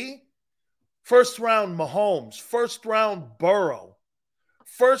AFC, first round Mahomes, first round Burrow,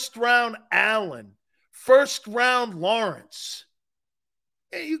 first round Allen, first round Lawrence.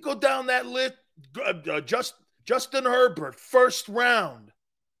 And you go down that list, Justin Herbert, first round.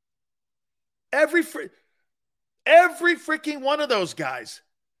 Every freaking one of those guys,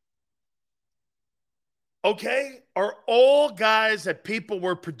 okay, are all guys that people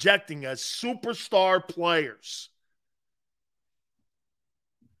were projecting as superstar players.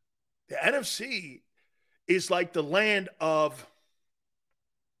 The NFC is like the land of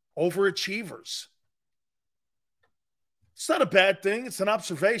overachievers. It's not a bad thing. It's an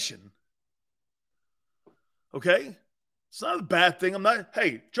observation. Okay? It's not a bad thing.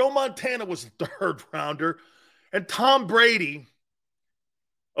 Hey, Joe Montana was a 3rd rounder, and Tom Brady,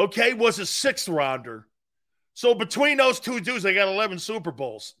 okay, was a 6th rounder. So between those two dudes, they got 11 Super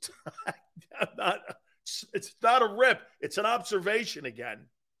Bowls. It's not a rip. It's an observation again.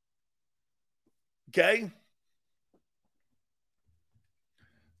 Okay?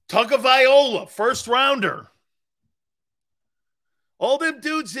 Tagovailoa, 1st rounder. All them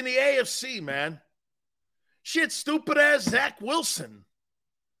dudes in the AFC, man. Shit, stupid ass Zach Wilson.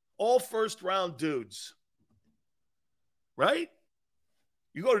 All 1st round dudes. Right?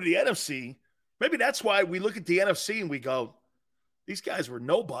 You go to the NFC, maybe that's why we look at the NFC and we go, these guys were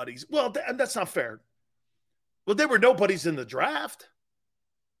nobodies. Well, that's not fair. Well, they were nobodies in the draft.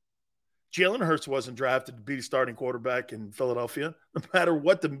 Jalen Hurts wasn't drafted to be the starting quarterback in Philadelphia. No matter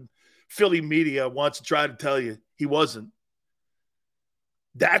what the Philly media wants to try to tell you, he wasn't.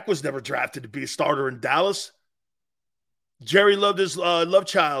 Dak was never drafted to be a starter in Dallas. Jerry loved his love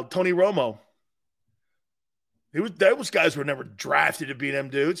child, Tony Romo. Those guys were never drafted to be them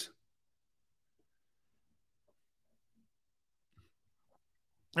dudes.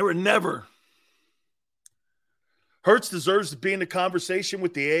 They were never. Hurts deserves to be in the conversation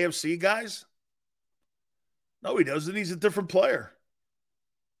with the AFC guys? No, he doesn't. He's a different player.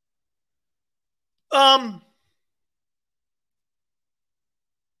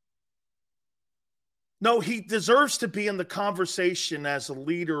 No, he deserves to be in the conversation as a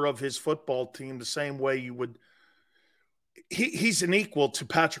leader of his football team the same way you would. He's an equal to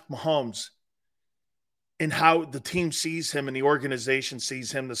Patrick Mahomes in how the team sees him and the organization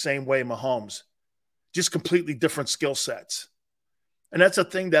sees him the same way Mahomes. Just completely different skill sets. And that's a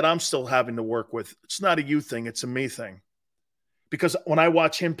thing that I'm still having to work with. It's not a you thing. It's a me thing. Because when I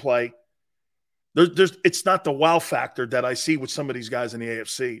watch him play, it's not the wow factor that I see with some of these guys in the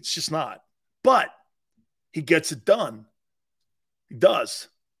AFC. It's just not. But he gets it done. He does.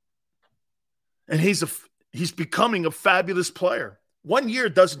 And he's becoming a fabulous player. 1 year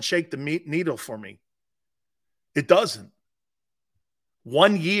doesn't shake the needle for me. It doesn't.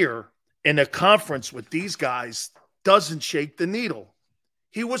 1 year in a conference with these guys doesn't shake the needle.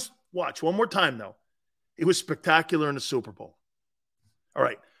 He was, watch one more time though. He was spectacular in the Super Bowl. All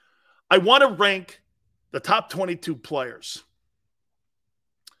right. I want to rank the top 22 players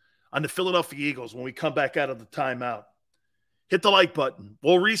on the Philadelphia Eagles when we come back out of the timeout. Hit the like button.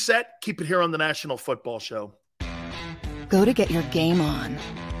 We'll reset. Keep it here on the National Football Show. Go to get your game on.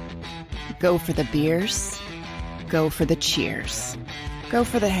 Go for the beers. Go for the cheers. Go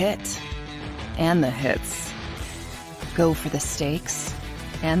for the hit and the hits. Go for the stakes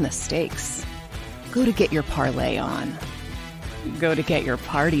and the stakes. Go to get your parlay on. Go to get your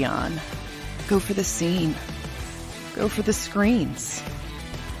party on. Go for the scene. Go for the screens.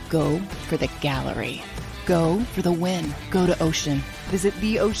 Go for the gallery. Go for the win. Go to Ocean. Visit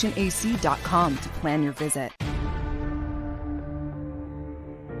theoceanac.com to plan your visit.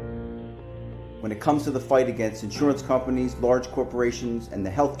 When it comes to the fight against insurance companies, large corporations, and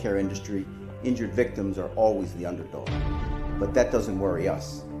the healthcare industry, injured victims are always the underdog. But that doesn't worry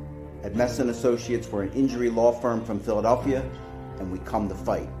us. At Messa & Associates, we're an injury law firm from Philadelphia, and we come to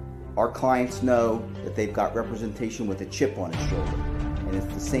fight. Our clients know that they've got representation with a chip on its shoulder, and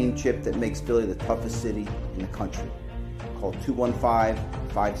it's the same chip that makes Philly the toughest city in the country. Call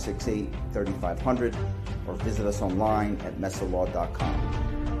 215-568-3500 or visit us online at messalaw.com.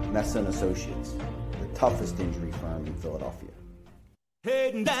 Messa & Associates, the toughest injury firm in Philadelphia.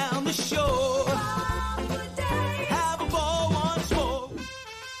 Heading down the shore, have a ball once more.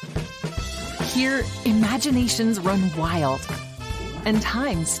 Here, imaginations run wild and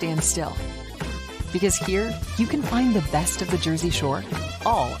time stands still. Because here, you can find the best of the Jersey Shore,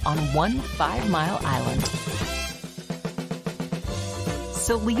 all on one 5-mile island.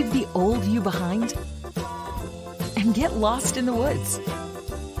 So leave the old you behind and get lost in the woods.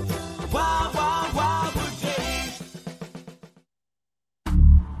 Wild, wild, wild days.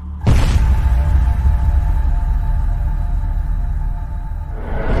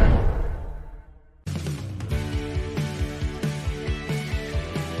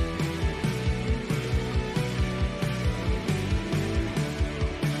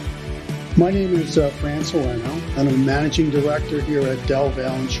 My name is Fran Sileo, and I'm a managing director here at Del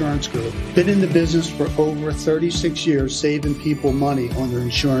Valle Insurance Group. Been in the business for over 36 years, saving people money on their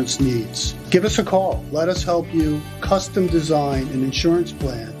insurance needs. Give us a call. Let us help you custom design an insurance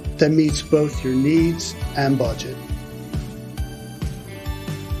plan that meets both your needs and budget.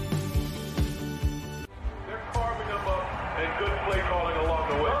 They're carving them up and good play calling along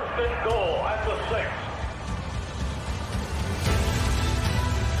the way. First and goal at the 6.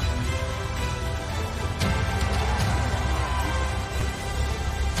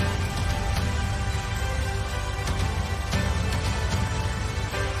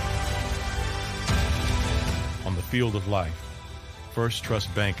 On the field of life, First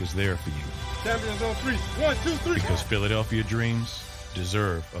Trust Bank is there for you. Champions on 3. 1, 2, 3. Because Philadelphia dreams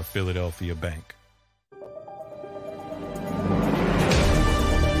deserve a Philadelphia bank.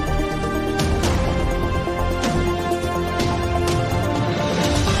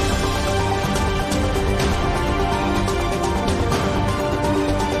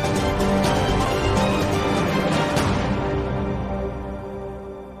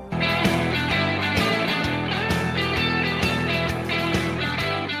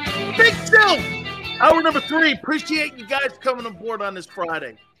 Big Still! Hour number 3. Appreciate you guys coming aboard on this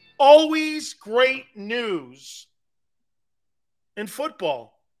Friday. Always great news in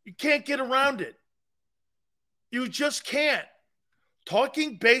football. You can't get around it. You just can't.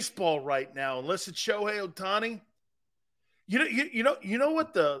 Talking baseball right now, unless it's Shohei Ohtani. You know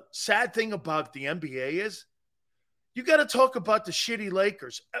what the sad thing about the NBA is? You got to talk about the shitty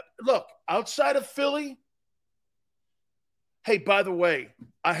Lakers. Look, outside of Philly. Hey, by the way,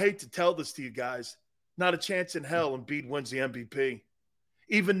 I hate to tell this to you guys. Not a chance in hell Embiid wins the MVP,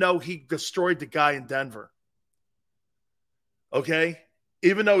 even though he destroyed the guy in Denver. Okay?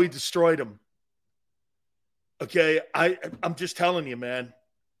 Even though he destroyed him. Okay? I'm just telling you, man.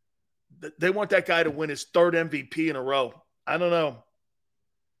 They want that guy to win his 3rd MVP in a row. I don't know.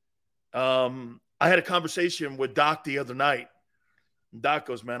 I had a conversation with Doc the other night. Doc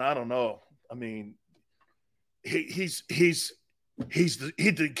goes, man, I don't know. I mean, he came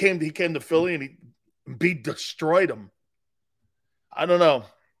to Philly and he destroyed him. I don't know.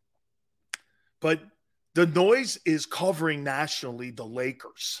 But the noise is covering nationally the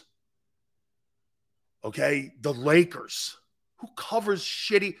Lakers. Okay? The Lakers. Who covers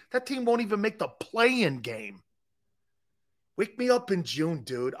shitty? That team won't even make the play-in game. Wake me up in June,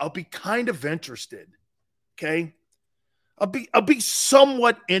 dude. I'll be kind of interested. Okay? I'll be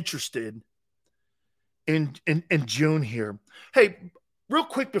somewhat interested in June here. Hey, real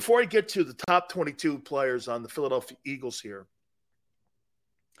quick before I get to the top 22 players on the Philadelphia Eagles here.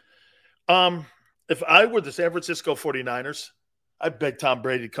 If I were the San Francisco 49ers, I'd beg Tom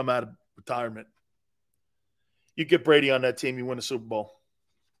Brady to come out of retirement. You get Brady on that team, you win a Super Bowl.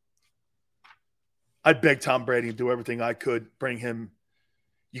 I'd beg Tom Brady to do everything I could, bring him.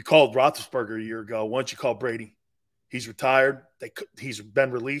 You called Roethlisberger a year ago. Why don't you call Brady? He's retired. He's been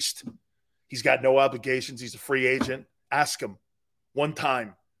released. He's got no obligations. He's a free agent. Ask him one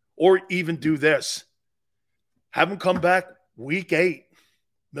time. Or even do this. Have him come back week 8,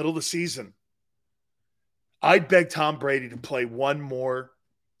 middle of the season. I'd beg Tom Brady to play one more,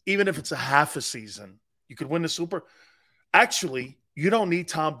 even if it's a half a season. You could win the Super. Actually, you don't need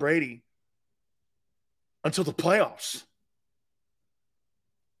Tom Brady until the playoffs.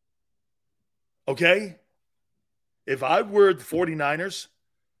 Okay? If I were the 49ers,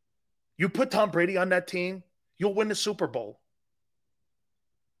 you put Tom Brady on that team, you'll win the Super Bowl.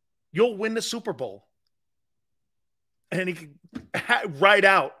 You'll win the Super Bowl. And he can ride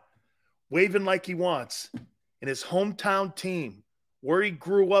out, waving like he wants, in his hometown team, where he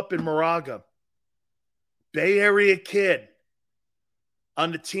grew up in Moraga. Bay Area kid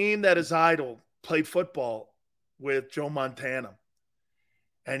on the team that his idol played football with Joe Montana.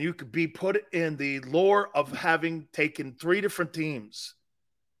 And you could be put in the lore of having taken 3 different teams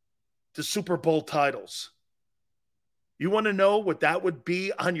to Super Bowl titles. You want to know what that would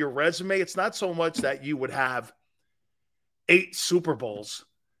be on your resume? It's not so much that you would have 8 Super Bowls.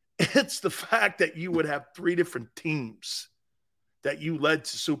 It's the fact that you would have 3 different teams that you led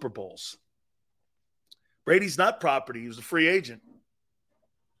to Super Bowls. Brady's not property. He was a free agent.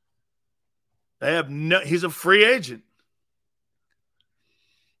 He's a free agent.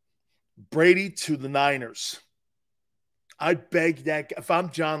 Brady to the Niners. I beg that. If I'm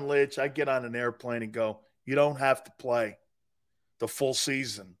John Lynch, I get on an airplane and go, you don't have to play the full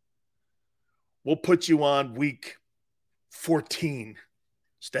season. We'll put you on week 14.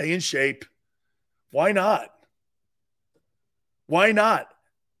 Stay in shape. Why not? Why not?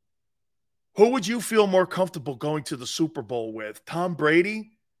 Who would you feel more comfortable going to the Super Bowl with? Tom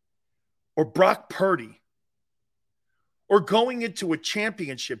Brady or Brock Purdy? Or going into a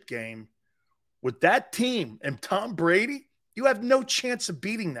championship game with that team and Tom Brady? You have no chance of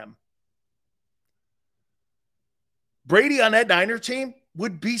beating them. Brady on that Niner team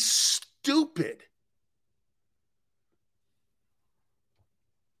would be stupid.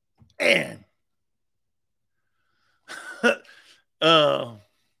 And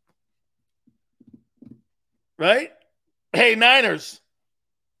right? Hey, Niners.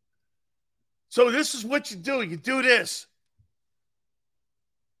 So this is what you do. You do this.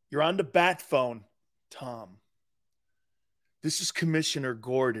 You're on the bat phone, Tom. This is Commissioner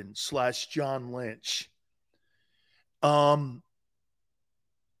Gordon / John Lynch.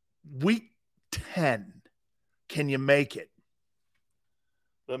 Week 10. Can you make it?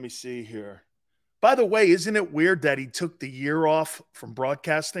 Let me see here. By the way, isn't it weird that he took the year off from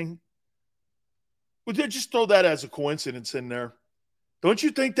broadcasting? Would you just throw that as a coincidence in there? Don't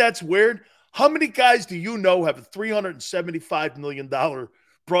you think that's weird? How many guys do you know have a $375 million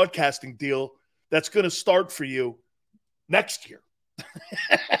broadcasting deal that's going to start for you next year?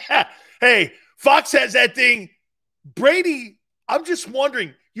 Hey, Fox has that thing. Brady, I'm just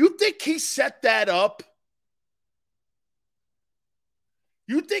wondering, you think he set that up?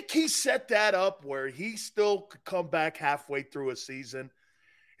 You think he set that up where he still could come back halfway through a season?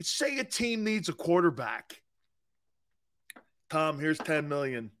 And say a team needs a quarterback. Tom, here's $10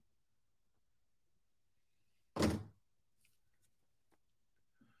 million.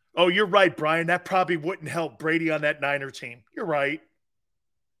 Oh, you're right, Brian. That probably wouldn't help Brady on that Niner team. You're right.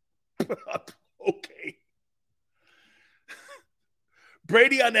 Okay.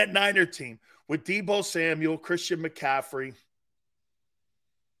 Brady on that Niner team with Deebo Samuel, Christian McCaffrey.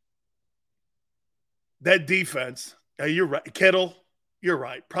 That defense. You're right. Kittle, you're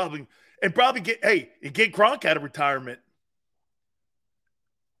right. Probably get Gronk out of retirement.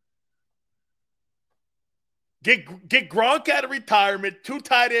 Get Gronk out of retirement. 2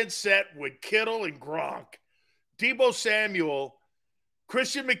 tight end set with Kittle and Gronk. Deebo Samuel,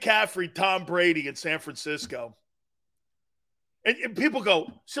 Christian McCaffrey, Tom Brady in San Francisco. And people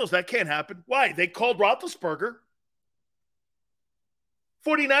go, Sills, that can't happen. Why? They called Roethlisberger.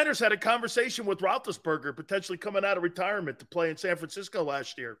 49ers had a conversation with Roethlisberger potentially coming out of retirement to play in San Francisco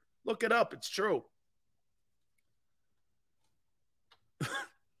last year. Look it up. It's true.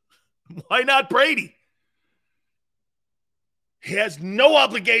 Why not Brady? He has no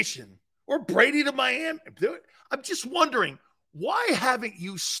obligation. Or Brady to Miami. I'm just wondering, why haven't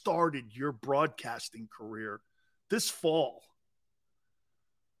you started your broadcasting career this fall?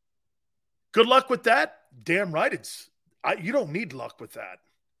 Good luck with that. Damn right. You don't need luck with that.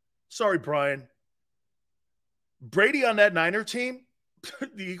 Sorry, Brian. Brady on that Niner team,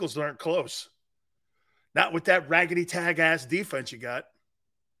 the Eagles aren't close. Not with that raggedy tag ass defense you got.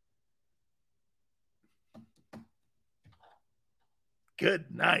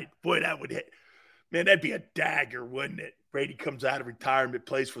 Good night. Boy, that would hit. Man, that'd be a dagger, wouldn't it? Brady comes out of retirement,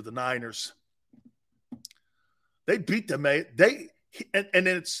 plays for the Niners. They beat them, mate. And then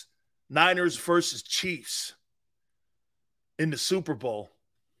it's Niners versus Chiefs in the Super Bowl.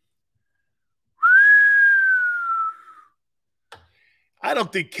 I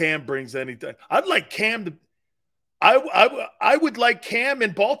don't think Cam brings anything. I'd like Cam to. I would like Cam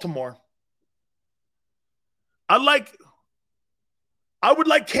in Baltimore. I would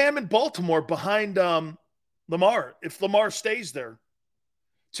like Cam in Baltimore behind Lamar if Lamar stays there.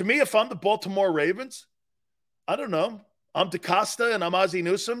 To me, if I'm the Baltimore Ravens, I don't know. I'm DeCosta and I'm Ozzie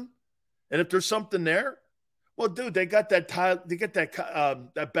Newsome, and if there's something there, well, dude, they got that. They get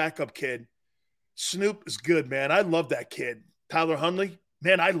that backup kid. Snoop is good, man. I love that kid. Tyler Huntley,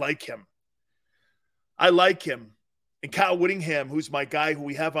 man, I like him. And Kyle Whittingham, who's my guy who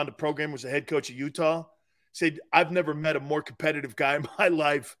we have on the program, was the head coach of Utah, said, I've never met a more competitive guy in my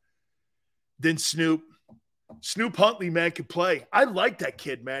life than Snoop. Snoop Huntley, man, can play. I like that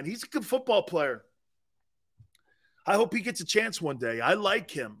kid, man. He's a good football player. I hope he gets a chance one day. I like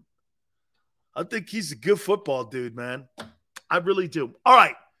him. I think he's a good football dude, man. I really do. All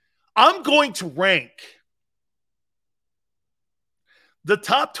right. I'm going to rank the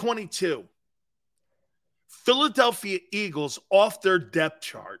top 22 Philadelphia Eagles off their depth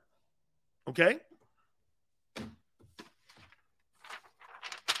chart. Okay?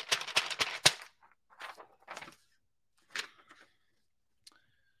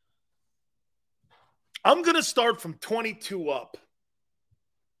 I'm going to start from 22 up.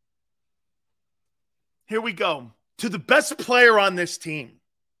 Here we go. To the best player on this team.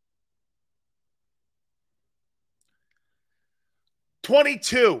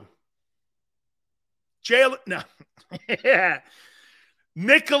 22. Jalen. No.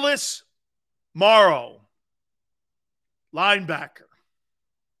 Nicholas Morrow. Linebacker.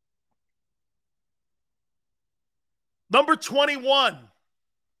 Number 21.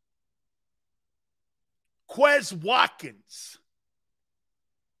 Quez Watkins.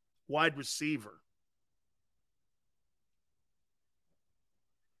 Wide receiver.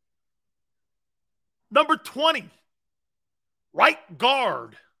 Number 20, right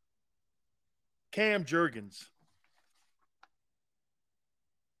guard, Cam Jurgens.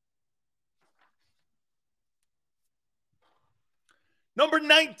 Number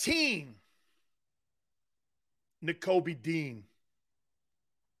 19, Nakobe Dean.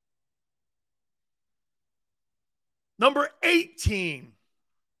 Number 18,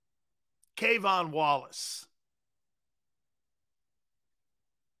 Kayvon Wallace.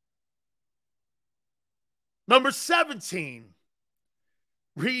 Number 17,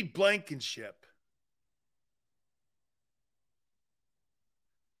 Reed Blankenship.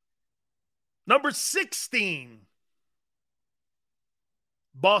 Number 16,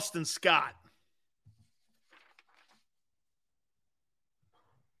 Boston Scott.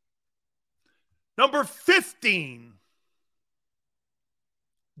 Number 15,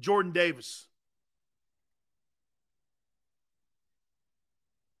 Jordan Davis.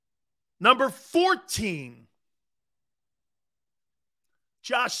 Number 14,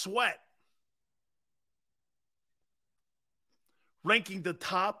 Josh Sweat. Ranking the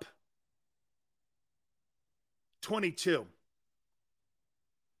top 22.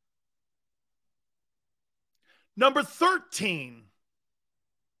 Number 13,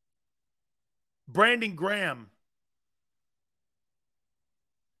 Brandon Graham.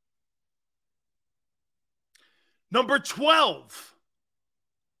 Number 12,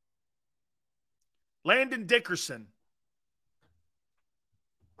 Landon Dickerson.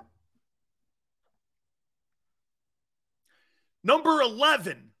 Number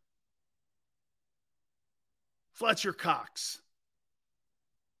 11, Fletcher Cox.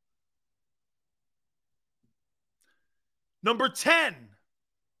 Number 10,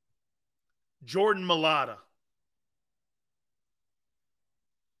 Jordan Mailata.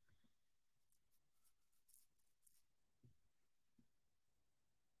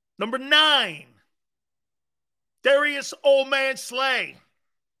 Number 9, Darius Old Man Slay.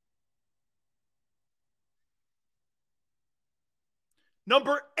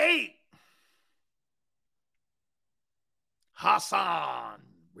 Number 8, Hassan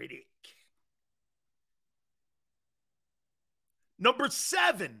Riddick. Number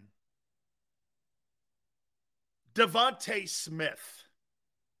 7, Devontae Smith.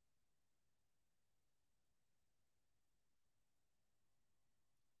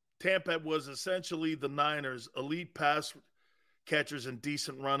 Tampa was essentially the Niners' elite pass catchers and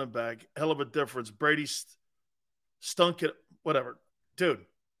decent running back. Hell of a difference. Brady stunk it. Whatever. Dude,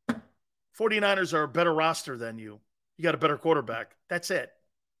 49ers are a better roster than you. You got a better quarterback. That's it.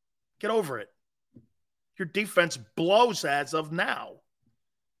 Get over it. Your defense blows as of now.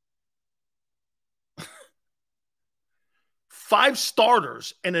 5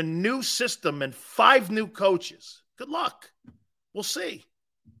 starters and a new system and 5 new coaches. Good luck. We'll see.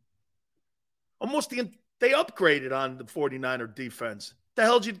 They upgraded on the 49er defense. They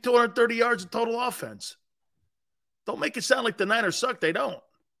held you to 230 yards of total offense. Don't make it sound like the Niners suck. They don't.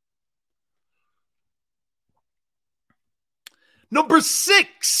 Number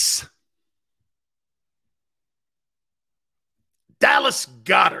 6, Dallas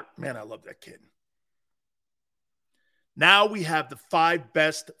Goedert. Man, I love that kid. Now we have the 5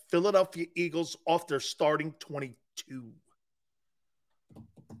 best Philadelphia Eagles off their starting 22.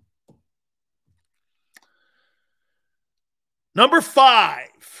 Number 5.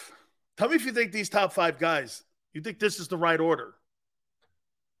 Tell me if you think these top 5 guys, you think this is the right order.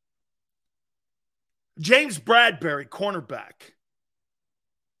 James Bradbury, cornerback.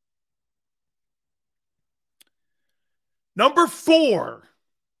 Number 4,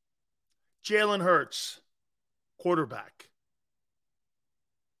 Jalen Hurts, quarterback.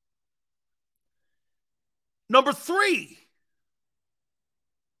 Number 3,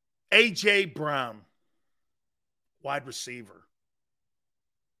 A.J. Brown, wide receiver.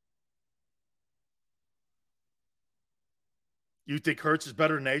 You think Hurts is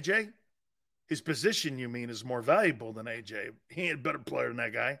better than A.J.? His position, you mean, is more valuable than A.J. He ain't a better player than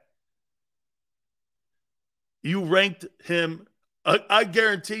that guy. You ranked him, I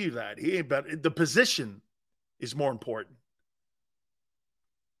guarantee you that. He ain't better. The position is more important.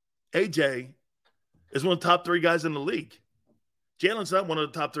 A.J. is one of the top 3 guys in the league. Jalen's not one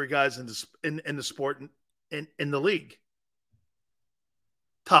of the top 3 guys in the sport in the league.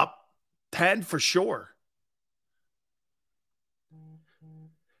 Top 10 for sure.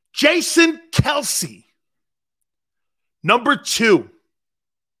 Jason Kelce, number 2.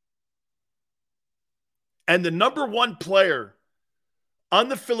 And the number 1 player on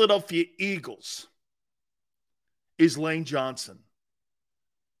the Philadelphia Eagles is Lane Johnson.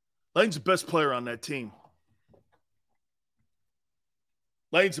 Lane's the best player on that team.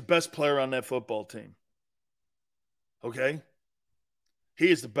 Lane's the best player on that football team. Okay?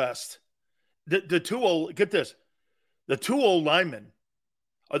 He is the best. The 2 old, get this, the 2 old linemen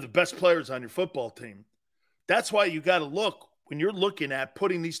are the best players on your football team. That's why you got to look, when you're looking at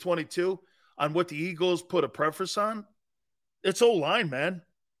putting these 22 on what the Eagles put a preference on, it's O-line, man.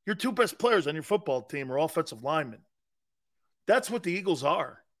 Your 2 best players on your football team are offensive linemen. That's what the Eagles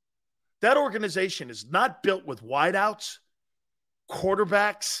are. That organization is not built with wideouts,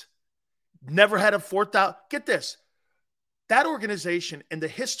 quarterbacks, never had a 4,000. Get this. That organization in the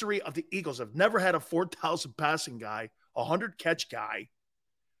history of the Eagles have never had a 4,000 passing guy, 100 catch guy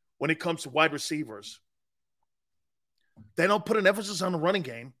when it comes to wide receivers. They don't put an emphasis on the running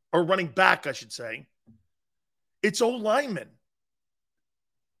game, or running back, I should say. It's O-linemen.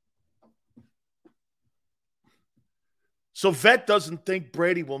 So Vet doesn't think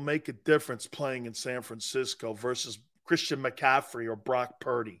Brady will make a difference playing in San Francisco versus Christian McCaffrey or Brock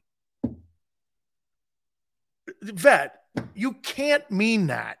Purdy. Vet, you can't mean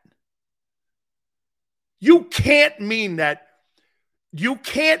that. You can't mean that. You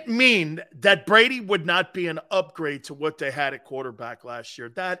can't mean that Brady would not be an upgrade to what they had at quarterback last year.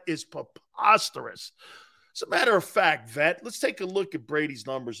 That is preposterous. As a matter of fact, Vet, let's take a look at Brady's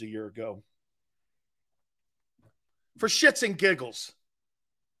numbers a year ago. For shits and giggles.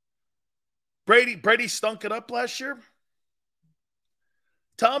 Brady stunk it up last year.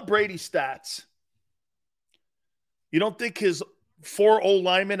 Tom Brady stats. You don't think his 4 old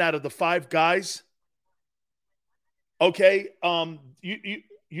linemen out of the 5 guys? Okay,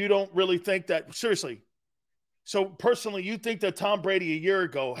 you don't really think that, seriously. So personally, you think that Tom Brady a year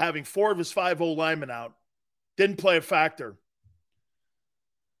ago, having 4 of his 5 old linemen out, didn't play a factor?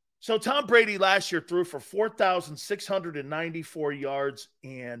 So Tom Brady last year threw for 4,694 yards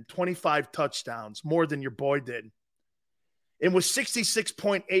and 25 touchdowns, more than your boy did. It was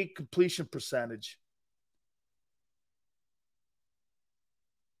 66.8 completion percentage.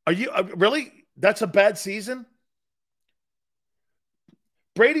 Are you really? That's a bad season?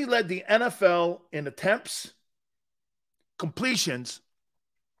 Brady led the NFL in attempts, completions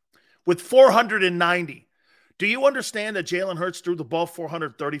with 490. Do you understand that Jalen Hurts threw the ball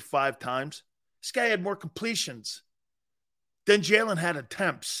 435 times? This guy had more completions than Jalen had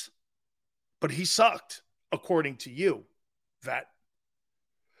attempts. But he sucked, according to you, Vet.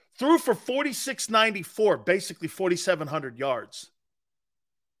 Threw for 4,694, basically 4,700 yards.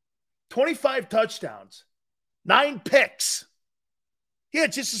 25 touchdowns. 9 picks. He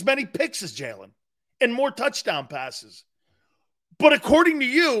had just as many picks as Jalen and more touchdown passes. But according to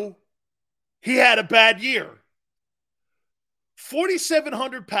you, he had a bad year.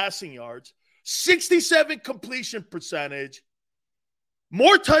 4,700 passing yards, 67 completion percentage,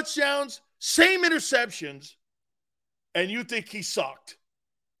 more touchdowns, same interceptions, and you think he sucked.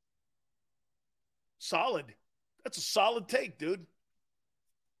 Solid. That's a solid take, dude.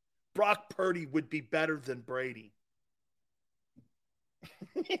 Brock Purdy would be better than Brady.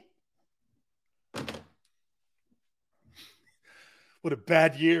 What a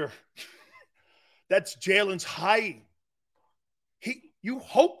bad year. That's Jalen's high. You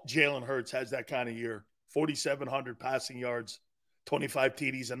hope Jalen Hurts has that kind of year. 4,700 passing yards, 25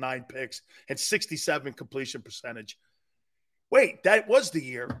 TDs and 9 picks, and 67 completion percentage. Wait, that was the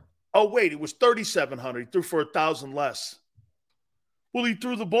year. Oh, wait, it was 3,700. He threw for 1,000 less. Well, he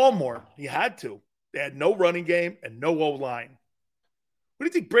threw the ball more. He had to. They had no running game and no O-line. What do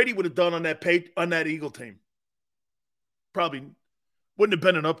you think Brady would have done on that Eagle team? Probably wouldn't have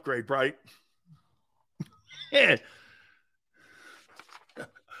been an upgrade, right? Yeah.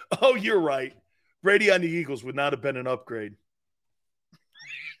 Oh, you're right. Brady on the Eagles would not have been an upgrade.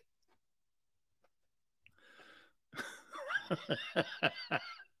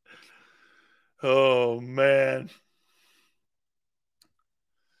 Oh, man.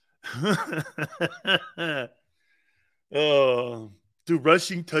 Oh, do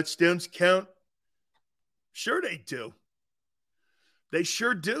rushing touchdowns count? Sure they do. They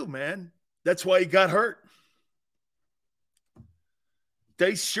sure do, man. That's why he got hurt.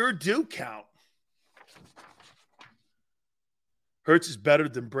 They sure do count. Hurts is better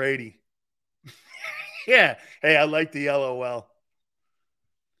than Brady. Yeah. Hey, I like the LOL.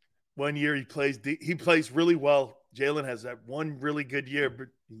 One year he plays really well. Jalen has that one really good year, but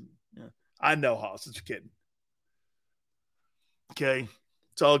yeah. I know, Hoss. It's kidding. Okay.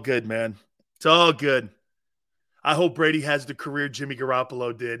 It's all good, man. It's all good. I hope Brady has the career Jimmy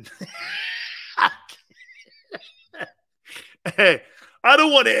Garoppolo did. Hey, I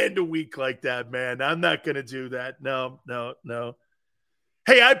don't want to end a week like that, man. I'm not going to do that. No.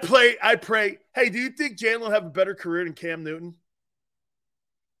 Hey, I pray. Hey, do you think Jalen will have a better career than Cam Newton?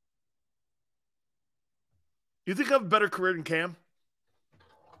 You think I have a better career than Cam?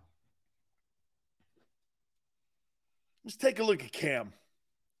 Let's take a look at Cam.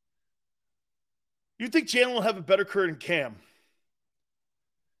 You think Jalen will have a better career than Cam?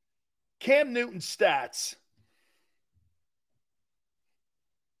 Cam Newton's stats.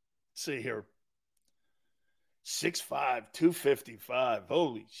 Let's see here. 6'5", 255.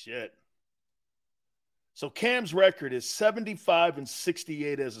 Holy shit. So Cam's record is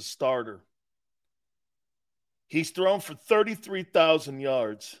 75-68 as a starter. He's thrown for 33,000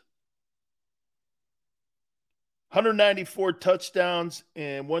 yards. 194 touchdowns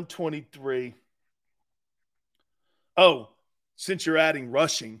and 123. Oh, since you're adding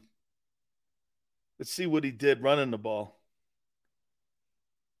rushing, let's see what he did running the ball.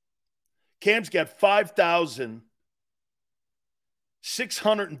 Cam's got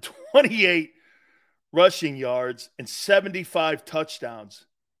 5,628 rushing yards and 75 touchdowns.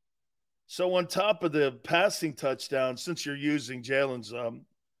 So on top of the passing touchdowns, since you're using Jalen's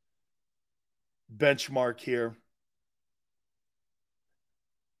benchmark here,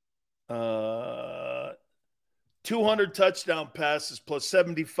 200 touchdown passes plus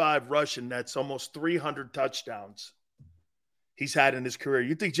 75 rushing. That's almost 300 touchdowns he's had in his career.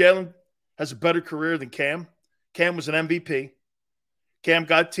 You think Jalen has a better career than Cam? Cam was an MVP. Cam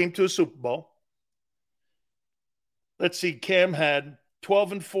got team to a Super Bowl. Let's see. Cam had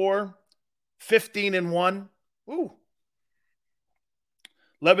 12-4, 15-1,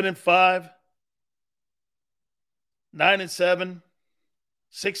 11-5, 9-7,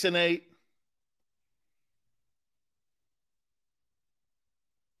 6-8.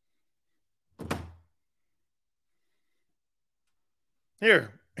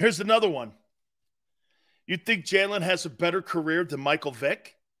 Here's another one. You think Jalen has a better career than Michael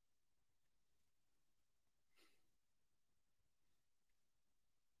Vick?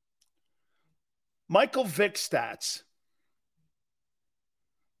 Michael Vick stats.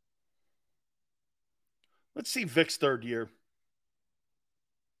 Let's see Vick's third year.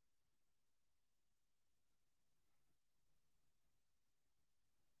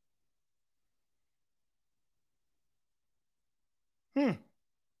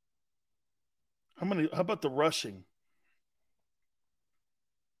 How about the rushing?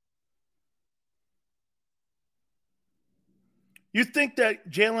 You think that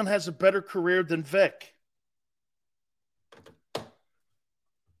Jalen has a better career than Vic?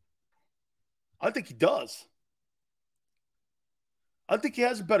 I think he does. I think he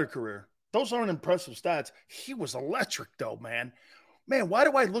has a better career. Those aren't impressive stats. He was electric, though, man. Man, why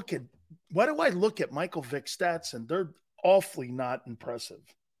do I look at Michael Vick's stats and they're awfully not impressive?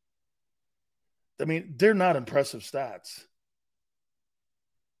 I mean, they're not impressive stats.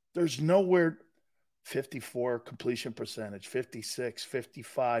 There's nowhere 54 completion percentage, 56,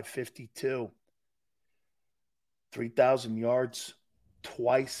 55, 52, 3,000 yards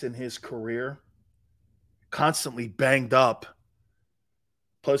twice in his career, constantly banged up.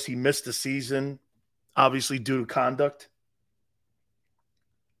 Plus, he missed the season, obviously due to conduct.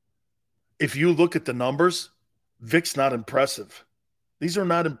 If you look at the numbers, Vic's not impressive. These are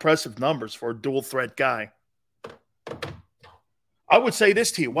not impressive numbers for a dual threat guy. I would say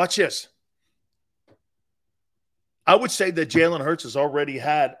this to you. Watch this. I would say that Jalen Hurts has already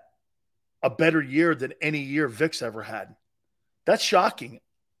had a better year than any year Vic's ever had. That's shocking.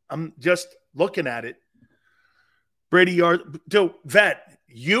 I'm just looking at it. Brady Yard, dude, Vet,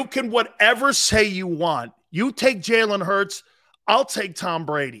 you can whatever say you want. You take Jalen Hurts, I'll take Tom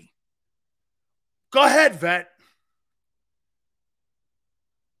Brady. Go ahead, Vet.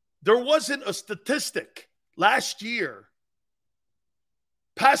 There wasn't a statistic last year,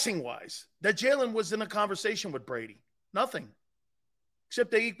 passing-wise, that Jalen was in a conversation with Brady. Nothing.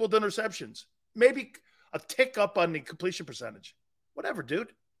 Except they equaled interceptions. Maybe a tick up on the completion percentage. Whatever,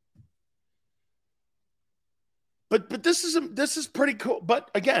 dude. But this is pretty cool.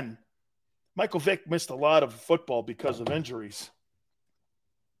 But again, Michael Vick missed a lot of football because of injuries.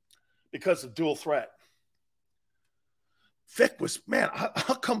 Because of dual threat. Vick was, man,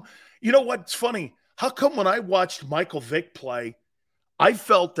 how come, you know what's funny? How come when I watched Michael Vick play, I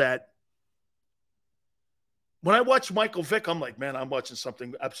felt that when I watched Michael Vick, I'm like, man, I'm watching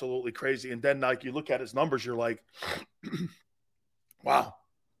something absolutely crazy. And then like you look at his numbers, you're like, wow.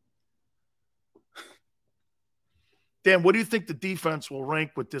 Dan, what do you think the defense will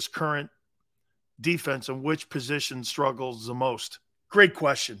rank with this current defense and which position struggles the most? Great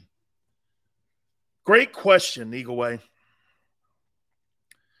question. Great question, Eagle Way.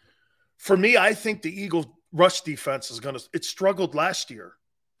 For me, I think the Eagles rush defense it struggled last year,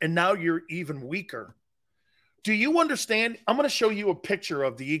 and now you're even weaker. Do you understand? I'm going to show you a picture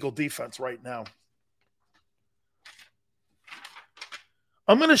of the Eagle defense right now.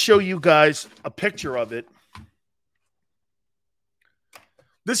 I'm going to show you guys a picture of it.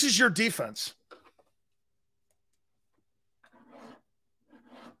 This is your defense.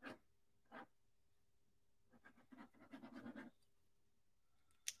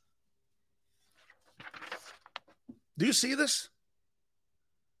 Do you see this?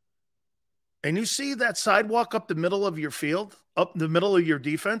 And you see that sidewalk up the middle of your field, up the middle of your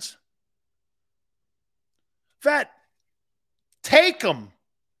defense? Vet, take him.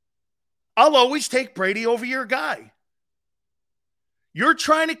 I'll always take Brady over your guy. You're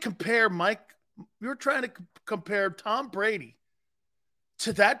trying to compare compare Tom Brady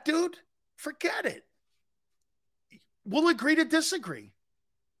to that dude? Forget it. We'll agree to disagree.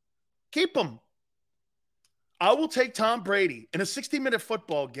 Keep him. I will take Tom Brady in a 60-minute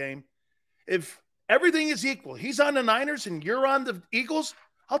football game. If everything is equal, he's on the Niners and you're on the Eagles,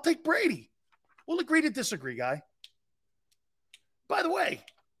 I'll take Brady. We'll agree to disagree, guy. By the way,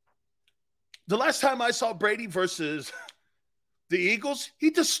 the last time I saw Brady versus the Eagles, he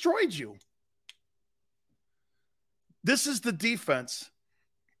destroyed you. This is the defense.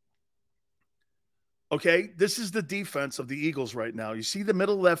 Okay? This is the defense of the Eagles right now. You see the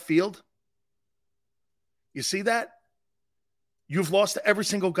middle of that field? You see that? You've lost every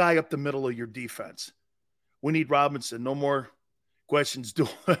single guy up the middle of your defense. We need Robinson. No more questions.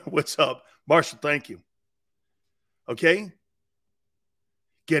 What's up? Marshall, thank you. Okay?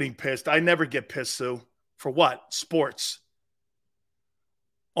 Getting pissed. I never get pissed, Sue. For what? Sports.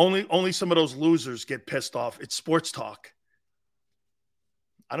 Only some of those losers get pissed off. It's sports talk.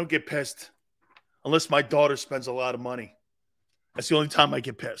 I don't get pissed unless my daughter spends a lot of money. That's the only time I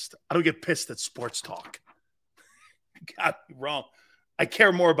get pissed. I don't get pissed at sports talk. Got me wrong. I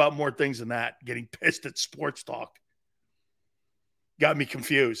care more about more things than that. Getting pissed at sports talk. Got me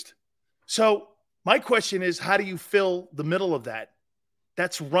confused. So my question is, how do you fill the middle of that?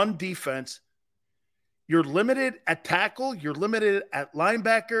 That's run defense. You're limited at tackle, you're limited at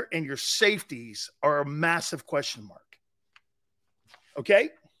linebacker, and your safeties are a massive question mark. Okay?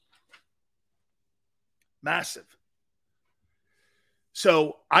 Massive.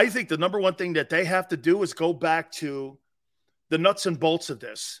 So I think the number one thing that they have to do is go back to the nuts and bolts of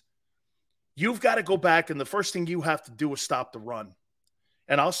this. You've got to go back, and the first thing you have to do is stop the run.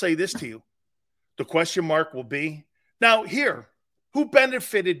 And I'll say this to you. The question mark will be, now here, who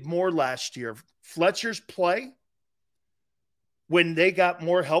benefited more last year? Fletcher's play when they got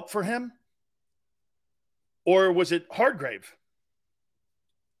more help for him? Or was it Hargrave?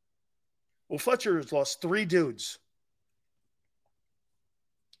 Well, Fletcher has lost 3 dudes.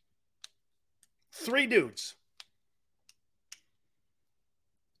 3 dudes.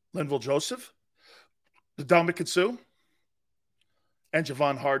 Linville Joseph, Dominic Sue, and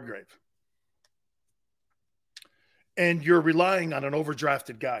Javon Hargrave. And you're relying on an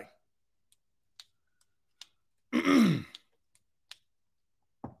overdrafted guy.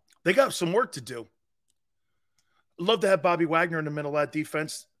 They got some work to do. I'd love to have Bobby Wagner in the middle of that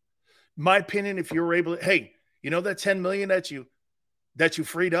defense. My opinion, if you were able to, hey, you know that $10 million that you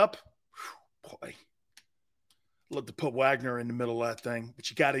freed up? Whew, boy. I'd love to put Wagner in the middle of that thing, but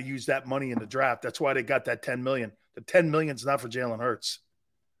you got to use that money in the draft. That's why they got that $10 million. The $10 million is not for Jalen Hurts.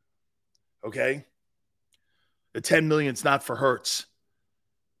 Okay? The $10 million is not for Hurts.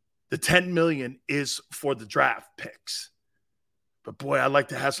 The $10 million is for the draft picks. But boy, I'd like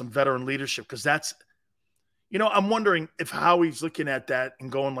to have some veteran leadership because that's, I'm wondering if Howie's looking at that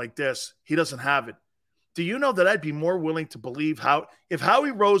and going like this. He doesn't have it. Do you know that I'd be more willing to believe if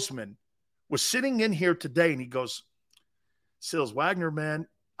Howie Roseman was sitting in here today and he goes, Sills Wagner, man,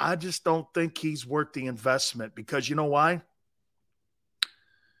 I just don't think he's worth the investment because you know why?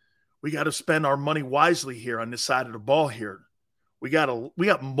 We got to spend our money wisely here on this side of the ball here. We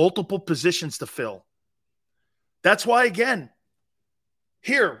got multiple positions to fill. That's why, again,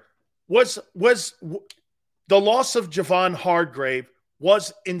 here was the loss of Javon Hargrave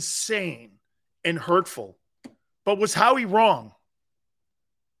was insane and hurtful. But was Howie wrong?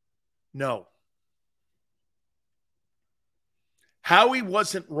 No. Howie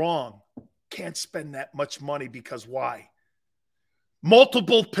wasn't wrong. Can't spend that much money because why?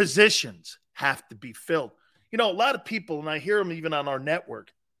 Multiple positions have to be filled. A lot of people, and I hear them even on our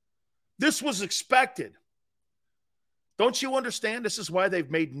network, this was expected. Don't you understand? This is why they've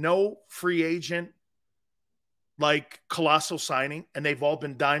made no free agent like colossal signing, and they've all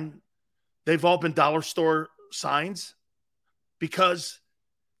been dollar store signs because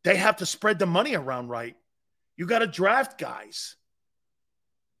they have to spread the money around right. You got to draft guys.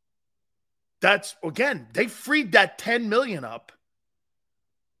 That's, again, they freed that $10 million up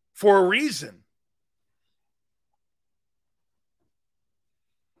for a reason.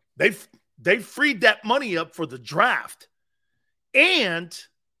 They freed that money up for the draft and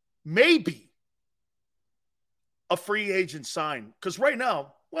maybe a free agent sign. Because right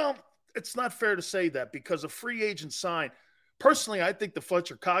now, well, it's not fair to say that because a free agent sign, personally, I think the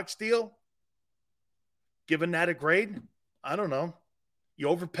Fletcher Cox deal, given that a grade, I don't know. You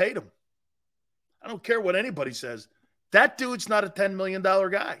overpaid him. I don't care what anybody says. That dude's not a $10 million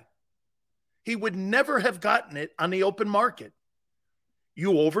guy. He would never have gotten it on the open market.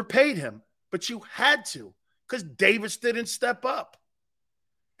 You overpaid him, but you had to because Davis didn't step up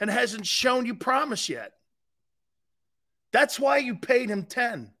and hasn't shown you promise yet. That's why you paid him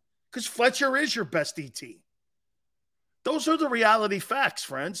 10, because Fletcher is your best ET. Those are the reality facts,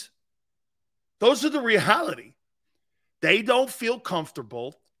 friends. Those are the reality. They don't feel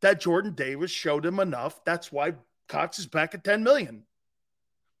comfortable that Jordan Davis showed him enough. That's why Cox is back at $10 million.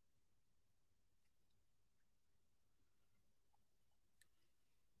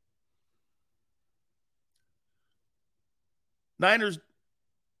 Niners,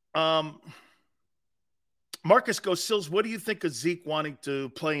 Marcus goes, Sills, what do you think of Zeke wanting to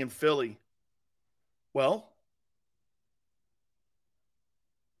play in Philly? Well,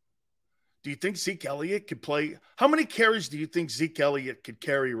 do you think Zeke Elliott could play? How many carries do you think Zeke Elliott could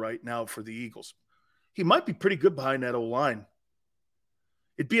carry right now for the Eagles? He might be pretty good behind that O-line.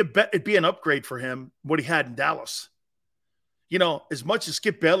 It'd be an upgrade for him, what he had in Dallas. As much as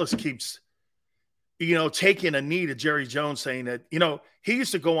Skip Bayless keeps taking a knee to Jerry Jones saying that, he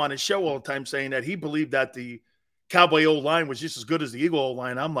used to go on his show all the time saying that he believed that the Cowboy O-line was just as good as the Eagle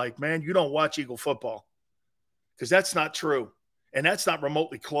O-line. I'm like, man, you don't watch Eagle football because that's not true. And that's not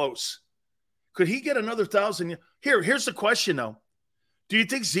remotely close. Could he get another 1,000? Here's the question, though. Do you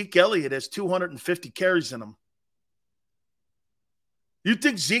think Zeke Elliott has 250 carries in him? You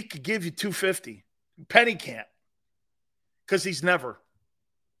think Zeke could give you 250? Penny can't because he's never.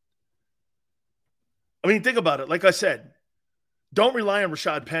 I mean, think about it. Like I said, don't rely on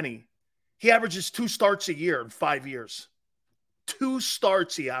Rashad Penny. He averages 2 starts a year in 5 years. 2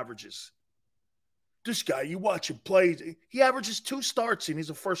 starts he averages. This guy, you watch him play, he averages 2 starts and he's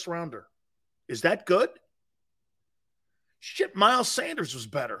a first rounder. Is that good? Shit, Miles Sanders was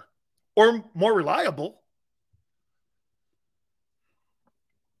better or more reliable.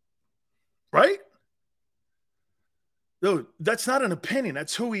 Right? No, that's not an opinion.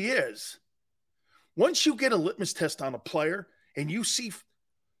 That's who he is. Once you get a litmus test on a player and you see,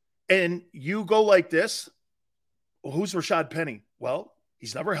 and you go like this, well, who's Rashad Penny? Well,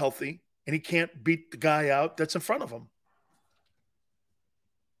 he's never healthy and he can't beat the guy out that's in front of him.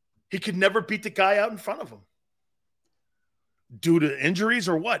 He could never beat the guy out in front of him. Due to injuries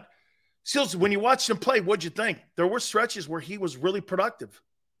or what? Seals, when you watched him play, what'd you think? There were stretches where he was really productive.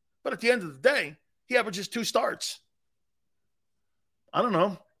 But at the end of the day, he averages 2 starts. I don't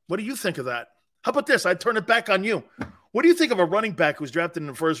know. What do you think of that? How about this? I'd turn it back on you. What do you think of a running back who's drafted in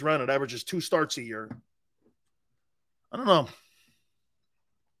the first round and averages 2 starts a year? I don't know.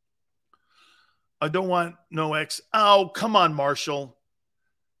 I don't want no ex. Oh, come on, Marshall.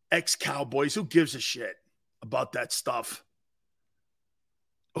 Ex-Cowboys. Who gives a shit about that stuff?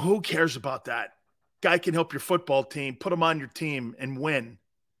 Who cares about that? Guy can help your football team, put him on your team, and win.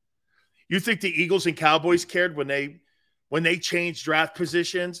 You think the Eagles and Cowboys cared when they changed draft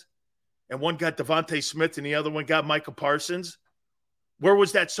positions and one got Devontae Smith and the other one got Micah Parsons? Where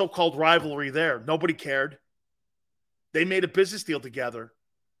was that so-called rivalry there? Nobody cared. They made a business deal together.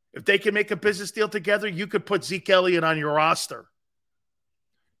 If they can make a business deal together, you could put Zeke Elliott on your roster.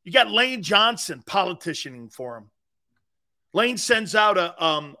 You got Lane Johnson politicianing for him. Lane sends out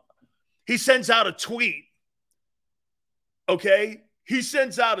a tweet. Okay? He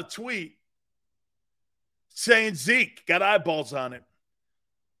sends out a tweet saying Zeke got eyeballs on it.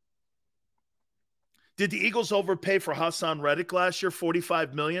 Did the Eagles overpay for Hassan Reddick last year,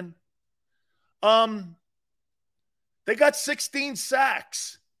 $45 million? They got 16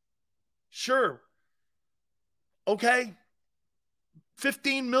 sacks. Sure. Okay.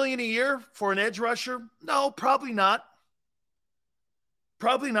 $15 million a year for an edge rusher? No, probably not.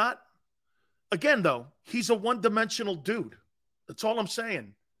 Probably not. Again, though, he's a one-dimensional dude. That's all I'm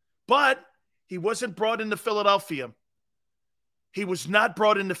saying. But he wasn't brought into Philadelphia. He was not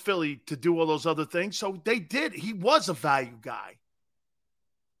brought into Philly to do all those other things. So they did. He was a value guy.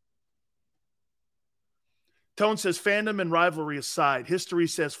 Tone says, fandom and rivalry aside, history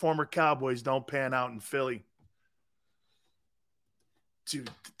says former Cowboys don't pan out in Philly. Dude,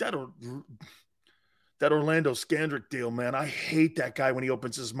 that Orlando Scandrick deal, man, I hate that guy when he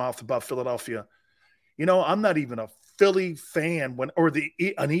opens his mouth about Philadelphia. You know, I'm not even a Philly fan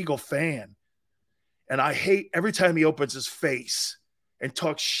an Eagle fan. And I hate every time he opens his face and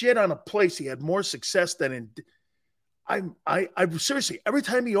talks shit on a place he had more success than in. I seriously, every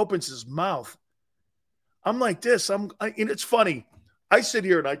time he opens his mouth, I'm like this. And it's funny. I sit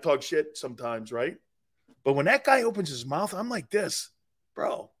here and I talk shit sometimes, right? But when that guy opens his mouth, I'm like this.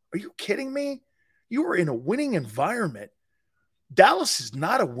 Bro, are you kidding me? You were in a winning environment. Dallas is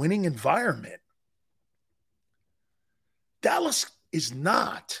not a winning environment. Dallas is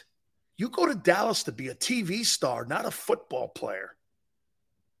not. You go to Dallas to be a TV star, not a football player.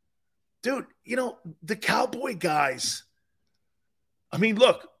 Dude, you know, the Cowboy guys, I mean,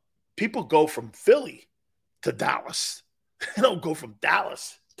 look, people go from Philly to Dallas. They don't go from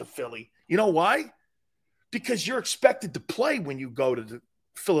Dallas to Philly. You know why? Because you're expected to play when you go to the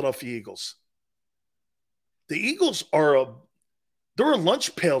Philadelphia Eagles. The Eagles they're a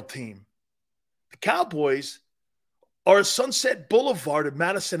lunch pail team. The Cowboys are a Sunset Boulevard and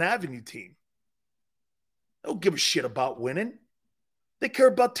Madison Avenue team. They don't give a shit about winning. They care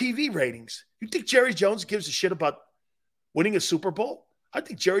about TV ratings. You think Jerry Jones gives a shit about winning a Super Bowl? I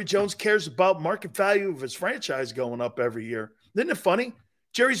think Jerry Jones cares about market value of his franchise going up every year. Isn't it funny?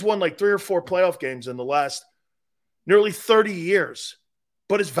 Jerry's won like 3 or 4 playoff games in the last nearly 30 years.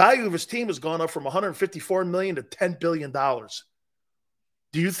 But his value of his team has gone up from $154 million to $10 billion.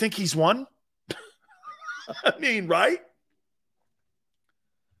 Do you think he's won? I mean, right?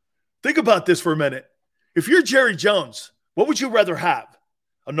 Think about this for a minute. If you're Jerry Jones, what would you rather have?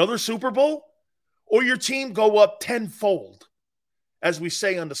 Another Super Bowl or your team go up tenfold? As we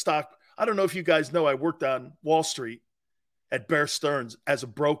say on the stock, I don't know if you guys know, I worked on Wall Street at Bear Stearns as a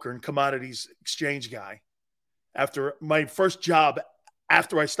broker and commodities exchange guy. After my first job,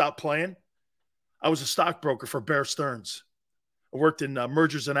 after I stopped playing, I was a stockbroker for Bear Stearns. I worked in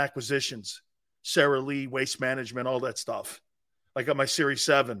mergers and acquisitions, Sarah Lee, waste management, all that stuff. I got my Series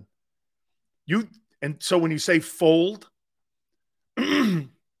 7. And so when you say fold,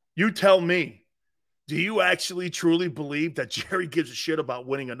 you tell me, do you actually truly believe that Jerry gives a shit about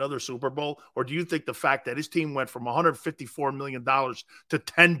winning another Super Bowl? Or do you think the fact that his team went from $154 million to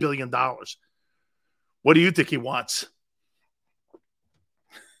 $10 billion, What do you think he wants?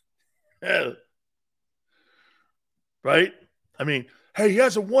 Right? I mean, hey, he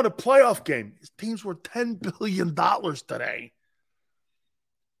hasn't won a playoff game. His team's worth $10 billion today.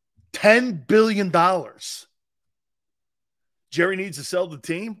 $10 billion. Jerry needs to sell the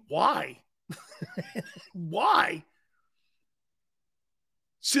team? Why? Why?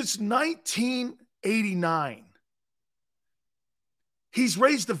 Since 1989, he's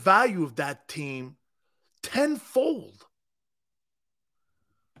raised the value of that team tenfold.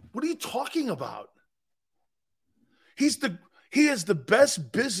 What are you talking about? He is the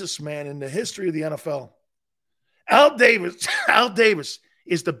best businessman in the history of the NFL. Al Davis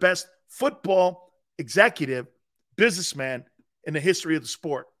is the best football executive, businessman in the history of the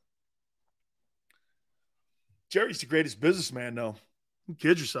sport. Jerry's the greatest businessman, though. You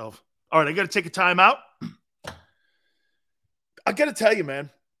kid yourself. All right, I got to take a time out. I got to tell you, man,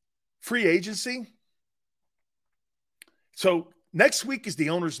 free agency. So next week is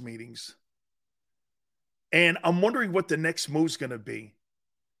the owners' meetings. And I'm wondering what the next move's going to be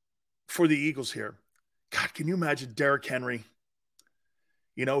for the Eagles here. God, can you imagine Derrick Henry?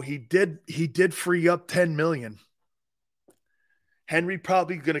 You know, he did free up $10 million. Henry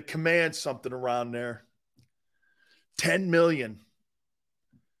probably going to command something around there. $10 million.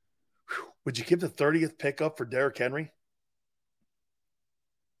 Whew. Would you give the 30th pick up for Derrick Henry?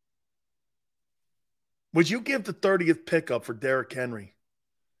 Would you give the 30th pick up for Derrick Henry?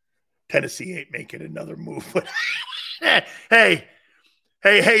 Tennessee ain't making another move. But hey,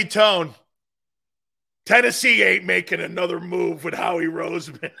 Tone. Tennessee ain't making another move with Howie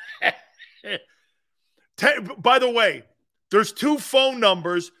Roseman. By the way, there's 2 phone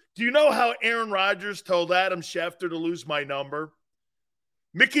numbers. Do you know how Aaron Rodgers told Adam Schefter to lose my number?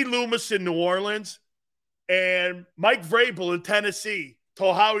 Mickey Loomis in New Orleans and Mike Vrabel in Tennessee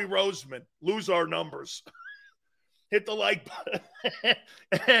told Howie Roseman, lose our numbers. Hit the like button.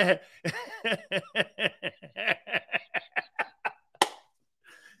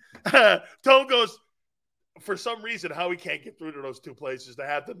 Tone goes, for some reason, Howie can't get through to those 2 places to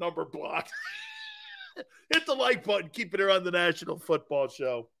have the number blocked. Hit the like button. Keep it here on the National Football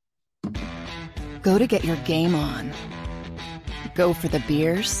Show. Go to get your game on. Go for the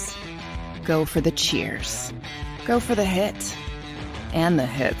beers. Go for the cheers. Go for the hit and the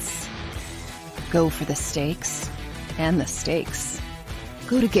hits. Go for the stakes and the stakes.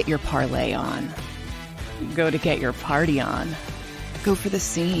 Go to get your parlay on. Go to get your party on. Go for the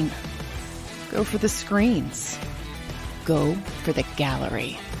scene. Go for the screens. Go for the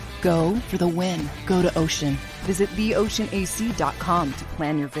gallery. Go for the win. Go to Ocean. Visit theoceanac.com to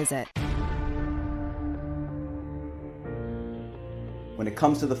plan your visit. When it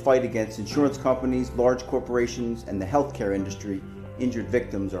comes to the fight against insurance companies, large corporations, and the healthcare industry, injured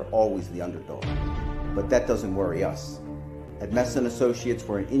victims are always the underdog. But that doesn't worry us. At Messa & Associates,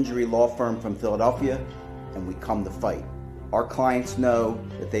 we're an injury law firm from Philadelphia, and we come to fight. Our clients know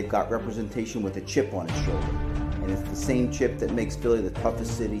that they've got representation with a chip on its shoulder, and it's the same chip that makes Philly the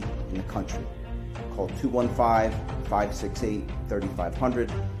toughest city in the country. Call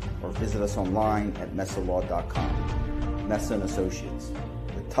 215-568-3500 or visit us online at messalaw.com. Messa & Associates,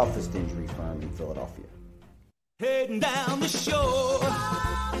 the toughest injury firm in Philadelphia. Heading down the shore,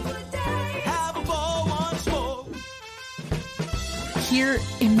 have a ball once more. Here,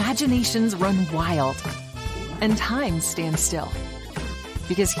 imaginations run wild and time stands still.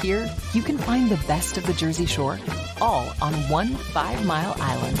 Because here, you can find the best of the Jersey Shore, all on one 5-mile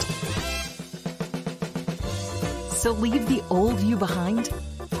island. So leave the old you behind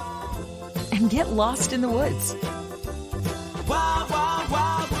and get lost in the woods. Wild, wild,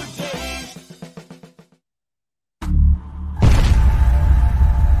 wild wood days.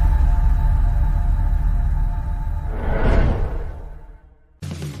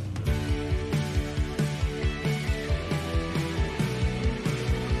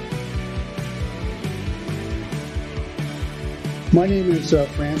 My name is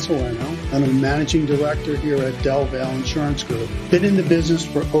Fran Sileo, and I'm a managing director here at Del Valle Insurance Group. Been in the business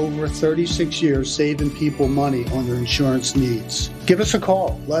for over 36 years, saving people money on their insurance needs. Give us a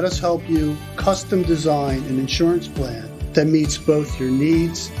call. Let us help you custom design an insurance plan that meets both your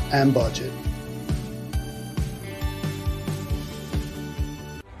needs and budget.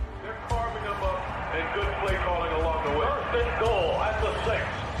 They're carving them up and good play calling along the way. First and goal at the 6.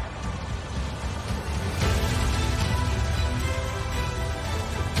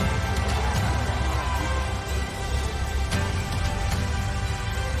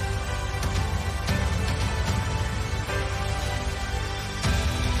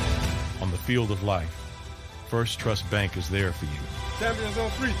 On the field of life, First Trust Bank is there for you. Champions on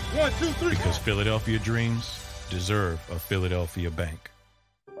three. 1, 2, 3. Because Philadelphia dreams deserve a Philadelphia bank.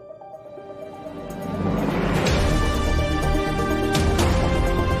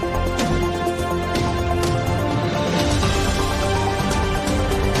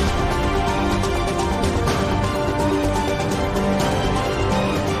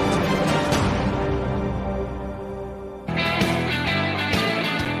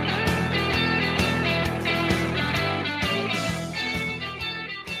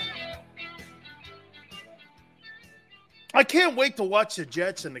 I can't wait to watch the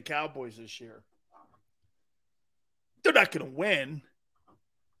Jets and the Cowboys this year. They're not going to win,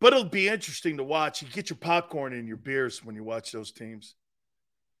 but it'll be interesting to watch. You get your popcorn and your beers when you watch those teams.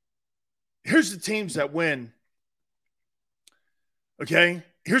 Here's the teams that win. Okay?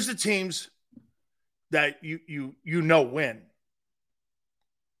 Here's the teams that you know win.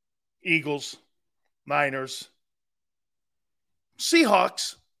 Eagles, Niners,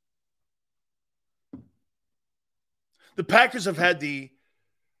 Seahawks. The Packers have had the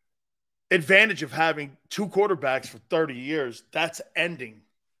advantage of having two quarterbacks for 30 years. That's ending.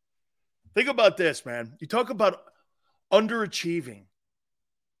 Think about this, man. You talk about underachieving.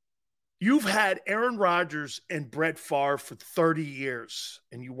 You've had Aaron Rodgers and Brett Favre for 30 years,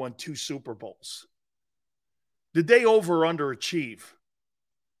 and you won 2 Super Bowls. Did they over or underachieve?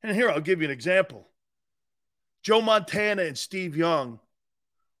 And here, I'll give you an example. Joe Montana and Steve Young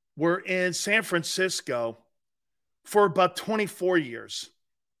were in San Francisco for about 24 years.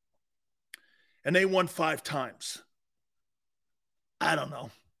 And they won 5 times. I don't know.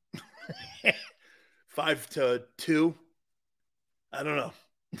 5-2. I don't know.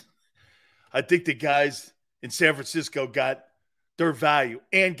 I think the guys in San Francisco got their value.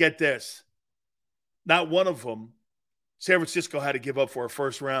 And get this. Not one of them, San Francisco had to give up for a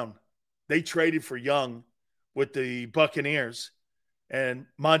first round. They traded for Young with the Buccaneers. And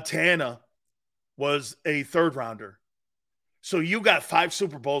Montana was a third rounder. So you got 5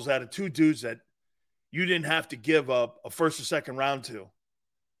 Super Bowls out of 2 dudes that you didn't have to give up a first or second round to.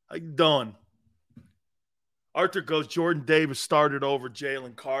 Like, done. Arthur goes, Jordan Davis started over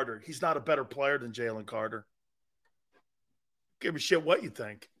Jalen Carter. He's not a better player than Jalen Carter. Give a shit what you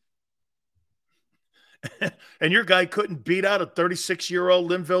think. And your guy couldn't beat out a 36-year-old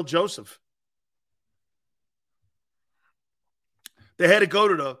Linville Joseph. They had to go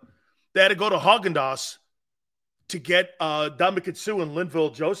to Haagen-Dazs to get Dominic Sue and Linville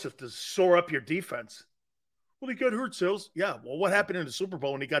Joseph to shore up your defense. Well, he got hurt, Sills. Yeah, well, what happened in the Super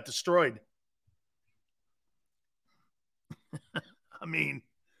Bowl when he got destroyed? I mean,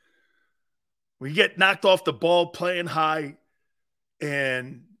 when you get knocked off the ball playing high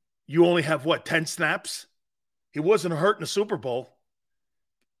and you only have, 10 snaps? He wasn't hurt in the Super Bowl.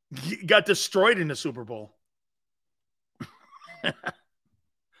 He got destroyed in the Super Bowl.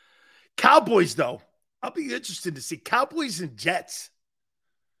 Cowboys, though. I'll be interested to see Cowboys and Jets.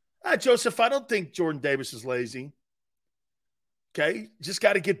 Joseph, I don't think Jordan Davis is lazy. Okay? Just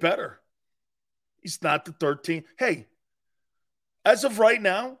got to get better. He's not the 13th. Hey, as of right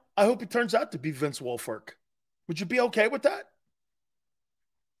now, I hope he turns out to be Vince Wilfork. Would you be okay with that?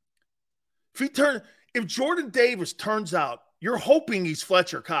 If Jordan Davis turns out, you're hoping he's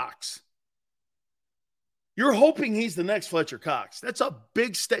Fletcher Cox. You're hoping he's the next Fletcher Cox. That's a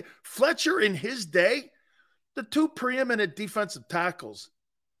big stake. Fletcher in his day, the 2 preeminent defensive tackles,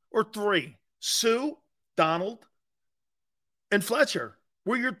 or 3, Sue, Donald, and Fletcher,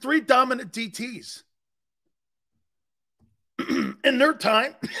 were your 3 dominant DTs. In their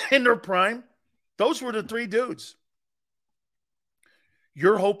time, in their prime, those were the 3 dudes.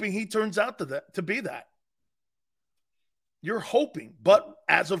 You're hoping he turns out to be that. You're hoping. But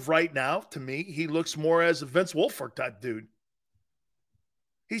as of right now, to me, he looks more as a Vince Wilfork type dude.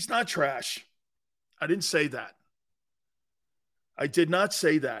 He's not trash. I didn't say that. I did not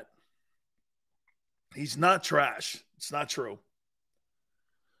say that. He's not trash. It's not true.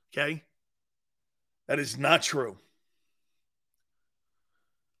 Okay? That is not true.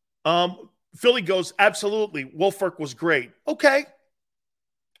 Philly goes, absolutely. Wilfork was great. Okay.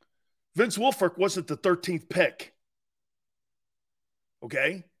 Vince Wilfork wasn't the 13th pick.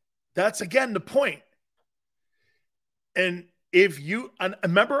 Okay? That's, again, the point. And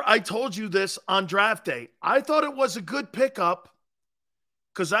remember I told you this on draft day. I thought it was a good pickup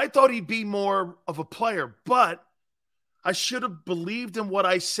because I thought he'd be more of a player. But I should have believed in what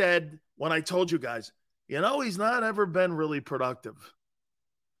I said when I told you guys. He's not ever been really productive.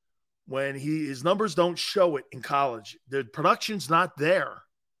 When his numbers don't show it in college. The production's not there.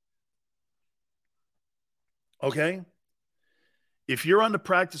 Okay? If you're on the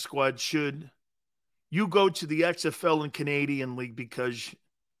practice squad, should you go to the XFL and Canadian League because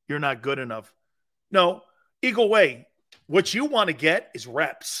you're not good enough. No, Eagle Way, what you want to get is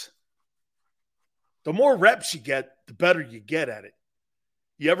reps. The more reps you get, the better you get at it.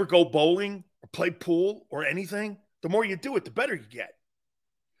 You ever go bowling or play pool or anything? The more you do it, the better you get.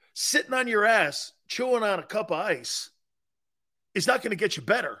 Sitting on your ass, chewing on a cup of ice is not going to get you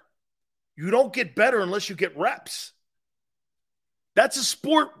better. You don't get better unless you get reps. That's a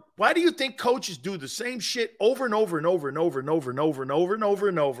sport. Why do you think coaches do the same shit over and over and over and over and over and over and over and over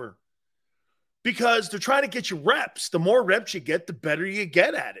and over? Because they're trying to get you reps. The more reps you get, the better you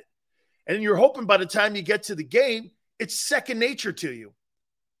get at it. And you're hoping by the time you get to the game, it's second nature to you.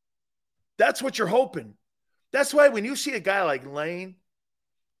 That's what you're hoping. That's why when you see a guy like Lane,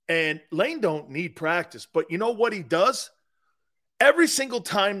 and Lane don't need practice, but you know what he does? Every single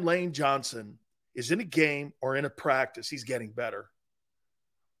time Lane Johnson is in a game or in a practice, he's getting better.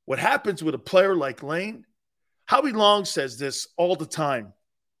 What happens with a player like Lane, Howie Long says this all the time,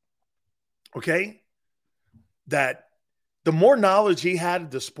 okay? That the more knowledge he had of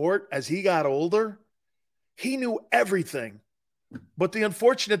the sport as he got older, he knew everything. But the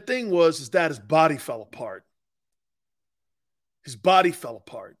unfortunate thing is that his body fell apart. His body fell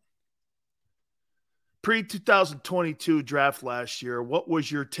apart. Pre-2022 draft last year, what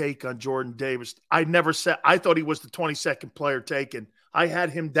was your take on Jordan Davis? I thought he was the 22nd player taken. I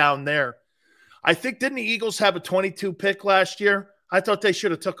had him down there. I think, didn't the Eagles have a 22 pick last year? I thought they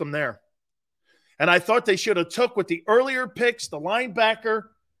should have took him there. And I thought they should have took with the earlier picks, the linebacker.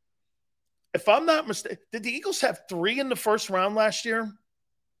 If I'm not mistaken, did the Eagles have 3 in the first round last year?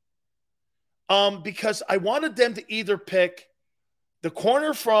 Because I wanted them to either pick the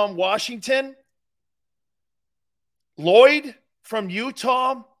corner from Washington, Lloyd from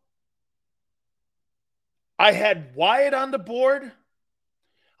Utah. I had Wyatt on the board.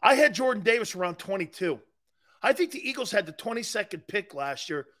 I had Jordan Davis around 22. I think the Eagles had the 22nd pick last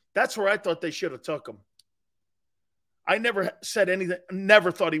year. That's where I thought they should have took him. I never said anything,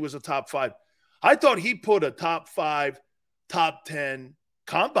 never thought he was a top 5. I thought he put a top 5, top 10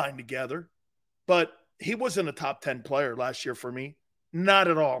 combine together, but he wasn't a top 10 player last year for me. Not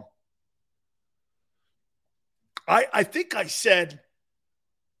at all. I think I said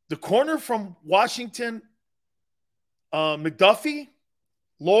the corner from Washington, McDuffie,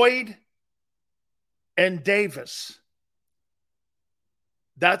 Lloyd, and Davis.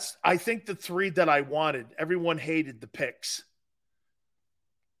 That's, I think, the 3 that I wanted. Everyone hated the picks.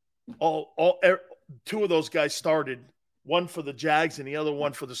 2 of those guys started, one for the Jags and the other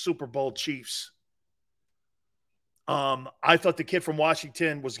one for the Super Bowl Chiefs. I thought the kid from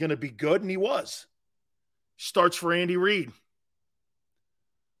Washington was going to be good, and he was. Starts for Andy Reid.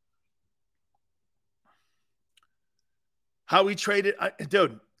 How he traded,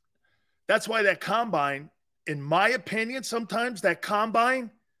 dude, that's why that combine, in my opinion, sometimes that combine,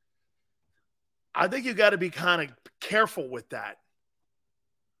 I think you got to be kind of careful with that.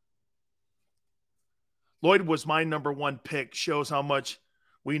 Lloyd was my number 1 pick. Shows how much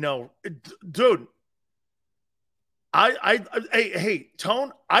we know. Dude, hey,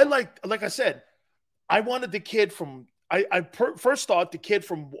 Tone, I like I said, I wanted the kid from, first thought the kid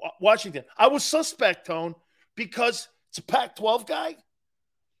from Washington. I was suspect, Tone, because it's a Pac-12 guy.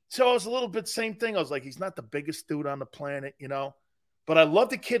 So I was a little bit same thing. I was like, he's not the biggest dude on the planet, you know. But I love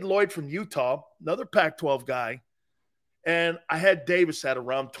the kid Lloyd from Utah, another Pac-12 guy. And I had Davis at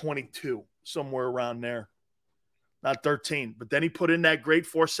around 22, somewhere around there. Not 13. But then he put in that great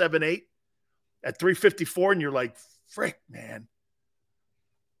 4.78 at 354, and you're like, frick, man.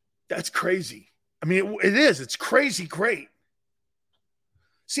 That's crazy. I mean, it is. It's crazy great.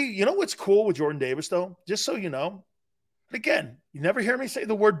 See, you know what's cool with Jordan Davis, though? Just so you know. Again, you never hear me say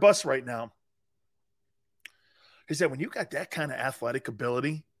the word bust right now. Is that when you got that kind of athletic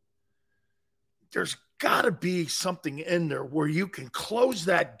ability, there's got to be something in there where you can close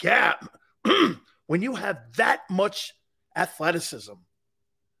that gap when you have that much athleticism.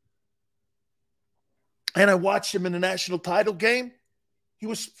 And I watched him in the national title game. He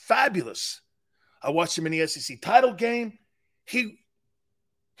was fabulous. I watched him in the SEC title game. He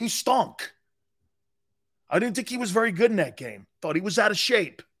stunk. I didn't think he was very good in that game. Thought he was out of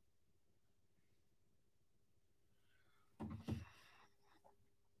shape.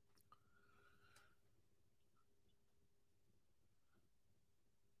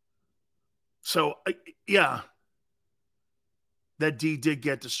 So, yeah, that D did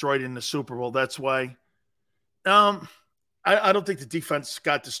get destroyed in the Super Bowl. That's why I don't think the defense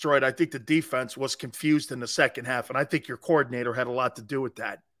got destroyed. I think the defense was confused in the second half, and I think your coordinator had a lot to do with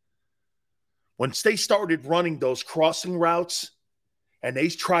that. Once they started running those crossing routes and they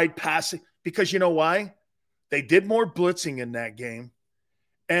tried passing, Because you know why? They did more blitzing in that game,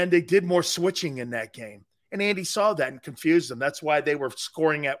 and they did more switching in that game. And Andy saw that and confused them. That's why they were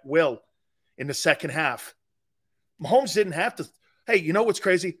scoring at will in the second half. Mahomes didn't have to. Hey, you know what's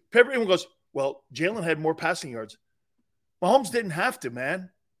crazy? Everyone goes, well, Jalen had more passing yards. Mahomes didn't have to, man.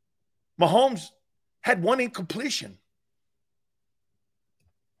 Mahomes had one incompletion.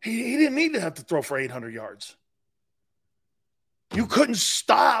 He didn't need to have to throw for 800 yards. You couldn't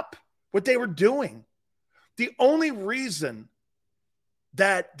stop what they were doing. The only reason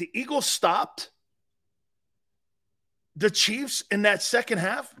that the Eagles stopped the Chiefs in that second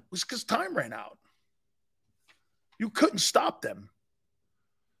half was because time ran out. You couldn't stop them.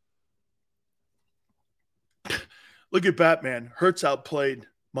 Look at Batman. Hurts outplayed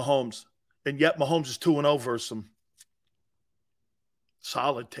Mahomes, and yet Mahomes is 2-0 versus him.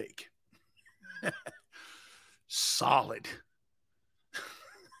 Solid take. Solid.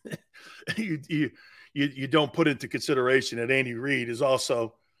 You don't put into consideration that Andy Reid is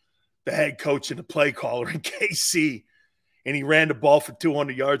also the head coach and the play caller in KC, and he ran the ball for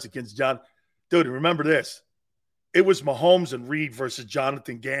 200 yards against John. Dude, remember this. It was Mahomes and Reid versus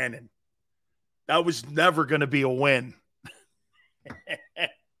Jonathan Gannon. That was never going to be a win.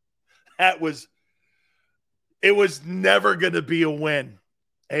 It was never going to be a win.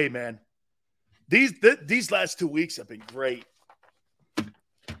 Hey, man, these last 2 weeks have been great.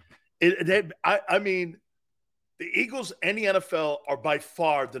 I mean, the Eagles and the NFL are by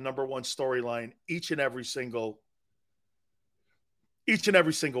far the number one storyline each and every single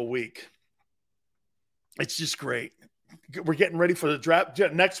week. It's just great. We're getting ready for the draft.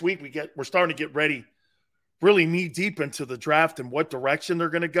 Next week we're starting to get ready, really knee deep into the draft and what direction they're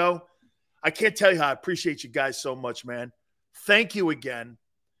going to go. I can't tell you how I appreciate you guys so much, man. Thank you again.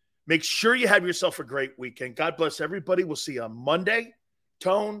 Make sure you have yourself a great weekend. God bless everybody. We'll see you on Monday.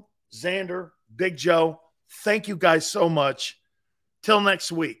 Tone, Xander, Big Joe, thank you guys so much. Till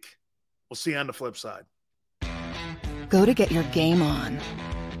next week, we'll see you on the flip side. Go to get your game on.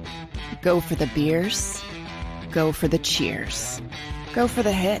 Go for the beers. Go for the cheers. Go for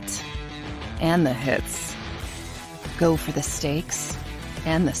the hit and the hits. Go for the stakes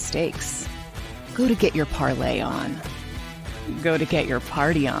and the stakes. Go to get your parlay on. Go to get your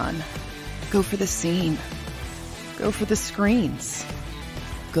party on. Go for the scene. Go for the screens.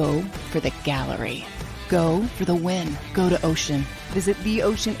 Go for the gallery. Go for the win. Go to Ocean. Visit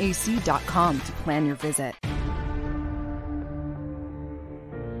theoceanac.com to plan your visit.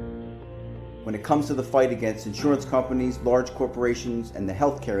 When it comes to the fight against insurance companies, large corporations, and the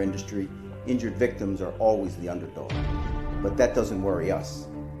healthcare industry, injured victims are always the underdog. But that doesn't worry us.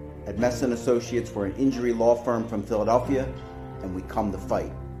 At Messa & Associates, we're an injury law firm from Philadelphia, and we come to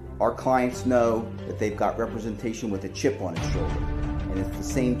fight. Our clients know that they've got representation with a chip on its shoulder, and it's the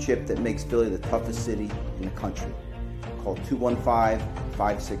same chip that makes Philly the toughest city in the country. Call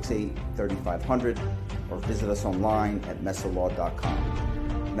 215-568-3500 or visit us online at messalaw.com.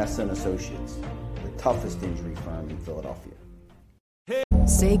 Messa & Associates, the toughest injury firm in Philadelphia.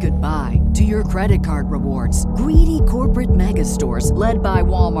 Say goodbye to your credit card rewards. Greedy corporate mega stores, led by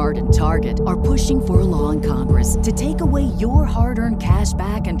Walmart and Target, are pushing for a law in Congress to take away your hard-earned cash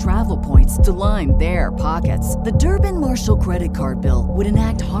back and travel points to line their pockets. The Durbin-Marshall credit card bill would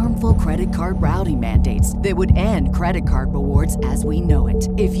enact harmful credit card routing mandates that would end credit card rewards as we know it.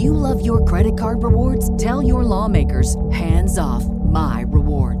 If you love your credit card rewards, tell your lawmakers, hands off my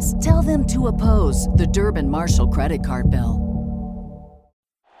rewards. Tell them to oppose the Durbin-Marshall credit card bill.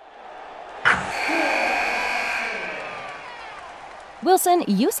 Wilson,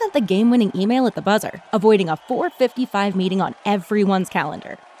 you sent the game-winning email at the buzzer, avoiding a 4:55 meeting on everyone's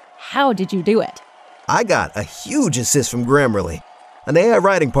calendar. How did you do it? I got a huge assist from Grammarly, an AI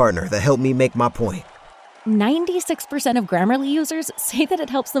writing partner that helped me make my point. 96% of Grammarly users say that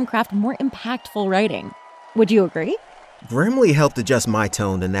it helps them craft more impactful writing. Would you agree? Grammarly helped adjust my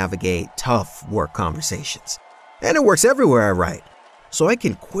tone to navigate tough work conversations. And it works everywhere I write, so I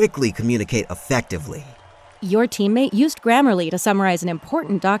can quickly communicate effectively. Your teammate used Grammarly to summarize an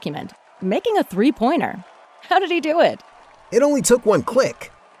important document, making a 3-pointer. How did he do it? It only took one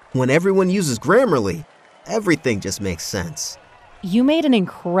click. When everyone uses Grammarly, everything just makes sense. You made an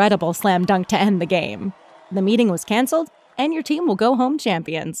incredible slam dunk to end the game. The meeting was canceled, and your team will go home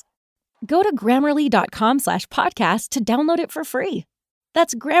champions. Go to Grammarly.com/podcast to download it for free.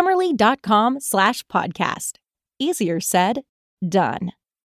 That's Grammarly.com/podcast. Easier said, done.